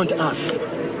was doing to us.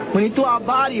 When he threw our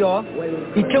body off,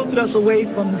 he tilted us away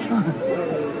from the sun.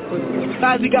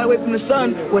 As we got away from the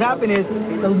sun, what happened is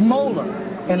the molar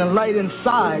and the light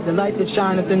inside, the light that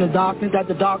shineth in the darkness, that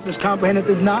the darkness comprehendeth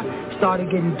is not, started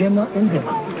getting dimmer and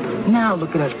dimmer. Now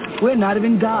look at us. We're not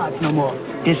even gods no more.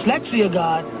 Dyslexia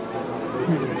God.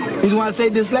 The reason why I say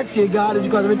dyslexia God is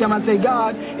because every time I say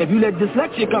God, if you let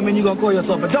dyslexia come in, you're going to call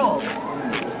yourself a dog.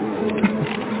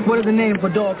 What is the name for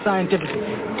dog scientifically?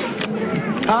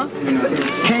 Huh?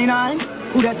 Canine?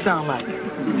 Who that sound like?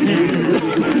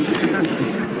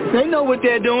 They know what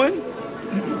they're doing.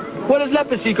 What is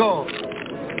leprosy called?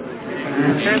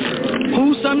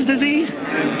 Whose son's disease?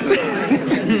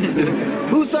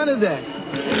 Whose son is that?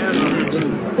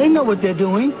 They know what they're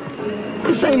doing.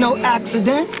 This ain't no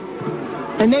accident.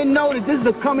 And they know that this is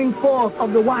the coming forth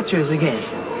of the watchers again.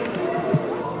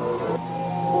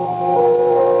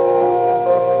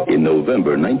 In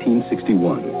November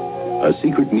 1961, a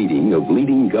secret meeting of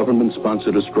leading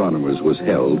government-sponsored astronomers was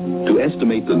held to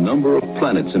estimate the number of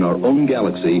planets in our own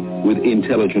galaxy with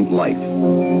intelligent life.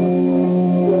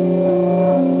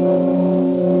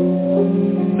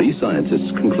 These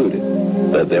scientists concluded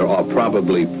that there are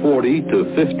probably 40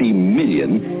 to 50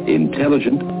 million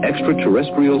intelligent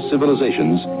extraterrestrial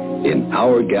civilizations in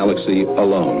our galaxy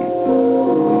alone.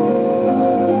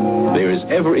 There is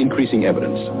ever-increasing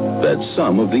evidence that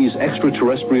some of these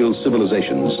extraterrestrial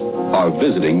civilizations are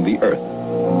visiting the Earth.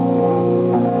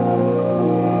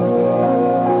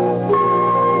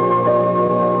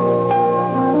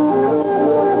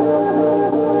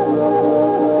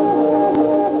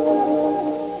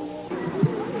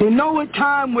 They know what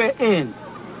time we're in.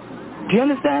 Do you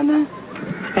understand that?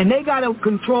 And they got to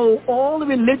control all the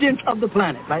religions of the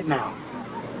planet right now.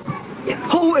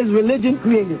 Who is religion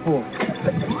created for?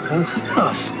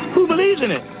 Us. Who believes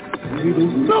in it?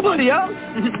 Nobody else.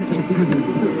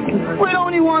 We're the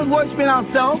only ones worshiping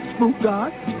ourselves, spook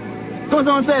God. So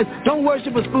someone says, don't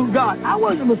worship a spook God. I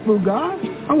worship a spook God.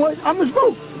 I'm a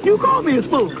spook. You call me a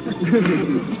spook.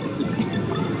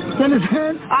 You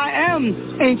understand? I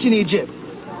am ancient Egypt.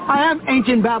 I am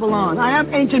ancient Babylon. I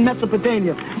am ancient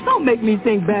Mesopotamia. Don't make me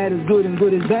think bad is good and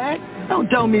good is bad. Don't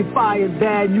tell me fire is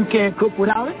bad and you can't cook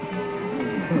without it.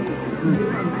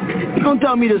 Don't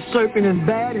tell me the serpent is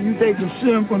bad and you take the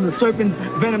serum from the serpent's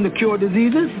venom to cure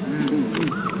diseases.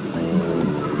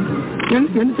 You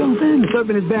understand what I'm saying? The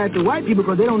serpent is bad to white people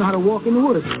because they don't know how to walk in the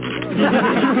woods.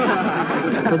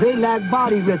 So they lack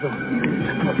body rhythm.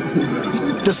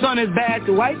 The sun is bad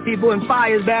to white people and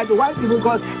fire is bad to white people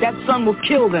because that sun will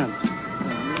kill them.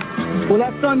 Will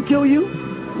that sun kill you?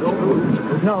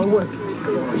 No, it won't.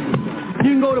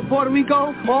 You can go to Puerto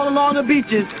Rico, all along the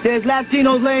beaches, there's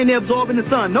Latinos laying there absorbing the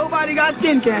sun. Nobody got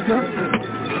skin cancer.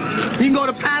 You can go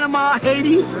to Panama,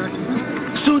 Haiti,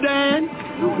 Sudan,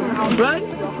 right?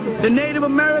 The Native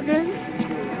Americans,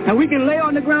 and we can lay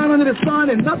on the ground under the sun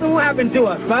and nothing will happen to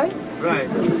us, right? Right.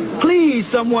 Please,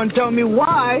 someone tell me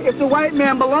why, if the white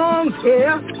man belongs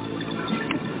here,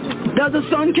 does the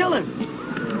sun kill him?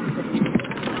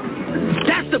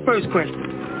 That's the first question.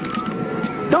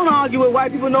 Don't argue with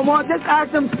white people no more. Just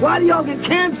ask them, why do y'all get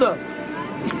cancer?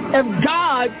 If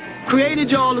God created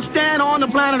y'all to stand on the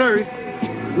planet Earth,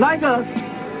 like us,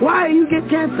 why do you get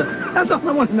cancer? That's all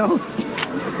I want to know.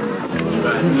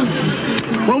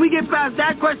 When we get past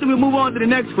that question, we move on to the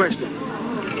next question.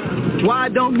 Why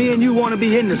don't me and you want to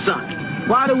be in the sun?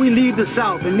 Why do we leave the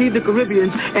South and leave the Caribbean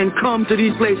and come to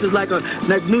these places like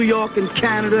New York and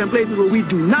Canada and places where we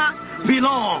do not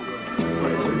belong?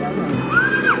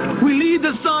 We leave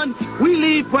the sun, we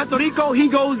leave Puerto Rico, he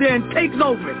goes there and takes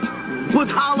over it.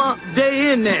 Puts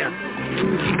holiday in there.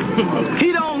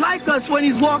 He don't like us when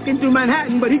he's walking through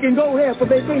Manhattan, but he can go there for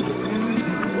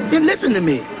vacation. Then listen to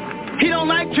me. He don't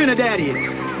like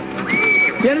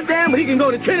Trinidadians. You understand? But he can go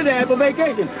to Trinidad for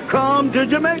vacation. Come to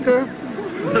Jamaica.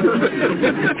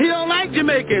 He don't like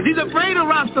Jamaicans. He's afraid of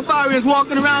Rastafarians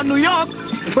walking around New York,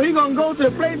 but he's going to go to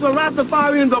the place where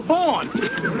Rastafarians are born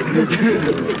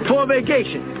for a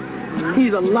vacation.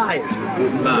 He's a liar.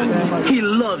 He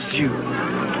loves you.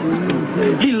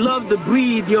 He loves to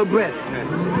breathe your breath.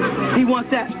 He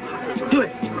wants that. Do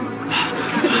it.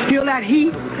 Feel that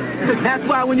heat? That's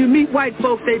why when you meet white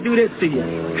folks, they do this to you.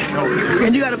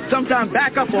 And you got to sometimes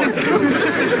back up on it.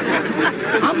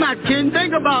 I'm not kidding.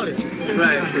 Think about it.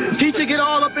 Right. Teacher get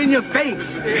all up in your face.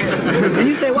 And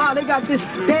you say, wow, they got this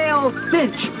stale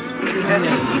stench.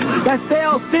 That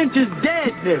stale stench is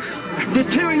deadness,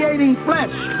 deteriorating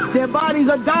flesh. Their bodies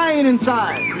are dying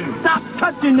inside. Stop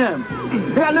touching them.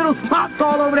 They got little spots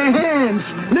all over their hands,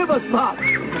 liver spots.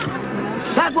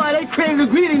 That's why they crave the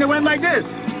greeting that went like this.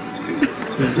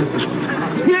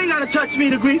 You ain't got to touch me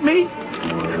to greet me.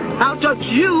 I'll touch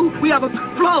you. We have a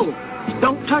flow.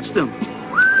 Don't touch them.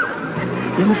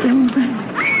 You understand what I'm saying?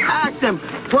 Ask them,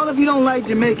 well, if you don't like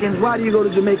Jamaicans, why do you go to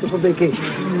Jamaica for vacation?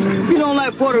 If you don't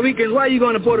like Puerto Ricans, why are you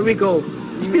going to Puerto Rico?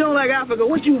 If you don't like Africa,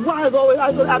 why go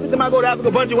every time I go to Africa,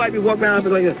 a bunch of white people walk around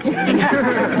Africa like this.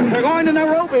 We're going to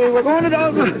Nairobi, we're going to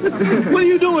What are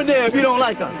you doing there if you don't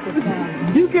like us?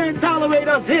 You can't tolerate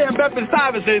us here in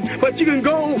Bedford-Stuyvesant, but you can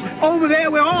go over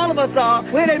there where all of us are,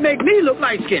 where they make me look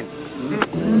light-skinned.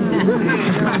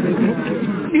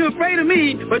 You're afraid of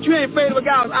me, but you ain't afraid of a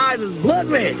guy whose eyes is blood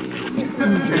red.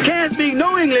 Can't speak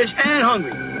no English and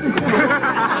hungry.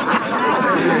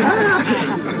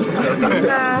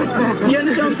 You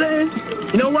understand what I'm saying?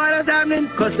 You know why that's happening?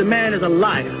 Because the man is a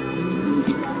liar.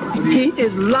 He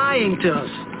is lying to us.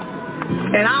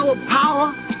 And our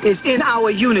power is in our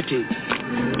unity.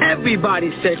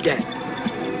 Everybody said that.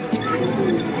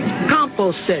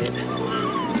 Campos said it.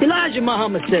 Elijah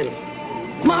Muhammad said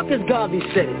it. Marcus Garvey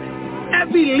said it.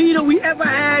 Every leader we ever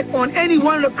had on any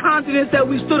one of the continents that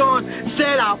we stood on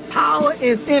said our power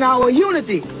is in our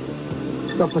unity.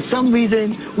 But for some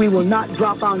reason, we will not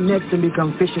drop our necks and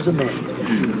become fishers of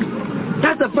men.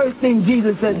 That's the first thing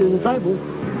Jesus said to the disciples.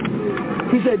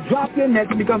 He said, drop your necks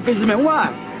and become fishers of men.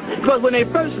 Why? Because when they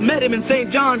first met him in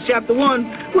St. John chapter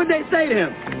 1, what did they say to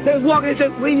him? They was walking and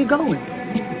said, where are you going?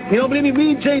 You don't believe me?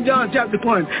 Read St. John chapter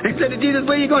 1. They said to Jesus,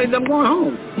 where are you going? He said, I'm going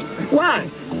home. Why?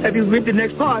 If you read the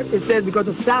next part, it says because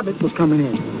the Sabbath was coming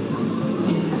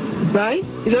in. Right?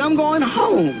 He said, I'm going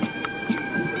home.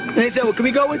 And they said, well, can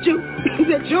we go with you? He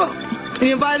said, sure. And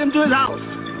he invited them to his house.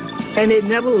 And they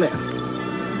never left.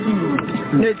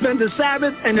 And they spent the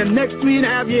Sabbath and the next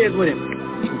 3.5 years with him.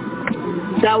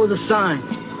 That was a sign.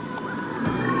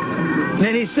 And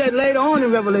then he said later on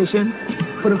in Revelation,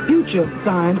 for the future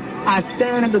sign, I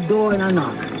stand at the door and I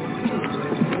knock.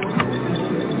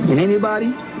 And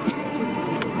anybody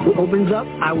who opens up,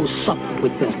 I will sup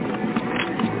with them.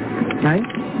 Right?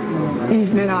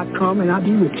 These men I'll come and I'll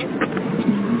be with you.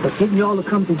 But getting you all to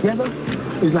come together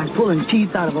is like pulling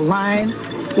teeth out of a lion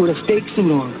with a steak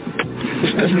suit on.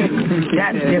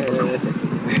 That's difficult.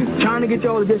 Trying to get you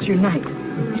all to just unite.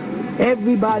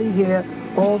 Everybody here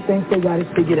all thinks they got it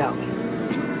figured out.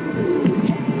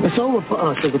 It's over for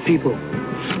us as a people.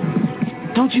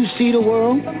 Don't you see the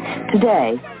world?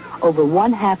 Today, over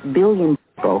 1/2 billion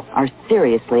people are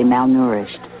seriously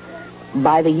malnourished.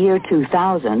 By the year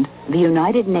 2000, the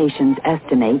United Nations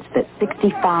estimates that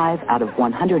 65 out of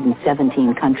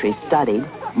 117 countries studied,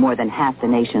 more than half the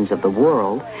nations of the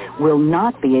world, will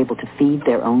not be able to feed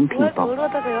their own people.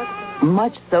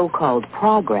 Much so-called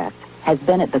progress has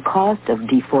been at the cost of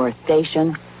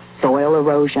deforestation, soil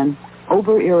erosion,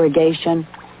 over-irrigation,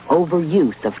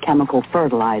 overuse of chemical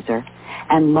fertilizer,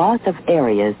 and loss of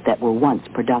areas that were once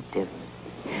productive.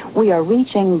 We are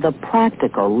reaching the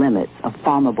practical limits of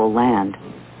farmable land.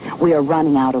 We are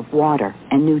running out of water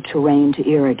and new terrain to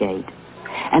irrigate,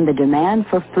 and the demand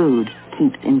for food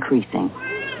keeps increasing.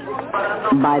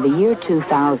 By the year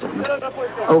 2000,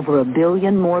 over 1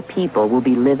 billion more people will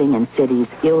be living in cities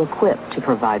ill-equipped to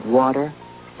provide water,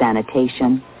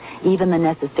 sanitation, even the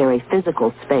necessary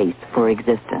physical space for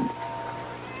existence.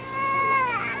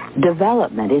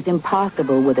 Development is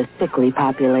impossible with a sickly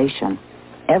population.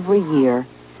 Every year,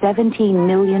 17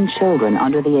 million children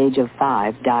under the age of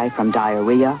 5 die from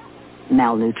diarrhea,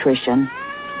 malnutrition,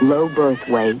 low birth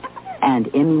weight, and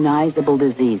immunizable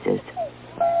diseases.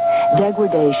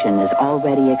 Degradation is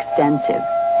already extensive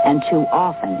and too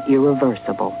often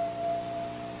irreversible.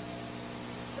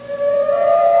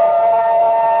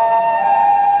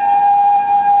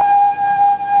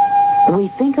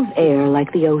 We think of air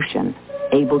like the ocean,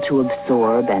 able to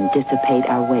absorb and dissipate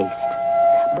our waste.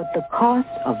 But the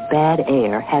costs of bad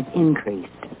air have increased.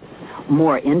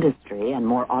 More industry and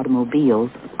more automobiles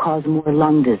cause more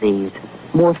lung disease,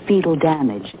 more fetal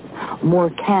damage, more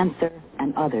cancer,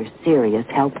 and other serious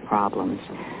health problems.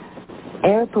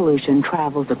 Air pollution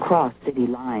travels across city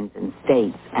lines in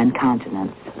states and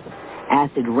continents.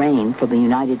 Acid rain from the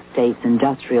United States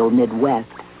industrial Midwest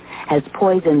has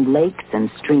poisoned lakes and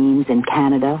streams in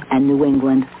Canada and New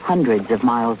England hundreds of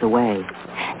miles away,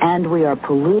 and we are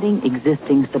polluting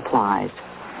existing supplies.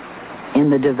 In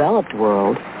the developed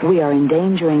world, we are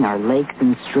endangering our lakes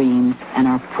and streams and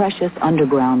our precious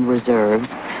underground reserves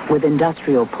with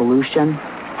industrial pollution,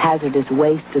 hazardous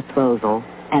waste disposal,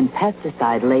 and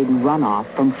pesticide-laden runoff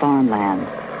from farmland.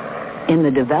 In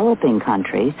the developing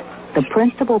countries, the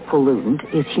principal pollutant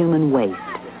is human waste.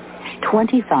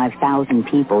 25,000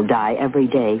 people die every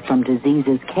day from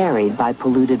diseases carried by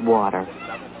polluted water.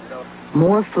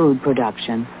 More food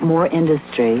production, more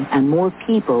industry, and more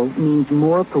people means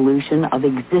more pollution of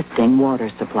existing water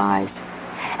supplies.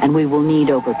 And we will need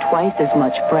over twice as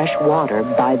much fresh water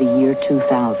by the year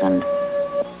 2000.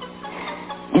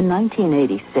 In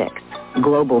 1986,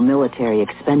 global military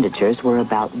expenditures were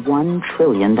about $1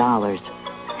 trillion.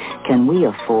 Can we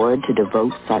afford to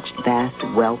devote such vast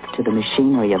wealth to the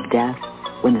machinery of death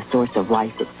when the source of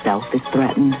life itself is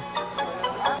threatened?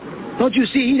 Don't you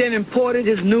see he then imported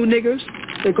his new niggers,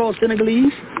 they call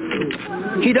Senegalese?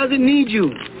 He doesn't need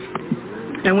you.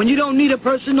 And when you don't need a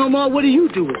person no more, what do you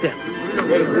do with them?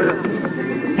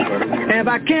 And if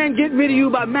I can't get rid of you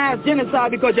by mass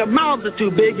genocide because your mouths are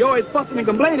too big, you're always fussing and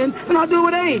complaining, then I'll do it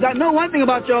with AIDS. I know one thing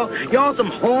about y'all. Y'all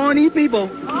some horny people.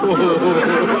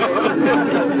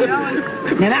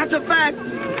 And that's a fact.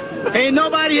 Ain't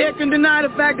nobody here can deny the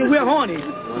fact that we're horny.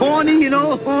 Horny, you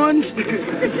know, horns.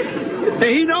 And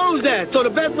he knows that. So the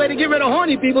best way to get rid of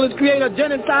horny people is create a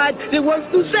genocide that works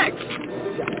through sex.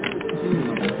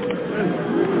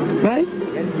 Right?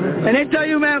 And they tell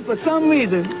you, man, for some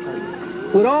reason,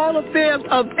 with all the fears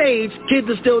of AIDS, kids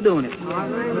are still doing it.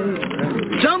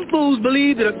 Some fools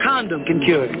believe that a condom can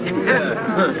cure it.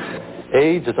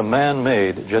 AIDS is a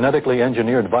man-made, genetically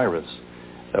engineered virus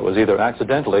that was either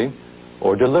accidentally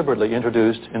or deliberately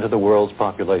introduced into the world's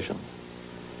population.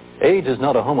 AIDS is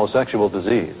not a homosexual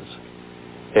disease.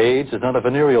 AIDS is not a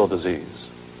venereal disease.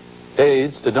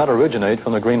 AIDS did not originate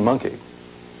from the green monkey.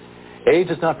 AIDS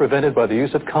is not prevented by the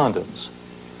use of condoms.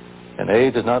 And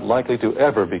AIDS is not likely to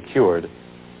ever be cured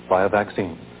by a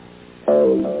vaccine.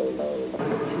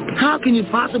 How can you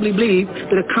possibly believe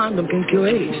that a condom can cure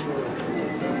AIDS?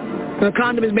 When a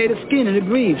condom is made of skin and it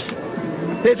breathes.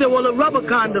 They say, well, the rubber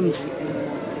condoms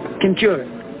can cure it.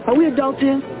 Are we adults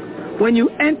here? When you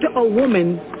enter a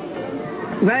woman,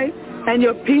 right, and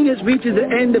your penis reaches the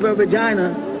end of her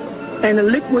vagina, and the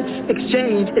liquids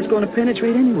exchange, it's going to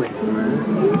penetrate anyway.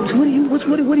 So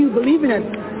what do you believe in that?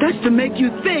 That's to make you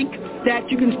think that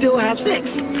you can still have sex.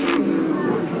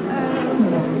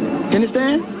 You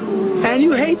understand? And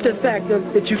you hate the fact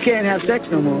that you can't have sex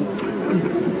no more.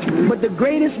 But the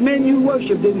greatest men you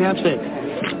worship didn't have sex.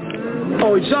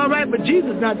 Oh, it's all right for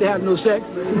Jesus not to have no sex.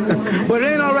 But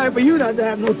it ain't all right for you not to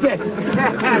have no sex.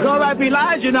 It's all right for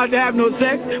Elijah not to have no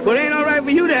sex. But it ain't all right for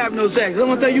you to have no sex. I'm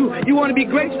going to tell you, you want to be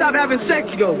great, stop having sex.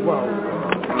 You go, whoa.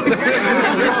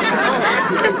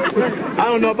 I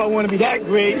don't know if I want to be that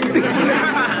great.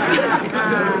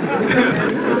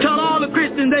 Tell all the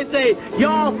Christians, they say,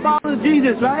 y'all follow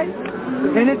Jesus, right?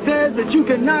 And it says that you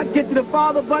cannot get to the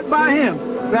Father but by him,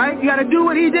 right? You got to do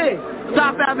what he did.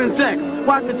 Stop having sex.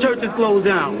 Watch the churches close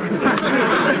down.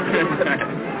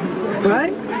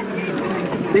 Right?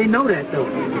 They know that, though.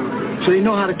 So they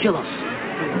know how to kill us.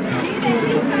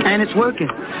 And it's working.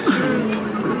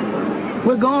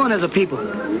 We're gone as a people.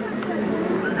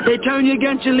 They turn you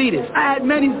against your leaders. I had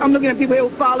many, I'm looking at people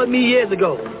who followed me years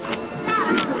ago.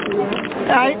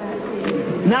 Right?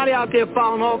 Now they're out there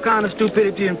following all kind of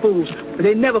stupidity and fools. But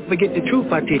they never forget the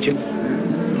truth I teach them.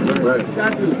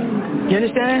 You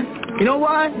understand? You know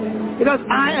why? Because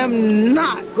I am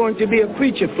not going to be a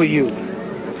preacher for you.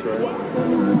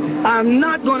 I'm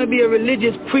not going to be a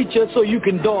religious preacher so you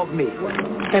can dog me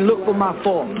and look for my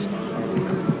faults.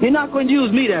 You're not going to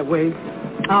use me that way.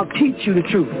 I'll teach you the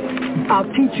truth. I'll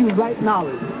teach you right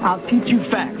knowledge. I'll teach you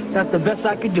facts. That's the best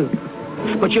I could do.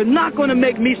 But you're not going to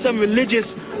make me some religious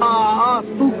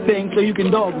spook thing so you can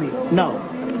dog me. No.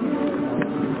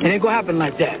 It ain't going to happen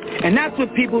like that. And that's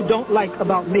what people don't like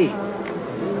about me.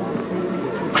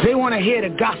 They want to hear the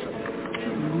gossip.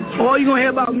 All you're going to hear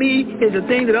about me is the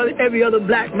thing that every other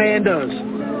black man does.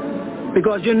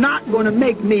 Because you're not going to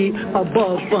make me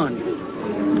above fun.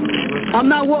 I'm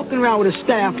not walking around with a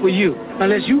staff for you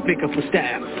unless you pick up a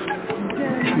staff.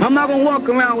 I'm not going to walk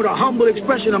around with a humble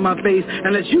expression on my face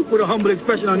unless you put a humble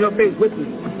expression on your face with me.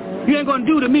 You ain't going to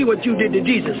do to me what you did to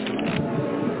Jesus.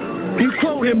 You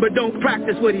quote him but don't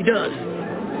practice what he does.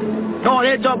 Oh,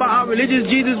 they talk about how religious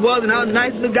Jesus was and how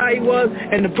nice the guy he was,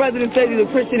 and the president said he's a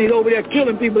Christian, he's over there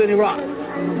killing people in Iraq.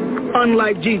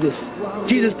 Unlike Jesus.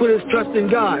 Jesus put his trust in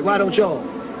God. Why don't y'all?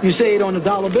 You say it on a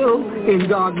dollar bill, in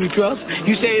God we trust.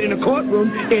 You say it in a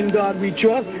courtroom, in God we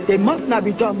trust. They must not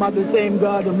be talking about the same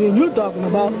God that me and you're talking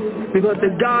about, because the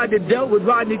God that dealt with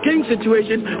Rodney King's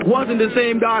situation wasn't the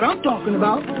same God I'm talking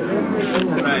about.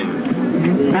 Right.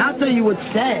 Now, I'll tell you what's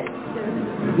sad.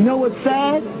 You know what's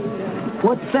sad?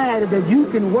 What's sad is that you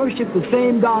can worship the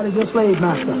same God as your slave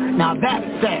master. Now that's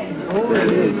sad.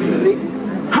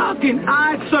 How can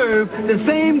I serve the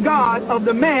same God of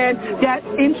the man that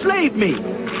enslaved me?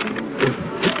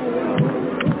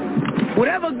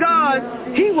 Whatever God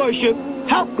he worshiped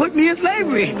helped put me in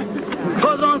slavery.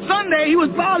 Because on Sunday he was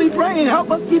probably praying, help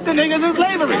us keep the niggas in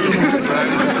slavery.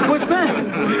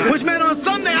 Which meant on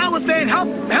Sunday I was saying,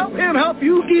 help him, help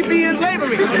you keep me in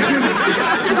slavery.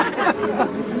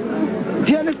 Do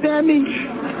you understand me?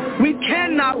 We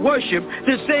cannot worship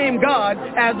the same God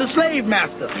as the slave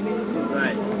master.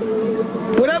 Right.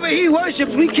 Whatever he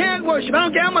worships, we can't worship. I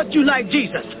don't care how much you like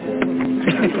Jesus.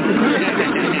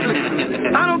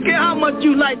 I don't care how much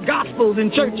you like gospels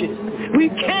in churches. We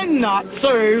cannot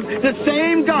serve the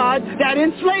same God that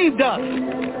enslaved us.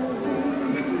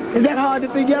 Is that hard to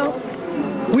figure out?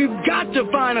 We've got to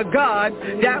find a God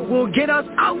that will get us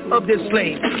out of this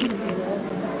slavery.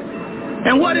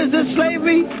 And what is this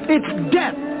slavery? It's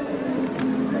death.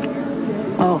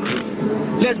 Oh,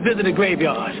 let's visit a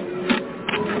graveyard.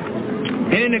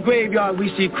 And in the graveyard we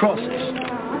see crosses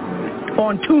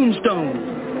on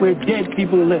tombstones where dead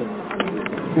people live.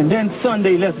 And then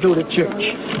Sunday, let's go to church.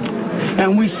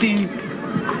 And we see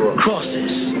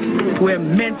crosses where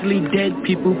mentally dead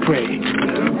people pray.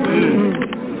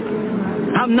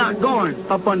 I'm not going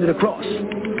up under the cross.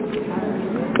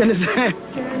 Understand?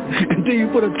 Until you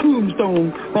put a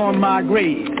tombstone on my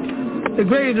grave. The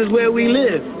grave is where we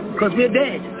live, because we're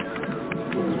dead.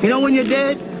 You know when you're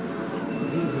dead?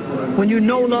 When you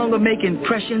no longer make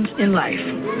impressions in life.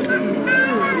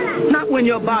 Not when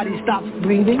your body stops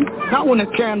breathing, not when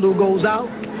a candle goes out.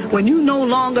 When you no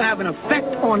longer have an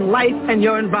effect on life and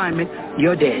your environment,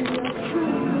 you're dead.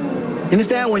 You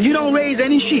understand? When you don't raise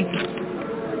any sheep,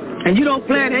 and you don't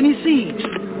plant any seeds,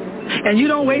 and you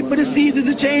don't wait for the seasons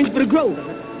to change for the growth,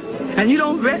 and you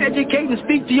don't educate and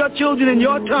speak to your children in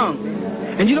your tongue,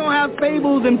 and you don't have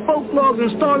fables and folklores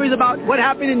and stories about what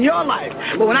happened in your life.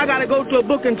 But when I got to go to a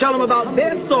book and tell them about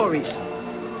their stories,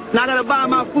 and I got to buy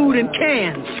my food in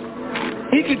cans,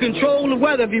 he can control the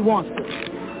weather if he wants to.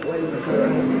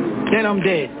 Then I'm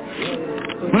dead.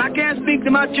 When I can't speak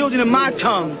to my children in my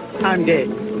tongue, I'm dead.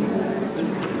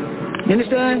 You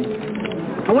understand?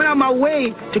 I went out my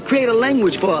way to create a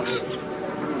language for us.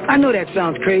 I know that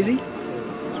sounds crazy.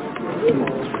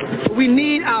 We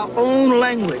need our own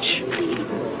language.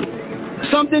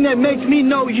 Something that makes me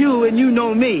know you and you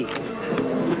know me.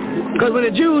 Because when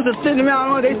the Jews are sitting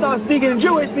around, they start speaking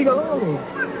Jewish, we go, oh,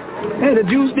 hey, the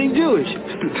Jews speak Jewish.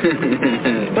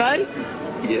 Right?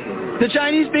 Yeah. The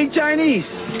Chinese speak Chinese.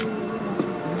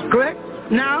 Correct?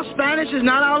 Now, Spanish is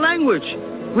not our language.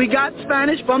 We got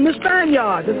Spanish from the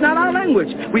Spaniards. It's not our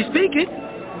language. We speak it.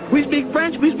 We speak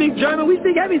French. We speak German. We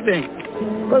speak everything.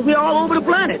 Because we're all over the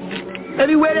planet.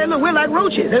 Everywhere they look, we're like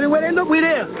roaches. Everywhere they look, we're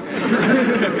there.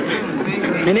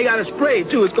 And they got a spray,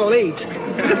 too. It's called AIDS.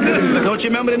 Don't you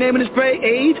remember the name of the spray?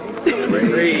 AIDS?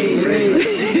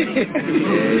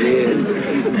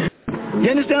 You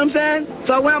understand what I'm saying?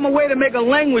 So I went on my way to make a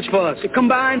language for us. It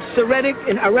combines Syriac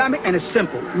and Aramaic, and it's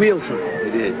simple. Real simple.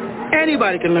 It is.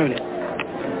 Anybody can learn it.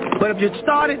 But if you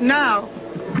start it now,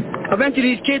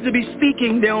 eventually these kids will be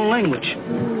speaking their own language.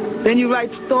 Then you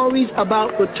write stories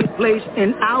about what took place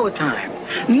in our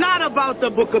time, not about the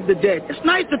Book of the Dead. It's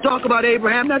nice to talk about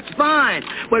Abraham, that's fine,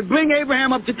 but bring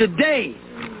Abraham up to today.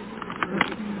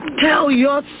 Tell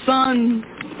your son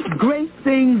great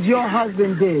things your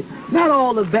husband did, not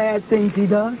all the bad things he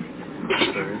does.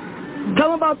 Tell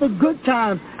them about the good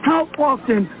times. How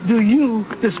often do you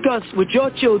discuss with your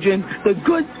children the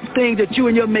good things that you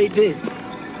and your mate did?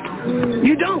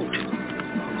 You don't.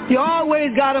 You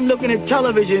always got them looking at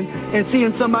television and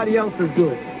seeing somebody else's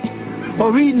good.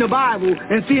 Or reading the Bible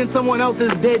and seeing someone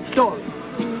else's dead story.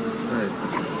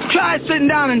 Try sitting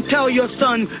down and tell your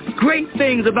son great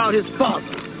things about his father.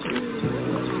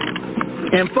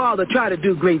 And father, try to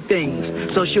do great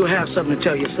things so she'll have something to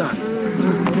tell your son.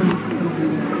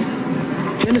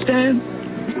 You understand?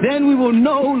 Then we will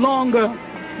no longer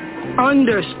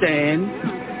understand.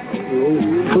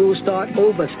 We will start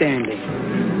overstanding.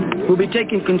 We'll be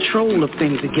taking control of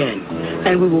things again.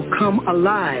 and we will come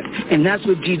alive. And that's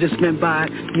what Jesus meant by,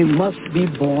 you must be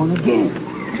born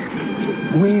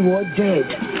again. We were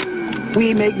dead.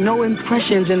 We make no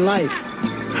impressions in life.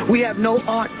 We have no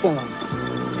art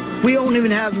form. We don't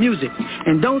even have music.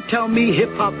 And don't tell me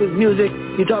hip-hop is music.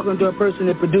 You're talking to a person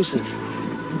that produces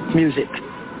music.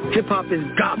 Hip-hop is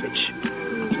garbage.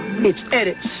 It's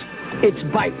edits. It's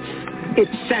bites.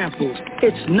 It's samples.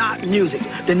 It's not music.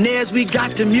 The nearest we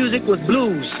got to music was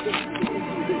blues.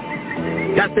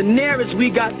 That's the nearest we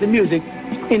got to music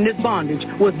in this bondage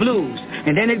was blues.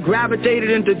 And then it gravitated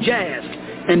into jazz.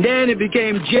 And then it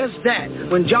became just that.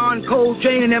 When John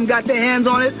Coltrane and them got their hands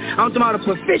on it, I'm talking about a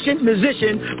proficient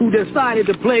musician who decided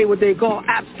to play what they call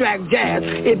abstract jazz.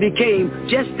 It became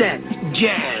just that,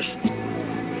 jazz.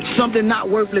 Something not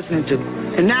worth listening to.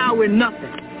 And now we're nothing.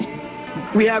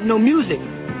 We have no music.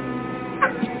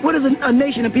 What is a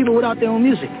nation of people without their own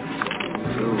music?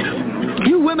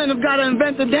 You women have got to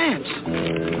invent the dance.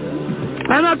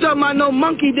 I'm not talking about no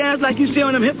monkey dance like you see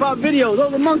on them hip-hop videos.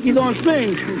 Those are monkeys on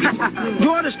strings.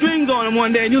 Draw the strings on them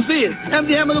one day and you'll see it.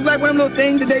 Empty Hammer looks like one of them little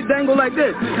things that they dangle like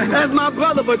this. That's my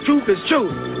brother, but truth is true.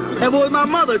 That was my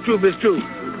mother, truth is true.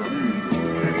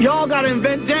 Y'all got to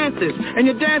invent dances. And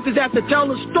your dances have to tell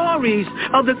the stories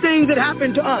of the things that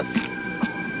happened to us.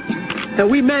 And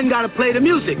we men got to play the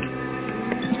music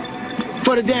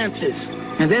for the dances.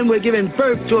 And then we're giving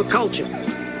birth to a culture.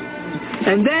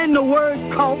 And then the word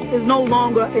cult is no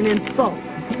longer an insult.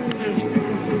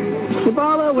 So,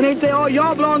 Baba, when they say, oh,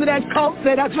 y'all belong to that cult,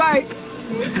 say, that's right.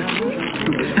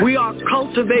 We are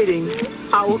cultivating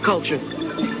our culture.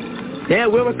 Yeah,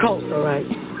 we're a cult, all right.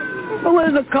 But what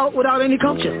is a cult without any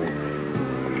culture?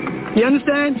 You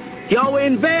understand? Y'all were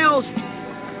in veils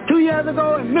 2 years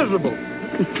ago and miserable.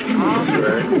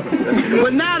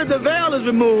 But now that the veil is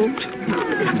removed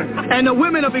and the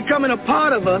women are becoming a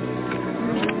part of us,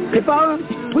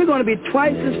 we're going to be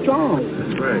twice as strong.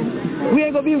 That's right. We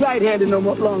ain't going to be right-handed no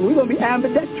more longer. We're going to be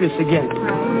ambidextrous again.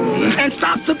 And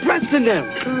stop suppressing them.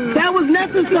 That was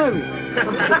necessary.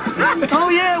 Oh,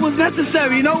 yeah, it was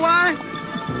necessary. You know why?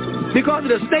 Because of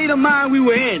the state of mind we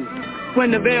were in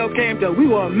when the veil came to us. We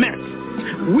were a mess.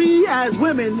 We as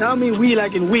women, I mean we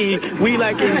like in we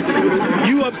like in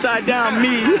you upside down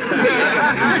me.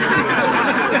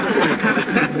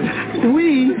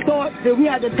 We thought that we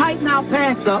had to tighten our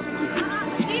pants up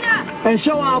and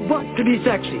show our butt to be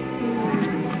sexy.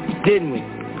 Didn't we?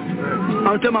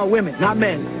 I'm talking about women, not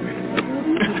men.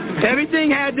 Everything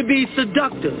had to be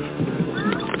seductive.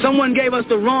 Someone gave us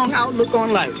the wrong outlook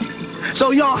on life.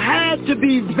 So y'all had to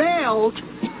be veiled.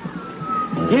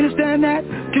 You understand that?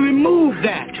 To remove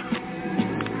that.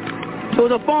 So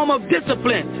it's a form of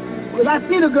discipline. Because I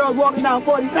see the girls walking down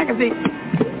 42nd Street.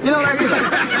 You know, like you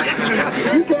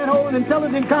can't hold an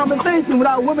intelligent conversation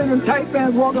without women in tight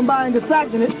pants walking by and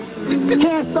distracting it. You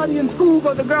can't study in school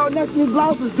because the girl next to you's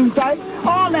blouse is too tight.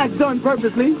 All that's done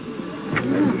purposely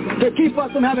to keep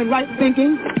us from having right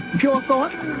thinking, pure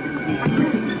thought.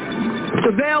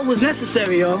 The veil was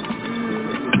necessary, y'all.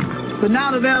 But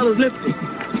now the veil is lifted.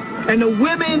 And the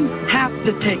women have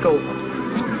to take over.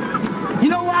 You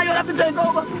know why you have to take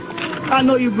over? I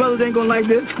know you brothers ain't gonna like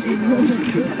this.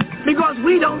 Because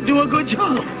we don't do a good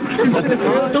job.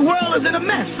 The world is in a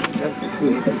mess.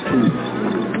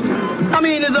 I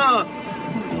mean,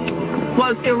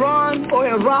 was Iran or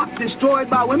Iraq destroyed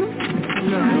by women?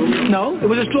 No. It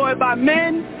was destroyed by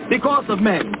men because of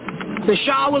men. The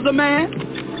Shah was a man.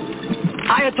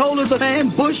 Ayatollah's a man.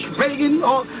 Bush, Reagan,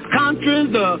 or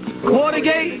Contras, the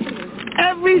Watergate.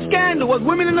 Every scandal was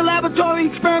women in the laboratory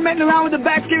experimenting around with the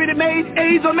bacteria that made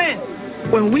AIDS or men.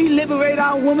 When we liberate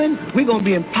our women, we're going to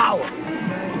be empowered.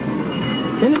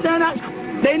 You understand that?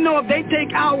 They know if they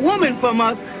take our woman from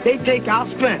us, they take our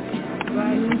strength.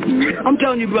 I'm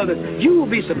telling you, brother, you will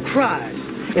be surprised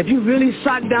if you really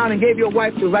sat down and gave your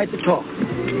wife the right to talk.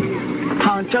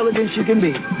 How intelligent she can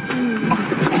be.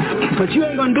 But you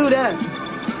ain't going to do that.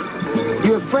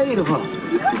 You're afraid of her.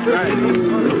 Right.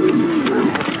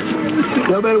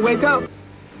 Y'all better wake up.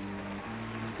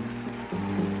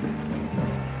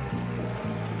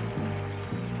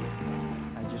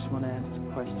 I just want to ask a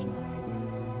question.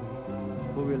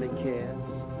 Who really cares?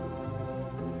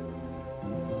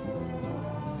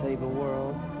 Save a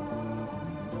world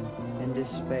in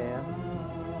despair.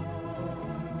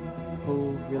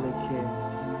 Who really cares?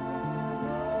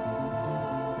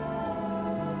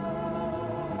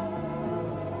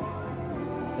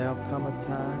 There'll come a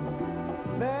time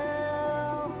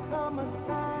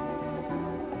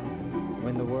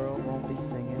when the world won't be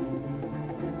singing.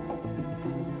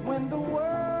 When the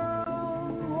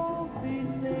world won't be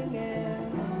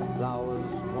singing. Flowers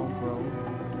won't grow.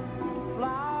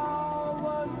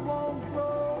 Flowers won't grow.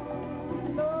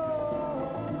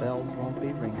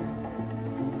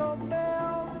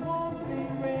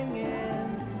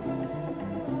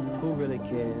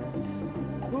 cares?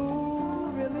 Who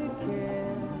really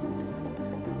cares?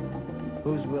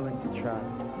 Who's willing to try?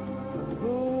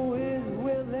 Who is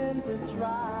willing to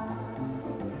try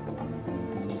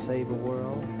to save a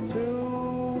world? To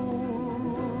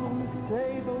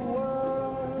save a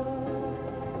world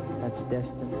that's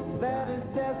destined to die. That is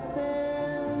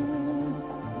destined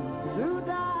to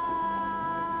die.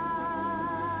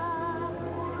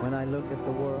 When I look at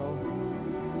the world,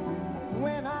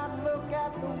 when I look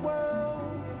at the world,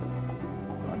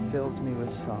 what fills me with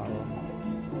sorrow?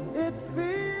 It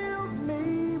fills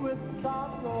me with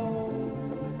sorrow.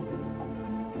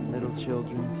 Little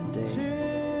children today.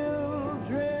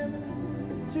 Children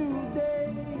today.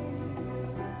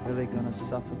 Really gonna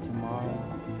suffer tomorrow.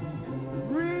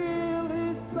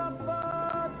 Really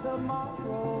suffer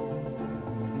tomorrow.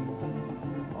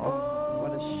 Oh,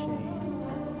 what a shame.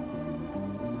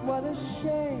 What a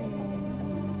shame.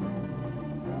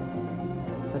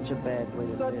 Such a bad way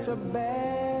to live. Such a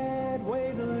bad way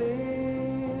to live.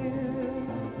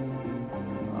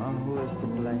 Oh, who is to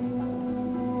blame?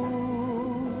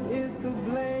 Who is to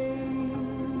blame?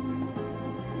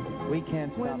 We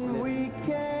can't stop living. When we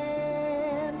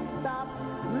can't stop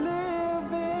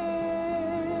living.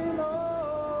 Oh,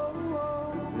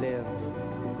 oh. Live.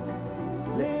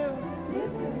 Live.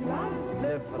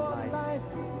 Live for life.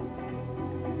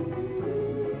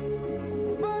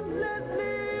 But let's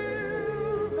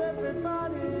live,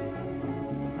 everybody.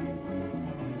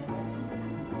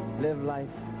 Live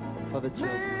life for the children.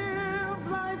 Live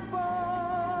life for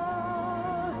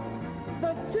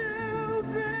the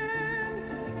children.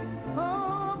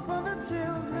 Oh, for the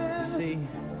children. See,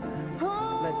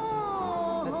 let's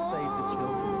save the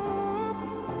children.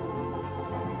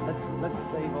 Let's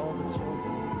save all the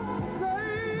children.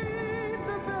 Save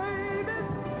the babies.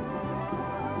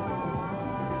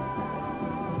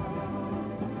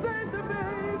 Save the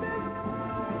babies.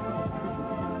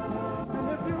 And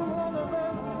if you want to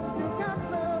love, you got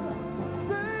love.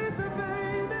 Save the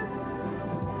babies.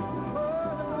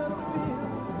 Oh, the little fear.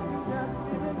 Just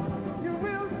give it. You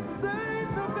will save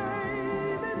the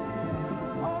babies.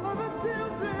 All of the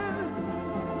children.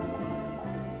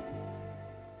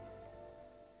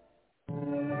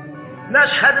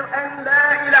 نشهد أن لا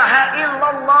إله إلا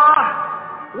الله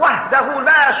وحده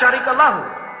لا شريك له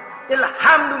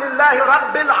الحمد لله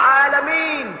رب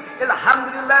العالمين الحمد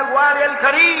لله الوالي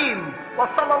الكريم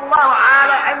وصلى الله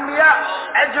على الأنبياء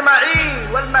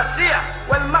أجمعين والمسيح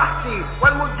والمهدي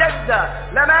والمجدد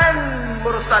لمن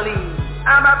مرسلين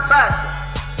أما بعد.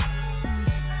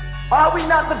 Are we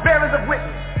not the bearers of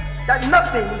witness that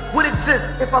nothing would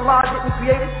exist if Allah didn't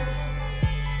create it?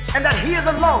 And that He is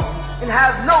alone and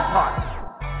has no part,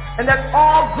 and that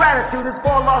all gratitude is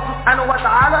for Allah subhanahu wa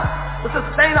ta'ala, the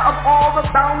sustainer of all the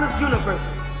boundless universes.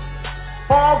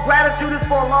 All gratitude is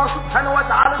for Allah subhanahu wa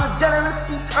ta'ala, the generous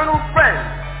eternal friend,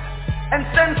 and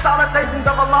send salutations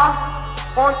of Allah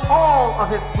on all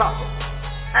of His prophets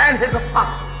and His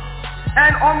apostles,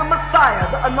 and on the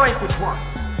Messiah, the anointed one,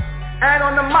 and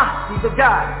on the Mahdi, the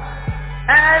guide,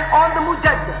 and on the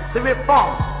Mujaddid, the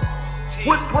reformer,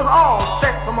 which was all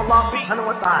sent from Allah subhanahu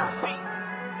wa ta'ala.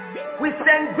 We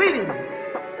send greetings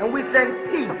and we send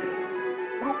peace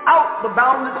throughout the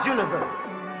boundless universe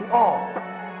to all.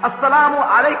 Assalamu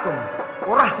alaikum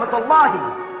wa rahmatullahi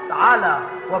ta'ala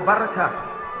wa barakatuh.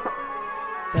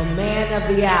 The Man of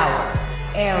the Hour,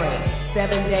 airing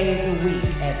 7 days a week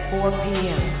at 4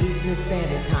 p.m. Eastern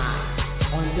Standard Time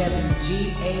on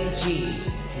WGAG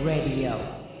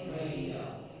Radio.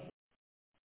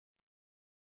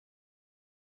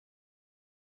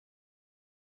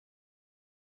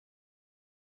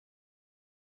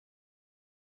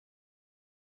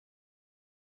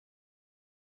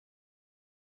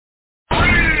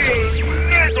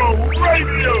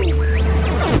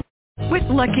 With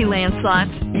Lucky Land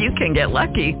Slots, you can get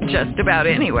lucky just about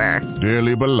anywhere.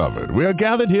 Dearly beloved, we are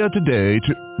gathered here today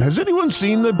to... Has anyone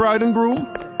seen the bride and groom?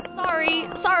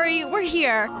 Sorry, we're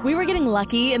here. We were getting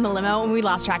lucky in the limo and we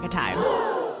lost track of time.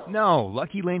 No,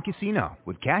 Lucky Land Casino,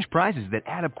 with cash prizes that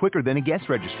add up quicker than a guest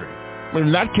registry.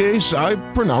 In that case, I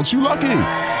pronounce you lucky.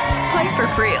 Play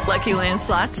for free at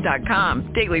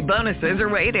LuckyLandSlots.com. Daily bonuses are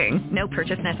waiting. No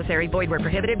purchase necessary. Void where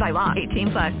prohibited by law.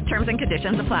 18+. Terms and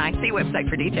conditions apply. See website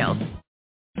for details.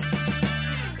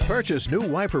 Purchase new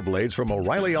wiper blades from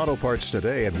O'Reilly Auto Parts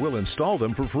today and we'll install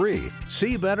them for free.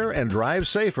 See better and drive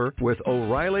safer with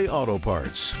O'Reilly Auto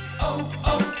Parts.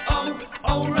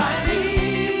 O'Reilly.